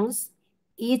response.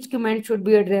 Each comment should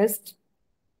be addressed.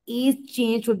 Each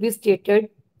change should be stated.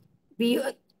 Be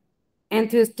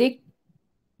enthusiastic.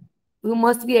 You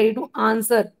must be ready to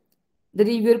answer the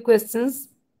reviewer questions.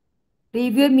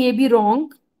 Reviewer may be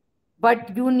wrong,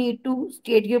 but you need to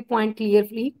state your point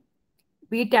clearly.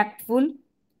 Be tactful.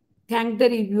 Thank the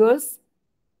reviewers.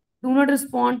 Do not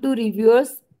respond to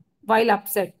reviewers while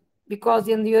upset, because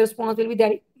then your response will be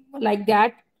that, like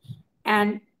that.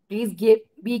 And please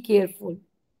be careful.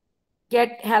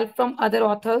 Get help from other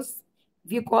authors.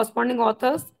 If you corresponding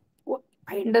authors,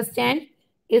 I understand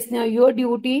it's now your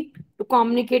duty to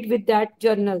communicate with that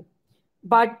journal.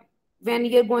 But when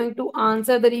you're going to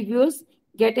answer the reviews,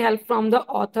 get help from the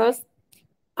authors.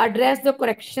 Address the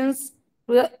corrections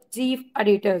to the chief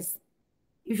editors.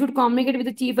 You should communicate with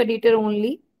the chief editor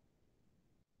only.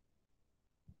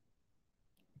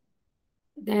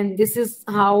 Then this is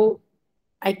how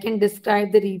I can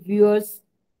describe the reviewers.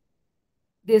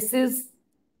 This is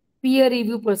peer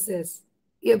review process.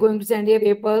 You're going to send your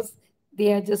papers,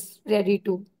 they are just ready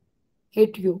to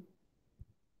hit you.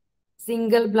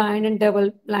 Single blind and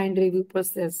double blind review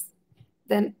process.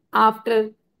 Then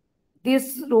after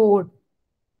this road,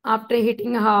 after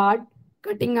hitting hard,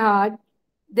 cutting hard,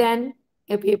 then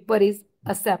a paper is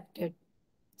accepted.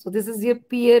 So this is your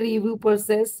peer review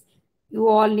process. You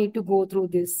all need to go through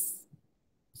this.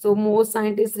 So most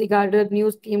scientists regarded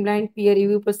new streamlined peer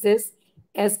review process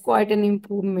as quite an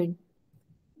improvement.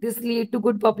 This lead to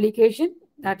good publication,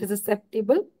 that is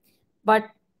acceptable, but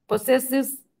process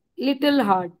is little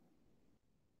hard.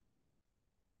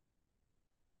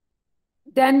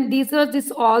 Then this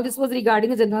was regarding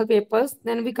the journal papers.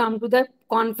 Then we come to the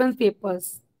conference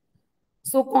papers.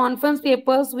 So conference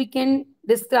papers we can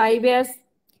describe as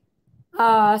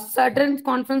certain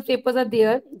conference papers are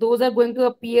there. Those are going to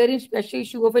appear in special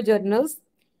issue of a journals.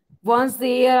 Once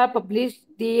they are published,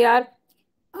 they are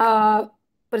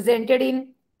presented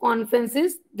in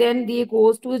conferences. Then they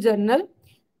goes to a journal.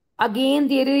 Again,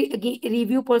 there is a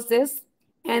review process,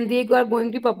 and they are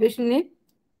going to be published in a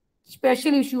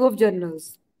special issue of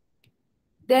journals.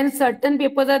 Then certain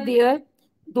papers are there.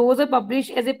 Those are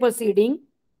published as a proceeding,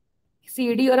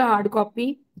 CD or a hard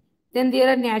copy. Then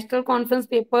there are national conference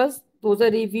papers. Those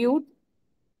are reviewed.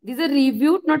 These are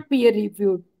reviewed, not peer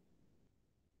reviewed.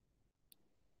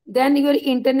 Then your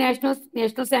international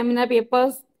national seminar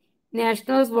papers,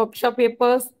 national workshop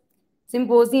papers,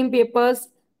 symposium papers,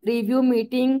 review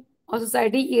meeting or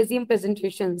society ASM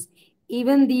presentations.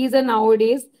 Even these are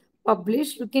nowadays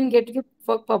published. You can get your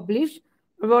work published,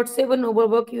 whatever noble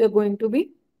work you are going to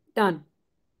be done.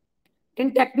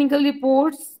 In technical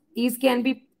reports, these can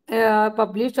be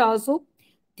published also.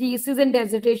 Thesis and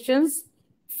dissertations,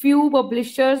 few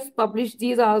publishers publish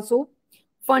these also.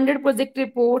 Funded project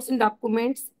reports and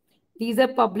documents, these are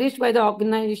published by the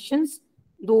organizations.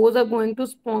 Those are going to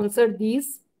sponsor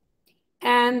these.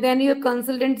 And then your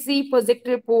consultancy project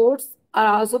reports are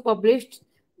also published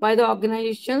by the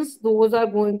organizations. Those are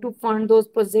going to fund those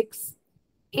projects.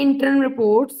 Intern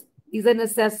reports, these are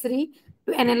necessary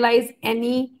to analyze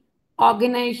any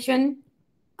organization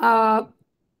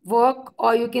work,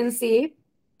 or you can say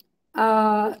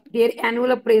their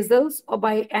annual appraisals or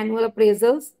biannual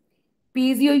appraisals.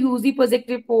 PZO UZ project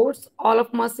reports, all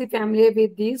of must be familiar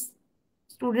with these.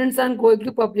 Students are going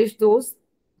to publish those.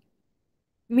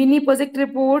 Mini project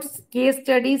reports, case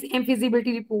studies, and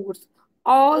feasibility reports.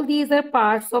 All these are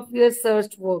parts of your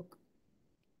search work.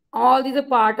 All these are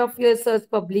part of your search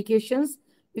publications.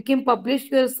 You can publish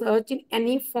your search in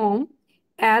any form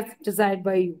as desired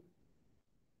by you.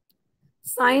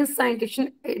 Science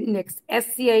Citation Index,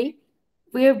 SCI,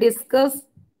 we have discussed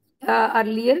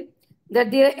earlier that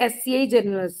there are SCI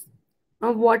journals.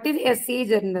 Now, what is SCI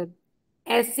journal?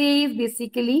 SCI is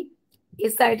basically a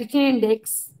citation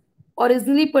index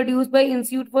originally produced by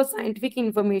Institute for Scientific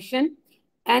Information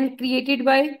and created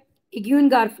by Eugene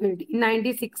Garfield in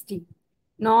 1960.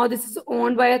 Now, this is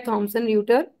owned by Thomson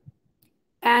Reuters,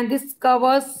 and this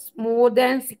covers more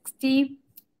than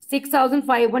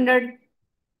 66,500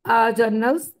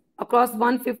 journals across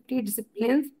 150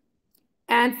 disciplines,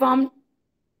 and from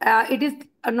it is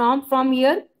a norm from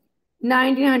year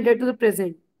 1900 to the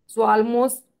present. So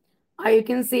almost you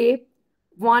can say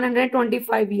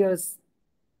 125 years.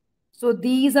 So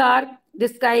these are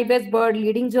described as world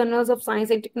leading journals of science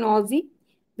and technology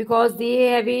because they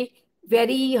have a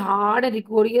very hard and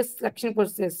rigorous selection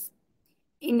process.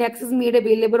 Index is made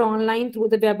available online through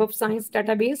the Web of Science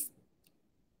database.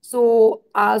 So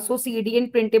also CD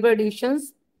and printable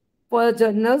editions for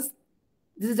journals.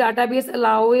 This database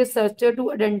allows a searcher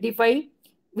to identify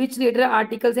which later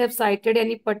articles have cited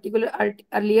any particular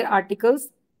earlier articles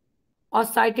or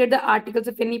cited the articles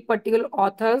of any particular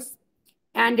authors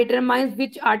and determines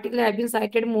which article have been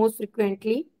cited most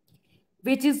frequently,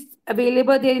 which is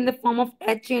available there in the form of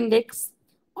H index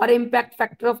or impact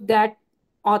factor of that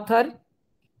author.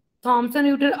 Thomson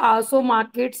Reuters also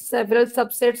markets several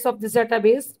subsets of this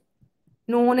database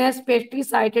known as specially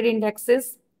cited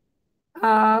indexes,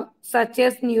 such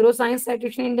as Neuroscience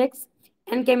Citation Index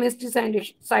and Chemistry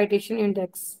Citation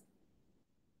Index.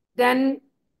 Then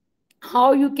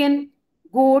how you can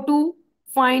go to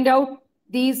find out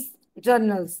these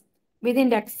journals with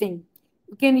indexing.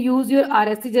 You can use your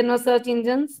RSC journal search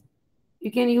engines.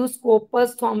 You can use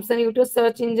Scopus, Thomson Reuters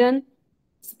search engine,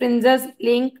 Springer's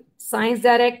Link, Science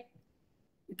Direct.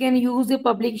 You can use your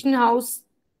publication house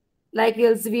like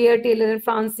Elsevier, Taylor and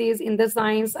Francis, In the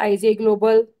Science, IJ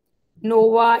Global,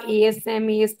 Nova, ASM,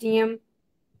 ASTM,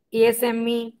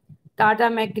 ASME, Tata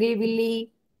McGraw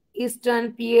Wiley,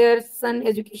 Eastern, Pearson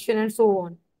Education, and so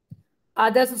on.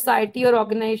 Other society or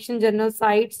organization journal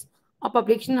sites or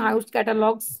publication house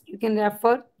catalogs you can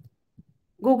refer.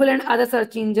 Google and other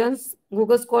search engines.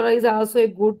 Google Scholar is also a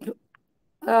good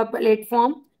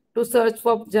platform to search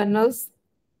for journals.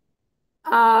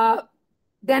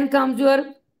 Then comes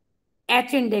your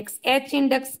H index. H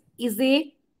index is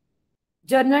a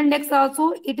journal index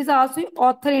also. It is also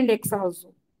author index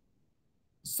also.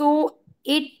 So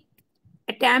it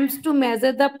attempts to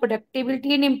measure the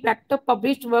productivity and impact of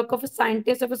published work of a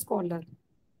scientist or a scholar.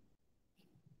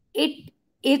 It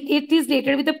is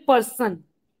rated with a person.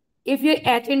 If your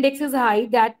H index is high,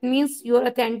 that means your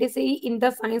authenticity in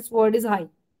the science world is high.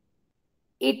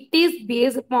 It is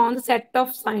based upon the set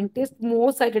of scientists'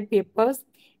 most cited papers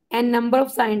and number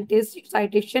of scientists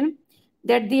citation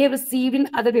that they have received in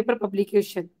other paper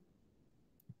publication.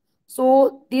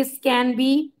 So this can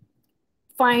be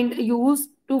used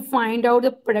to find out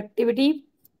the productivity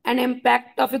and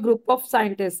impact of a group of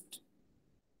scientists,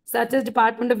 such as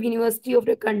Department of University of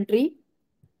the country.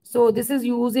 So this is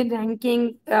used in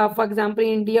ranking. For example, in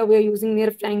India, we are using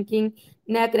NERF ranking,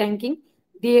 NAC ranking,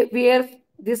 where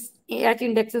this H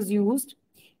index is used.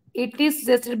 It is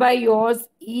suggested by yours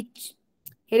each.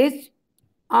 It is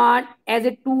as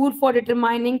a tool for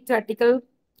determining theoretical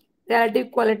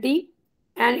relative quality,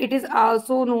 and it is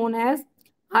also known as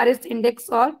Harris index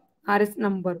or Harris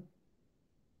number.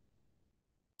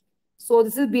 So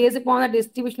this is based upon the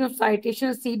distribution of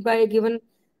citations received by a given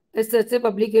researcher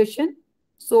publication.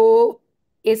 So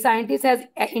a scientist has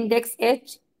index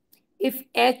H. If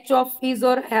H of his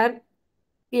or her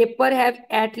paper have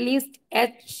at least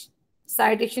H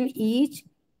citation each,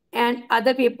 and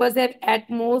other papers have at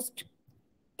most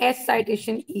H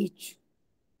citation each,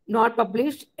 not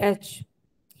published H.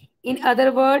 In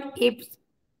other words, if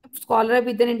scholar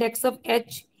with an index of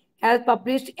H has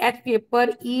published H paper,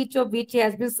 each of which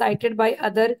has been cited by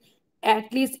other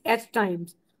at least H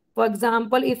times. For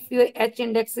example, if your H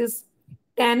index is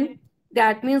 10,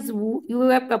 that means you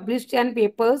have published 10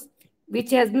 papers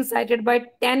which has been cited by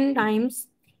 10 times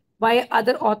by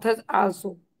other authors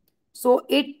also. So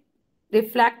it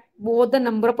reflects both the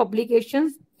number of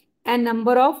publications and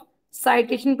number of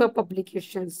citation per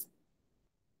publications.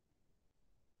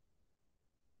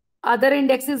 Other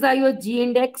indexes are your G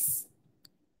index.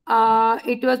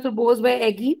 It was proposed by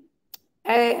Agee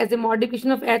as a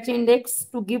modification of H index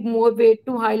to give more weight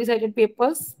to highly cited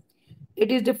papers.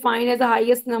 It is defined as the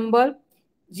highest number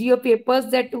G of papers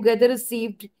that together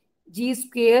received G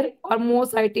square or more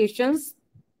citations.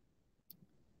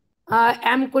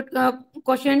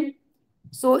 Question.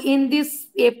 So in this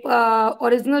paper,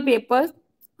 original papers,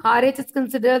 RH is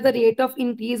considered the rate of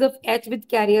increase of H with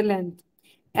career length.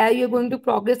 As you're going to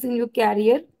progress in your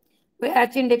career, where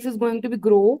H index is going to be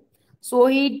grow. So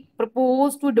he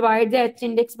proposed to divide the H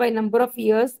index by number of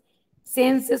years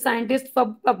since a scientist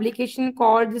publication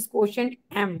called this quotient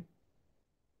M.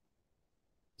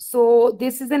 So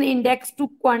this is an index to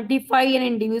quantify an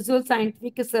individual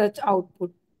scientific research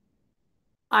output.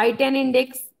 I-10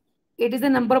 index, it is the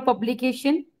number of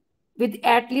publication with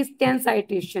at least 10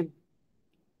 citation.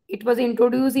 It was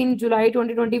introduced in July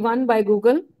 2021 by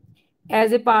Google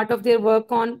as a part of their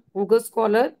work on Google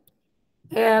Scholar.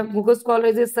 Google Scholar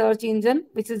is a search engine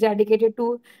which is dedicated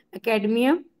to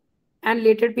academia and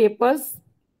related papers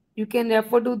You can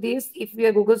refer to this if you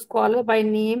are Google Scholar by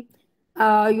name.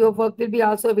 Your work will be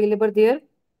also available there.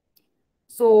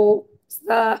 So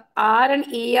the R and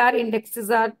AR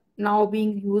indexes are now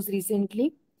being used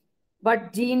recently,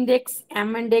 but G index,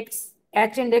 M index,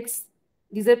 H index,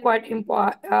 these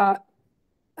are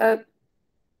uh,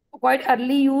 quite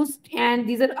early used, and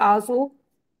these are also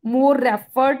more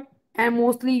referred and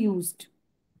mostly used.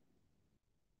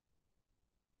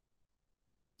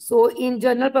 So in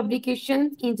journal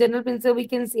publication, in journal principle, we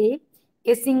can say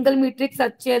a single metric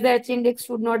such as the H index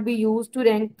should not be used to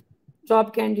rank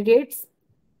job candidates,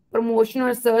 promotion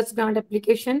or search grant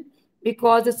application,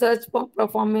 because the search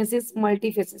performance is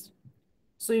multifaceted.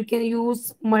 So you can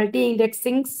use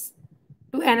multi-indexings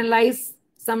to analyze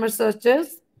some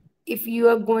researchers if you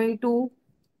are going to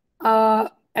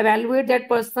evaluate that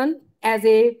person as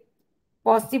a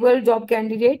possible job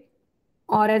candidate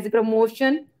or as a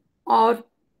promotion, or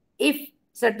if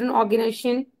certain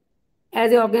organization,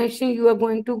 as an organization, you are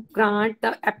going to grant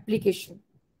the application.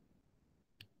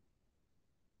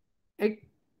 Right?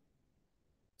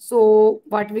 So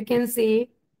what we can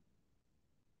say,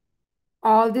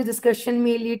 all the discussion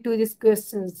may lead to these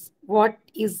questions. What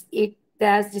is it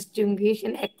that distinguishes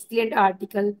an excellent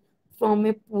article from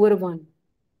a poor one?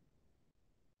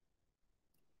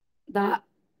 The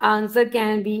answer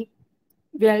can be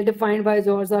well defined by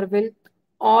George Orwell.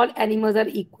 All animals are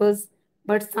equals,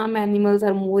 but some animals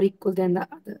are more equal than the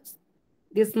others.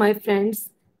 This, my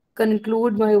friends,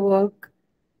 conclude my work.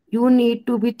 You need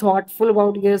to be thoughtful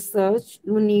about your research.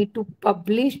 You need to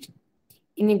publish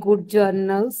in a good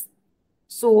journals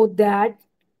so that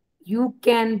you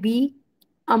can be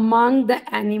among the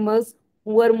animals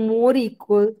who are more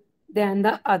equal than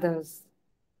the others.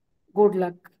 Good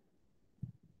luck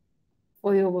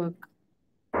for your work.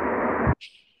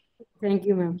 Thank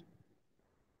you, ma'am.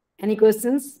 Any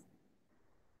questions?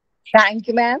 Thank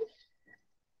you, ma'am.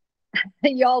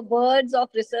 Your words of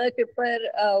research paper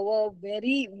were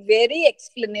very, very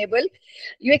explainable.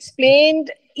 You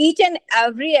explained each and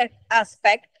every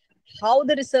aspect, how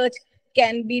the research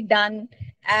can be done,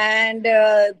 and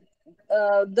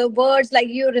the words like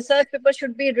your research paper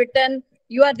should be written.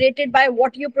 You are rated by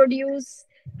what you produce,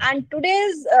 and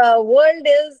today's world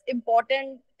is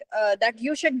important that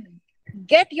you should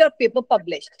get your paper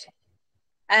published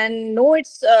and know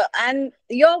it's and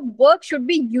your work should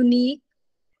be unique,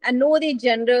 and know the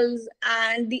generals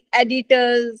and the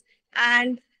editors,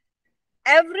 and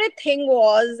everything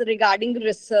was regarding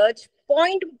research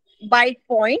point by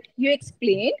point you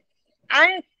explained,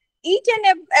 and each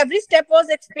and every step was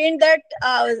explained, that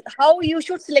how you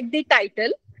should select the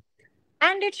title,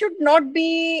 and it should not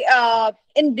be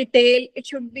in detail, it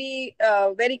should be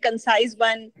very concise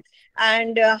one,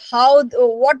 and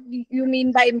what you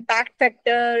mean by impact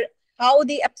factor, how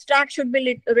the abstract should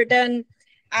be written,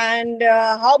 and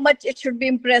how much it should be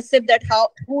impressive, that how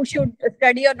who should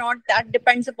study or not, that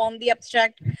depends upon the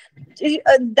abstract.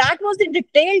 That was the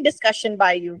detailed discussion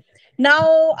by you.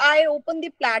 Now I open the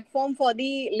platform for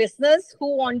the listeners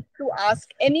who want to ask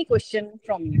any question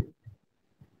from you.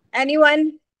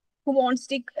 Anyone who wants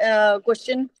the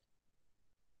question?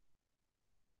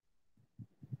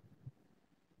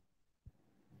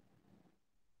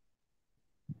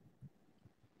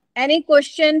 Any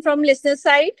question from listener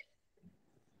side?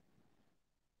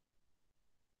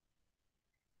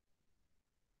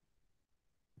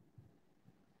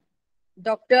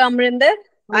 Dr. Amrinder?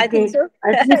 I think Okay. so.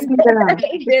 At least we can ask.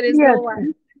 There is Yes. no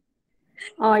one.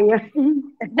 Oh,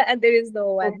 yeah. There is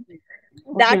no one. Okay.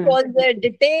 That Okay. was a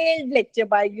detailed lecture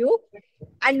by you,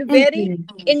 and Thank very you.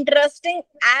 interesting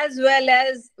as well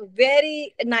as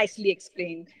very nicely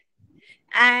explained.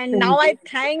 And now I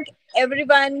thank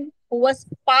everyone who was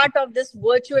part of this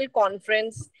virtual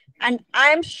conference. And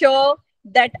I'm sure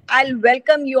that I'll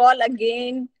welcome you all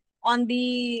again on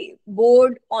the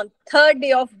board on third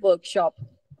day of workshop.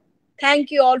 Thank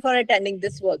you all for attending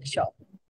this workshop.